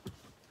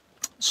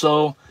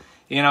 So,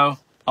 you know,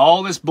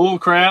 all this bull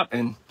crap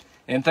and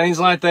things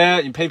like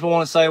that, and people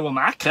want to say, well,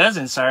 my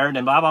cousin served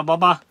and blah, blah, blah,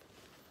 blah.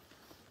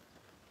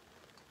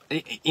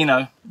 You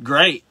know,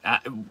 great.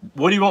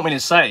 What do you want me to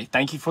say?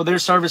 Thank you for their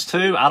service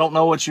too. I don't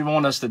know what you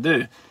want us to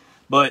do.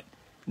 But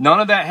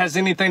none of that has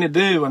anything to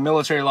do with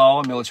military law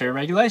and military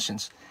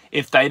regulations.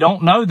 If they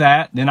don't know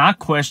that, then I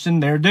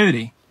question their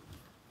duty.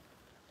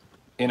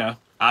 You know,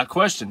 I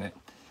question it.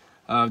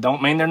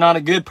 Don't mean they're not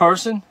a good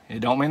person. It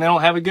don't mean they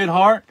don't have a good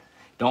heart.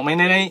 Don't mean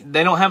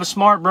they don't have a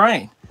smart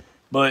brain.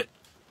 But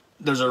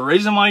there's a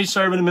reason why you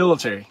serve in the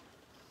military.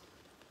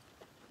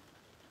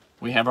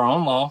 We have our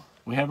own law.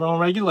 We have our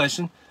own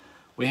regulation.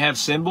 We have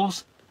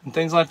symbols and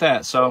things like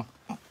that. So,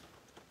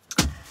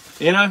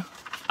 you know,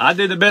 I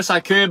did the best I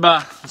could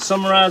by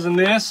summarizing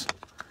this.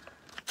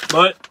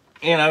 But,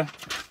 you know,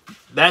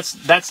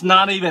 that's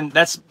not even,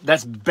 that's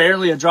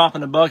barely a drop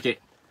in the bucket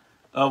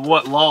of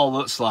what law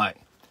looks like.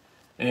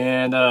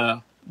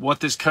 And what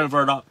this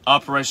covert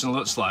operation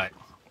looks like.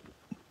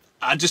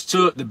 I just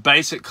took the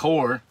basic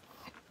core.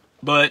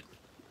 But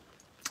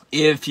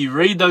if you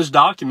read those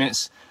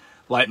documents,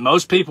 like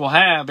most people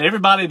have,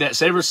 everybody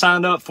that's ever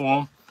signed up for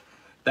them,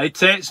 they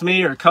text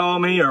me or call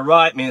me or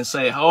write me and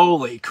say,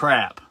 holy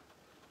crap.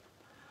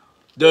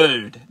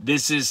 Dude,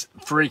 this is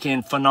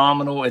freaking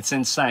phenomenal. It's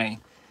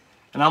insane.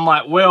 And I'm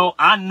like, well,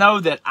 I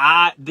know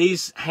that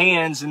these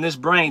hands and this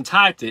brain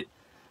typed it,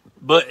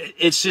 but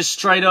it's just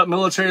straight up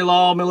military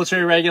law,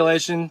 military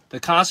regulation, the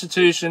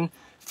Constitution,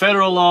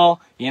 federal law,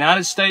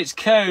 United States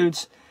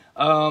codes,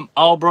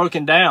 all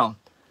broken down.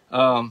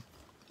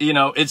 You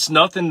know, it's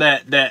nothing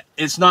that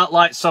it's not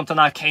like something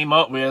I came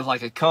up with,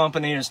 like a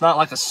company. It's not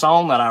like a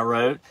song that I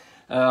wrote.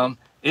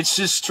 It's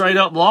just straight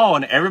up law,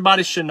 and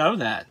everybody should know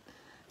that.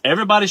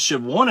 Everybody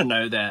should want to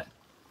know that.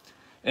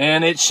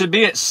 And it should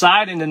be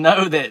exciting to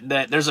know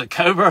that there's a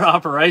covert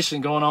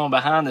operation going on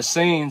behind the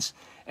scenes,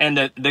 and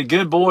the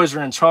good boys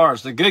are in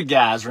charge. The good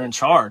guys are in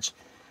charge.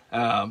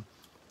 And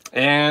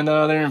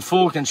they're in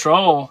full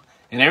control,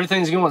 and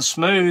everything's going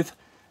smooth.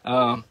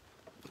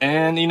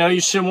 And, you know,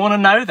 you should want to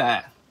know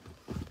that.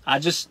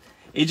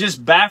 It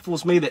just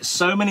baffles me that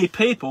so many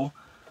people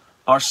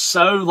are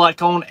so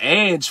like on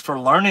edge for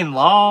learning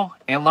law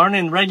and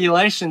learning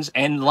regulations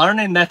and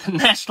learning that the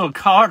National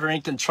Guard are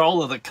in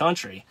control of the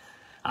country.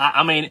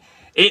 I mean,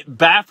 it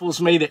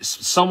baffles me that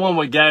someone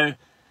would go,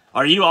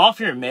 are you off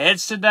your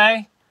meds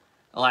today?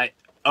 Like,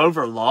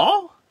 over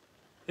law?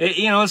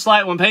 You know, it's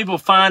like when people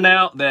find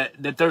out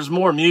that there's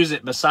more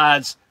music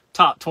besides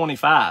top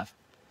 25.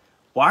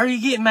 Why are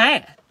you getting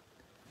mad?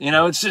 You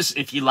know, it's just,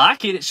 if you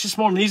like it, it's just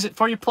more music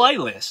for your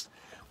playlist.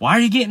 Why are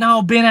you getting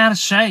all bent out of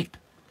shape?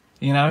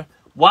 You know,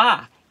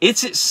 why?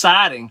 It's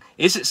exciting.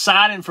 It's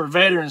exciting for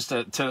veterans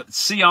to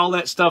see all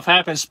that stuff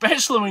happen,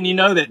 especially when you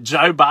know that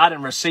Joe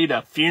Biden received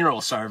a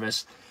funeral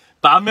service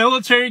by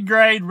military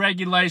grade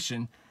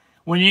regulation.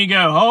 When you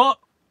go,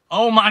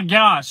 oh my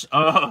gosh,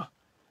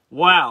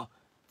 wow,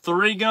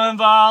 3-gun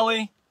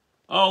volley.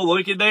 Oh,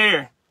 look at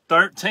there.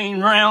 13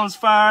 rounds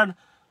fired.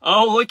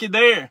 Oh, look at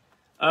there.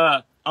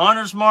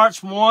 Honors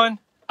March 1.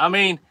 I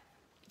mean,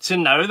 to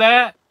know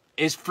that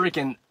is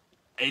freaking,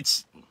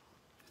 it's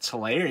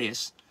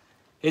hilarious.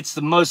 It's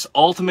the most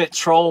ultimate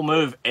troll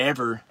move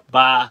ever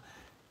by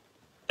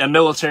a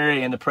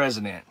military and the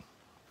president.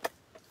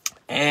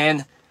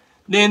 And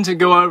then to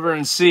go over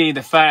and see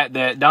the fact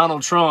that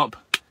Donald Trump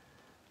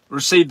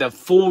received a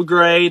full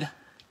grade,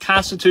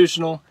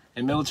 constitutional,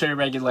 and military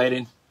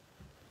regulated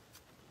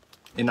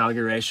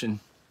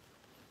inauguration.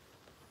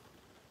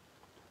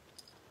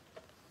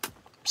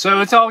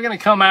 So it's all going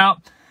to come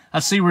out. I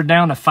see we're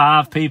down to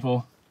 5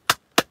 people.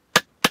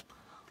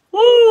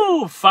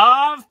 Woo!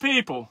 5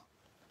 people.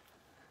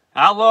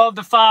 I love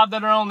the 5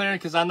 that are on there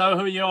because I know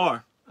who you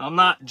are. I'm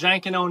not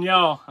janking on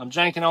y'all. I'm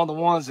janking on the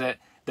ones that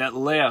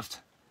left.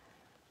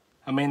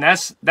 I mean,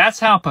 that's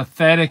how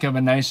pathetic of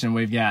a nation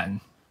we've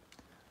gotten.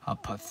 A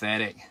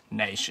pathetic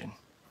nation.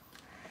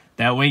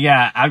 That we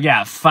got, I've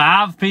got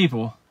 5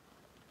 people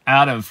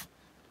out of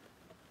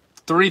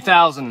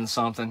 3,000 and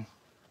something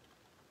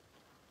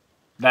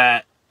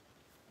that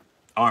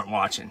aren't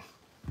watching.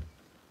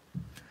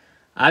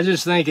 I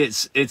just think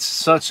it's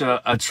such a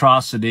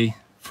atrocity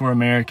for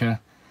America.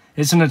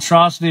 It's an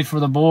atrocity for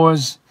the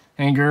boys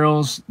and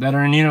girls that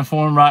are in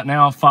uniform right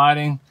now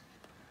fighting,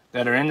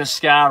 that are in the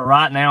sky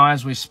right now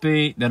as we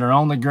speak, that are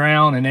on the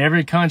ground in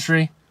every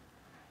country.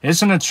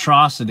 It's an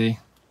atrocity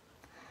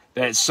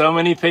that so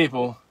many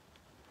people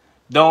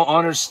don't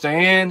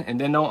understand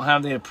and then don't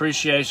have the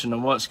appreciation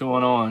of what's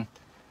going on.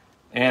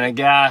 And a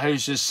guy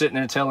who's just sitting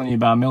there telling you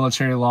about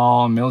military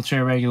law and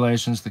military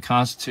regulations, the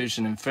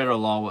Constitution and federal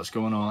law, what's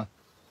going on.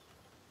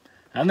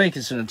 I think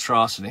it's an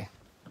atrocity.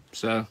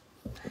 So,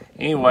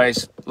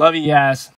 anyways, love you guys.